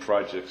developing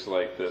projects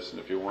like this. And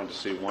if you want to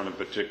see one in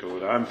particular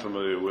that I'm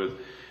familiar with,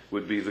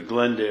 would be the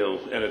Glendale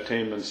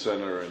Entertainment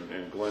Center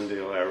in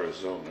Glendale,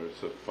 Arizona.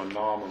 It's a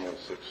phenomenal,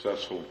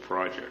 successful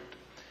project.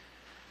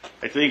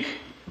 I think,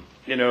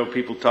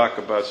 people talk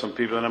about some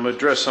people, and I'm going to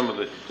address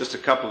just a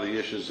couple of the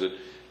issues that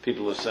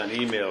people have sent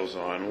emails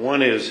on.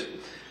 One is,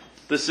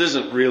 this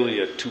isn't really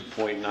a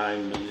 $2.9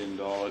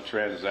 million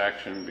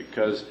transaction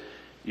because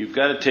you've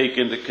got to take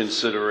into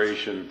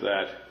consideration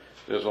that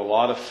there's a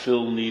lot of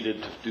fill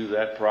needed to do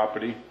that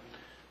property.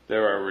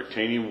 There are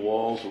retaining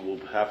walls that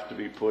will have to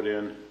be put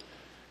in.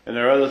 And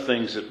there are other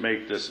things that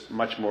make this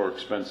much more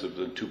expensive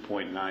than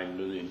 $2.9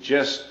 million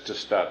just to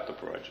start the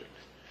project.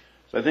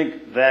 So I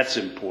think that's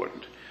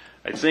important.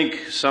 I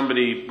think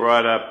somebody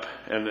brought up,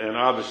 and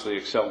obviously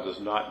Excel does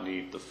not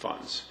need the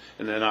funds,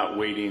 and they're not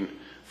waiting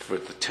for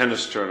the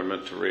tennis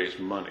tournament to raise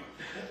money.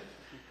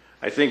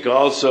 I think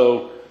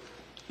also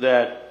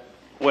that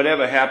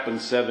whatever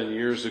happened 7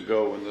 years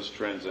ago when this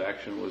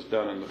transaction was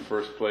done in the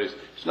first place,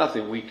 it's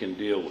nothing we can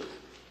deal with.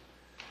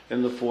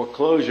 And the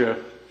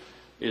foreclosure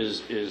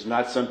is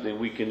not something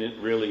we can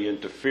really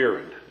interfere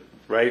in.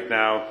 Right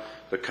now,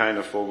 the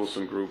Kiner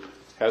Fogelson Group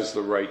has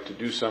the right to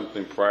do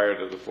something prior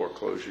to the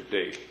foreclosure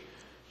date.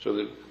 So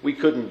that we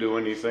couldn't do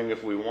anything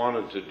if we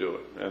wanted to do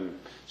it. And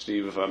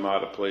Steve, if I'm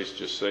out of place,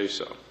 just say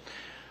so.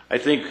 I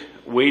think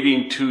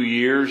waiting 2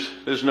 years,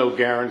 there's no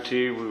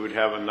guarantee we would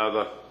have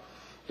another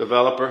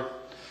developer.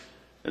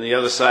 And the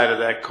other side of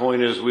that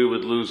coin is we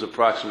would lose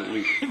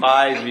approximately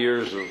 5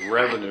 years of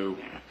revenue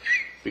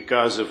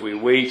because if we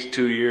wait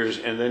 2 years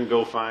and then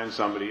go find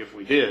somebody, if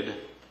we did,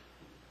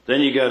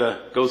 then you got to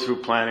go through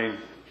planning,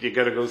 you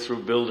got to go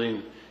through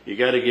building, you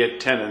got to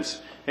get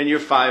tenants, and you're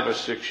 5 or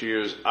 6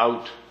 years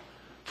out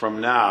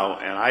from now,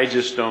 and I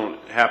just don't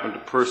happen to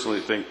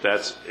personally think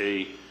that's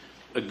a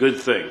good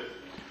thing.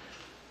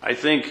 I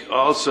think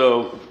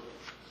also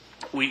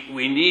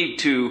we need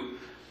to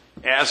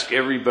ask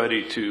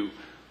everybody to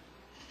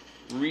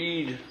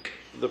read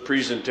the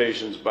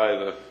presentations by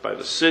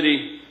the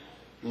city,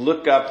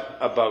 look up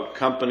about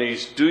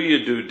companies, do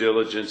your due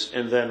diligence,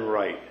 and then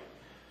write.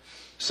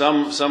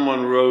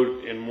 Someone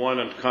wrote in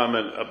one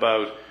comment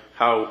about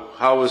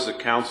how is the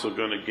council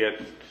going to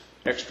get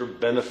extra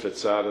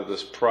benefits out of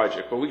this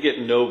project. Well, we get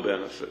no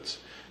benefits.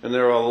 And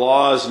there are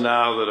laws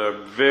now that are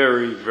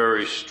very,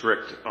 very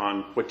strict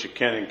on what you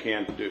can and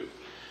can't do.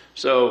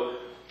 So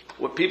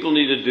what people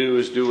need to do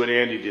is do what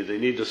Andy did. They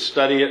need to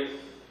study it.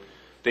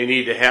 They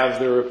need to have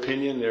their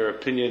opinion. Their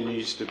opinion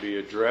needs to be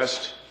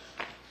addressed.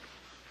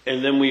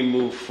 And then we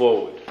move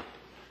forward.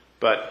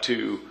 But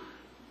to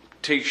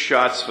take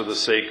shots for the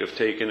sake of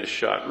taking a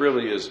shot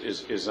really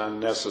is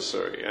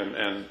unnecessary.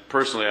 And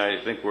personally, I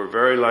think we're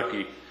very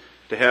lucky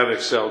to have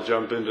Excel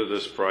jump into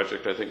this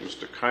project. I think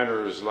Mr.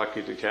 Kiner is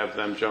lucky to have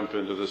them jump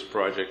into this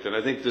project. And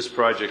I think this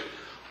project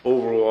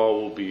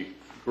overall will be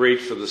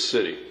great for the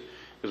city.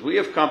 Because we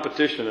have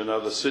competition in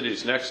other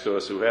cities next to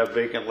us who have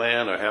vacant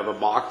land or have a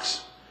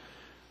box,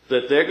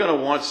 that they're going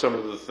to want some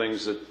of the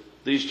things that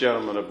these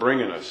gentlemen are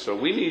bringing us. So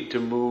we need to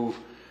move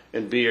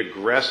and be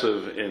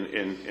aggressive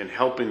in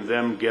helping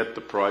them get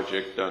the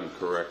project done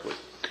correctly.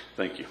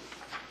 Thank you.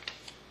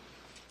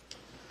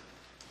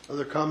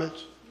 Other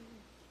comments?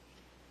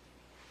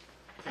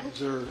 Is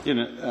there... You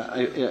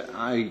know,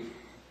 I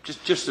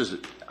just as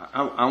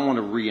I want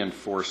to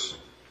reinforce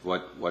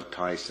what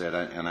Ty said,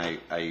 and I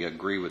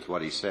agree with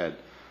what he said.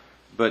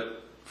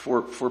 But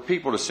for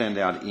people to send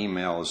out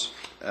emails,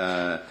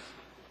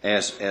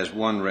 as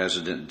one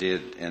resident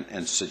did,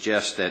 and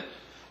suggest that,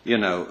 you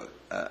know,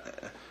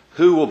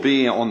 who will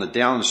be on the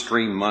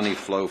downstream money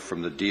flow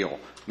from the deal?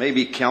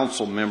 Maybe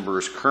council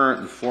members,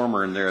 current and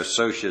former, and their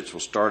associates will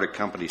start a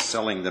company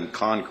selling them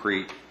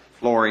concrete,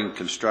 flooring,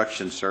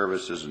 construction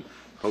services, and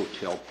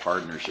hotel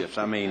partnerships.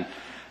 I mean,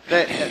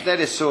 that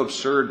is so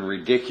absurd and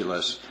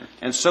ridiculous,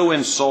 and so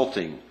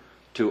insulting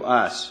to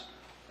us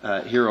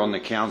here on the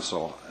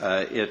council.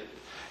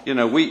 You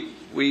know,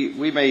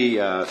 we may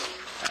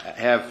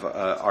have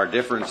our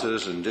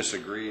differences and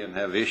disagree and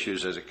have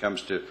issues as it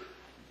comes to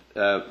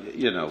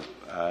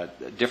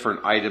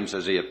different items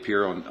as they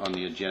appear on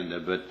the agenda,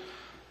 but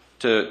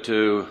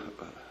to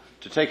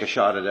take a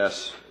shot at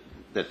us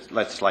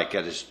that's like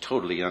that is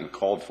totally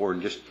uncalled for,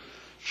 and just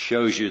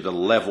shows you the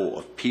level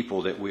of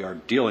people that we are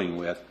dealing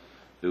with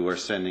who are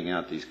sending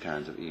out these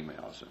kinds of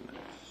emails. And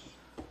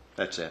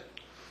that's it.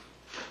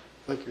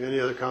 Thank you. Any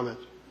other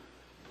comments?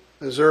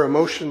 Is there a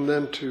motion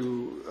then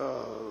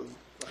to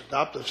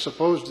adopt, I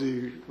suppose,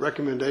 the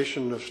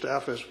recommendation of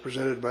staff as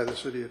presented by the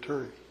city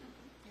attorney?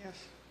 Yes.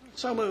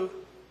 So moved.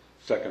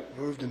 Second.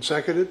 Moved and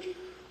seconded.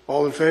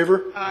 All in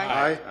favor?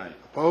 Aye. Aye.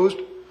 Opposed?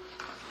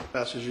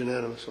 Passes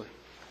unanimously.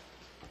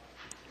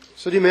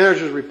 City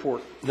manager's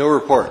report. No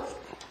report.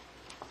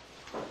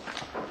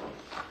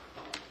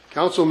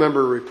 Council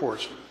member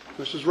reports.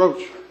 Mrs.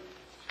 Roach.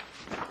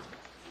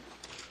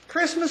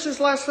 Christmas is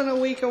less than a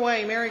week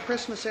away. Merry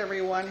Christmas,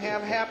 everyone.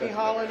 Have happy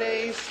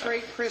holidays,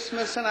 great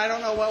Christmas, and I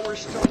don't know what we're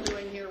still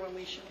doing here when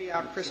we should be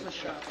out Christmas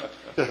shopping.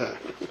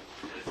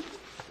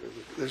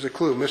 There's a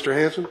clue. Mr.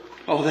 Hanson?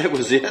 Oh, that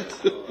was it?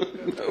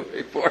 No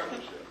report.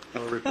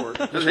 No report.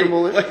 Mr.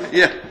 Mullin?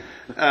 Yeah.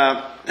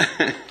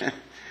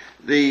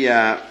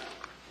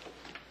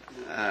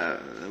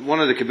 One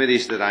of the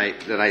committees that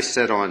I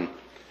sat on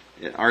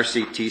at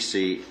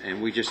RCTC,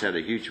 and we just had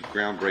a huge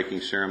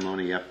groundbreaking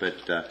ceremony up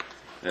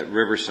at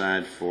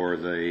Riverside for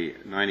the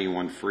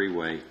 91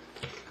 freeway,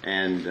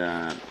 and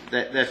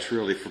that's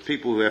really for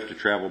people who have to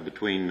travel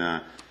between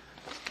the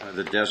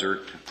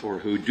desert, or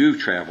who do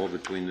travel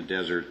between the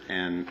desert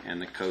and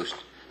the coast.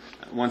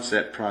 Once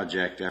that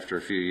project, after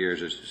a few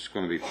years, is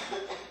going to be,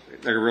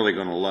 they're really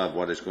going to love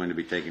what is going to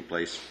be taking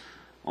place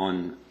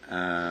on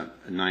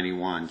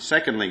 91.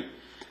 Secondly,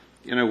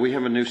 you know, we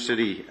have a new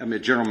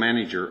general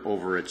manager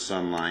over at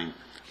Sunline,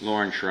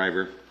 Lauren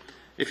Schreiber.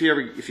 If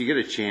you get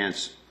a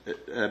chance,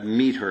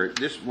 meet her.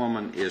 This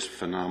woman is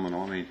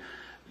phenomenal. I mean,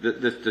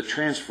 the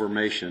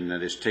transformation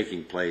that is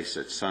taking place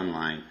at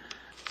Sunline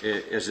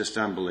is just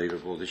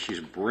unbelievable. That she's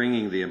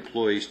bringing the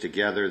employees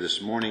together.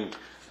 This morning,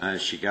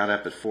 she got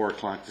up at 4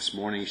 o'clock this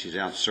morning. She's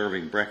out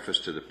serving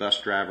breakfast to the bus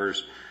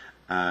drivers.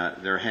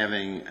 They're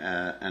having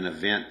an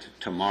event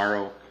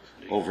tomorrow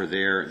over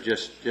there,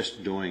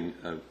 just doing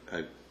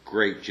a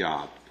great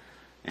job.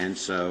 And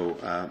so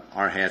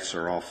our hats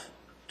are off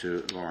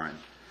to Lauren.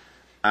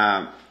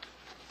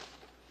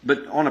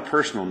 But on a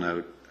personal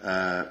note,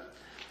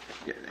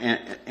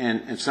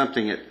 and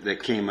something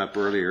that came up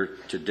earlier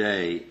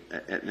today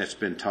that's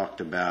been talked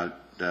about,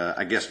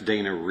 I guess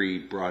Dana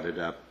Reed brought it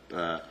up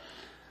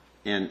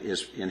in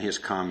his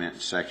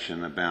comment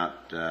section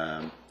about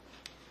the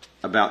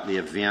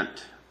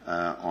event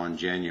on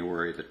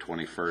January the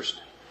 21st.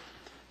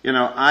 You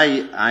know,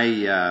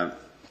 I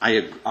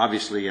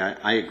obviously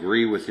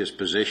agree with his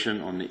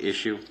position on the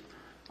issue.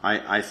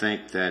 I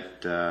think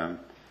that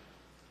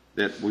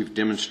we've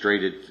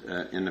demonstrated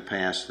in the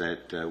past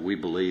that we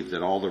believe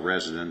that all the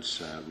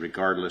residents,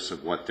 regardless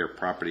of what their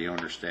property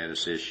owner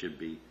status is, should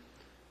be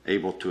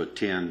able to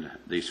attend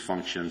these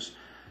functions.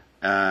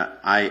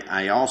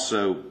 I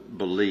also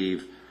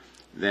believe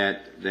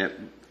that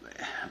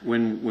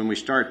when we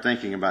start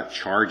thinking about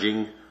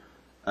charging,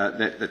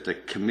 that the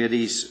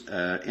committees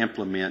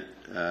implement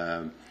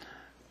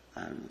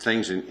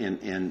things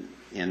in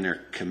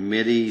their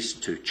committees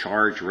to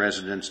charge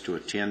residents to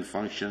attend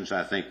functions.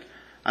 I think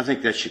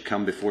that should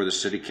come before the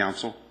city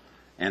council,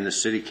 and the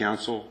city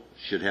council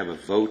should have a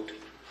vote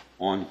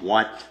on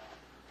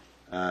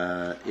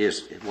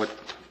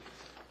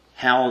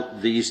how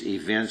these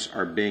events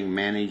are being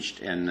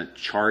managed and the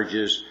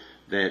charges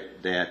that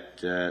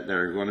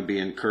are going to be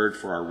incurred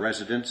for our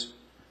residents.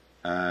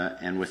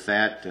 And with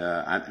that,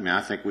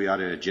 I think we ought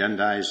to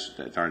agendize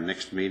at our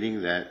next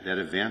meeting that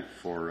event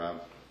for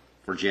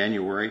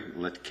January.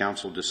 Let the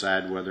council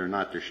decide whether or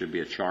not there should be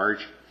a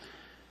charge.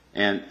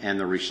 And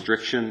the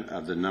restriction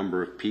of the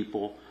number of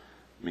people,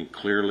 I mean,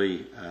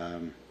 clearly,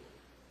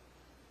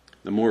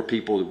 the more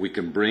people that we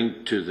can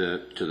bring to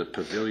the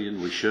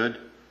pavilion, we should.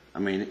 I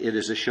mean, it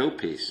is a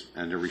showpiece,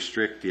 and to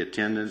restrict the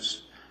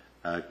attendance,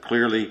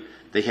 clearly,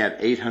 they had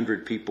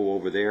 800 people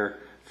over there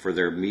for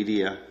their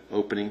media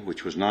opening,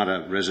 which was not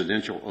a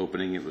residential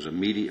opening. It was a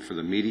media for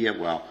the media.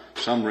 While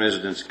some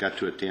residents got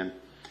to attend,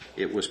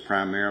 it was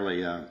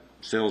primarily a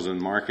sales and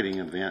marketing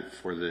event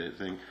for the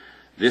thing.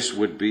 This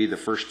would be the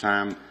first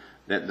time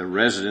that the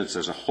residents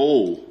as a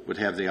whole would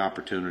have the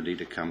opportunity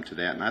to come to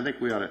that. And I think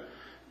we ought to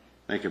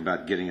think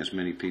about getting as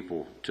many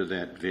people to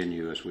that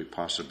venue as we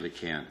possibly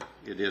can.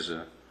 It is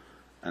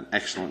an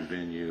excellent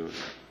venue.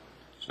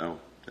 So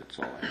that's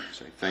all I have to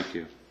say. Thank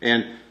you.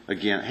 And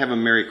again, have a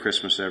Merry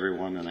Christmas,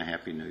 everyone, and a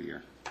Happy New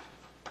Year.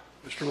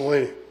 Mr.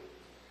 Mullaney.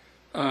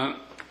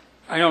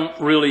 I don't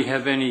really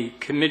have any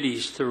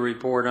committees to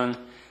report on,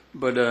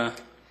 but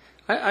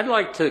I'd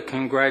like to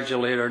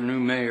congratulate our new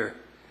mayor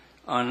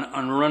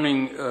on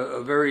running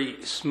a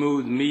very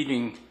smooth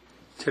meeting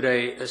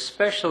today,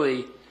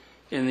 especially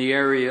in the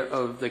area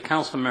of the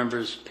council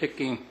members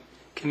picking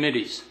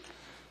committees.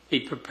 He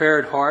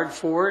prepared hard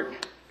for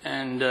it,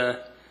 and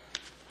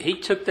he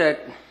took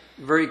that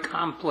very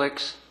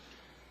complex,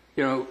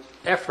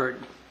 effort,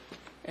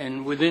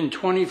 and within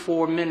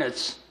 24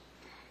 minutes,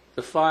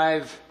 the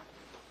 5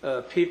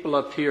 people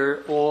up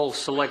here all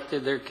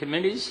selected their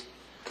committees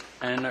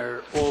and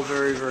are all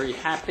very, very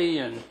happy,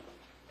 and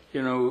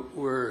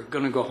we're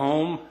going to go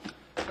home,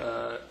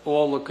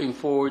 all looking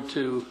forward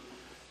to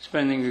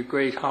spending a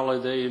great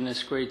holiday in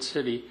this great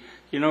city.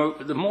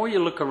 The more you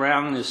look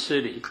around this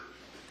city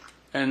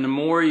and the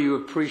more you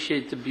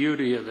appreciate the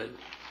beauty of it,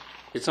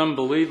 it's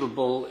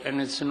unbelievable, and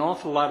it's an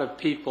awful lot of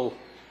people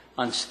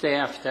on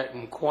staff that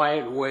in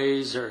quiet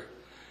ways are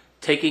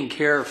taking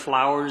care of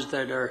flowers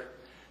that are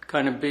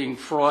kind of being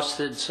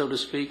frosted, so to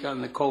speak,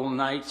 on the cold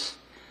nights.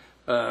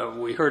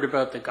 We heard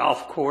about the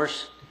golf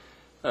course.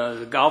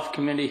 The golf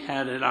committee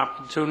had an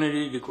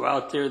opportunity to go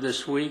out there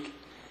this week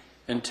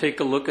and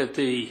take a look at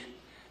the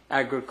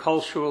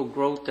agricultural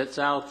growth that's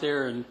out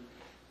there and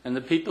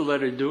the people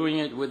that are doing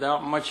it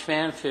without much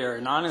fanfare.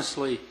 And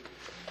honestly,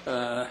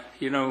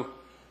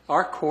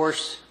 our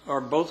course,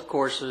 or both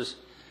courses,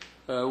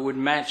 would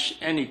match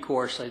any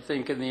course, I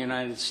think, in the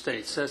United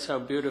States. That's how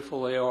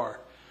beautiful they are.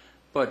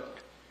 But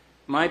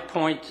my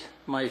point,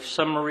 my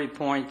summary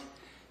point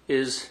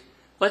is,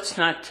 let's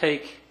not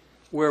take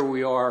where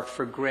we are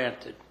for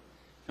granted.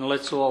 And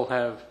let's all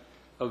have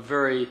a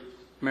very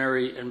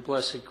merry and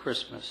blessed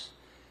Christmas.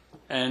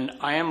 And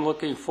I am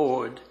looking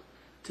forward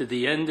to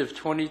the end of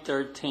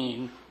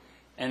 2013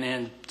 and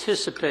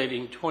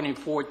anticipating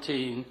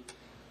 2014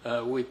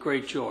 with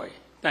great joy.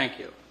 Thank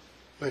you.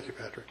 Thank you,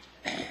 Patrick.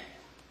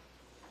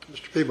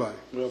 Mr. Peabody.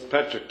 Well,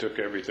 Patrick took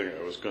everything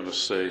I was going to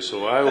say,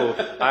 so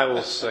I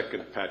will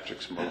second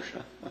Patrick's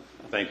motion.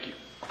 Thank you.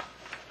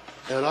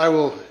 And I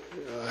will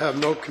have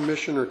no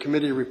commission or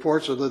committee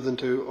reports other than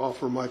to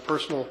offer my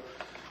personal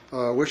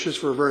wishes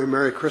for a very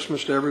Merry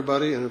Christmas to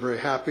everybody and a very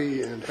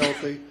happy and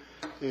healthy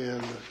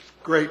and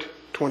great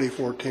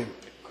 2014.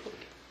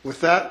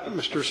 With that,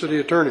 Mr. City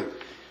Attorney.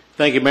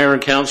 Thank you, Mayor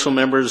and Council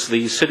members.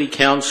 The City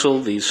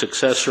Council, the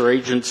successor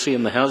agency,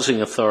 and the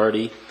Housing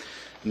Authority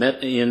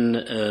met in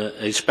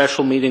a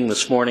special meeting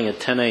this morning at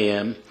 10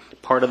 a.m.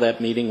 Part of that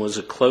meeting was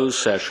a closed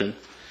session.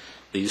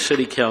 The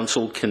City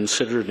Council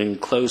considered in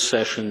closed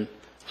session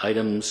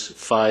items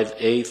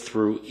 5A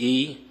through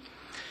E.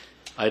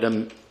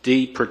 Item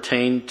D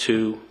pertained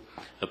to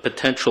a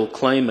potential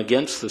claim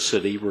against the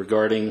city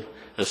regarding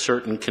a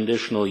certain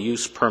conditional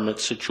use permit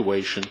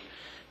situation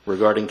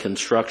regarding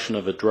construction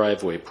of a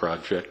driveway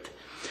project.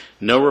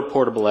 No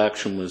reportable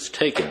action was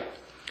taken.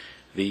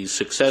 The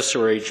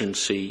successor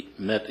agency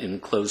met in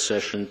closed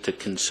session to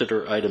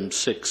consider item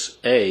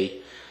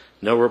 6A.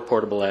 No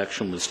reportable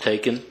action was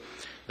taken.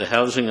 The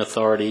Housing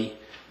Authority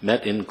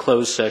met in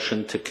closed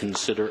session to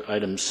consider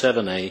item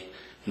 7A.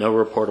 No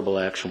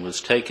reportable action was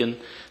taken.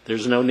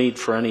 There's no need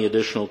for any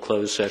additional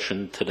closed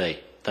session today.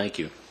 Thank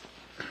you.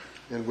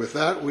 And with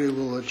that, we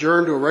will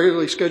adjourn to a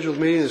regularly scheduled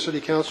meeting of the City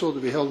Council to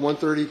be held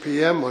 1:30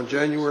 p.m. on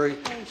January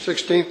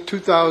 16th,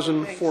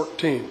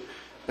 2014.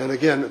 And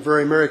again, a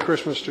very Merry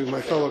Christmas to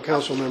my fellow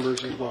council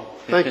members as well.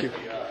 Thank you.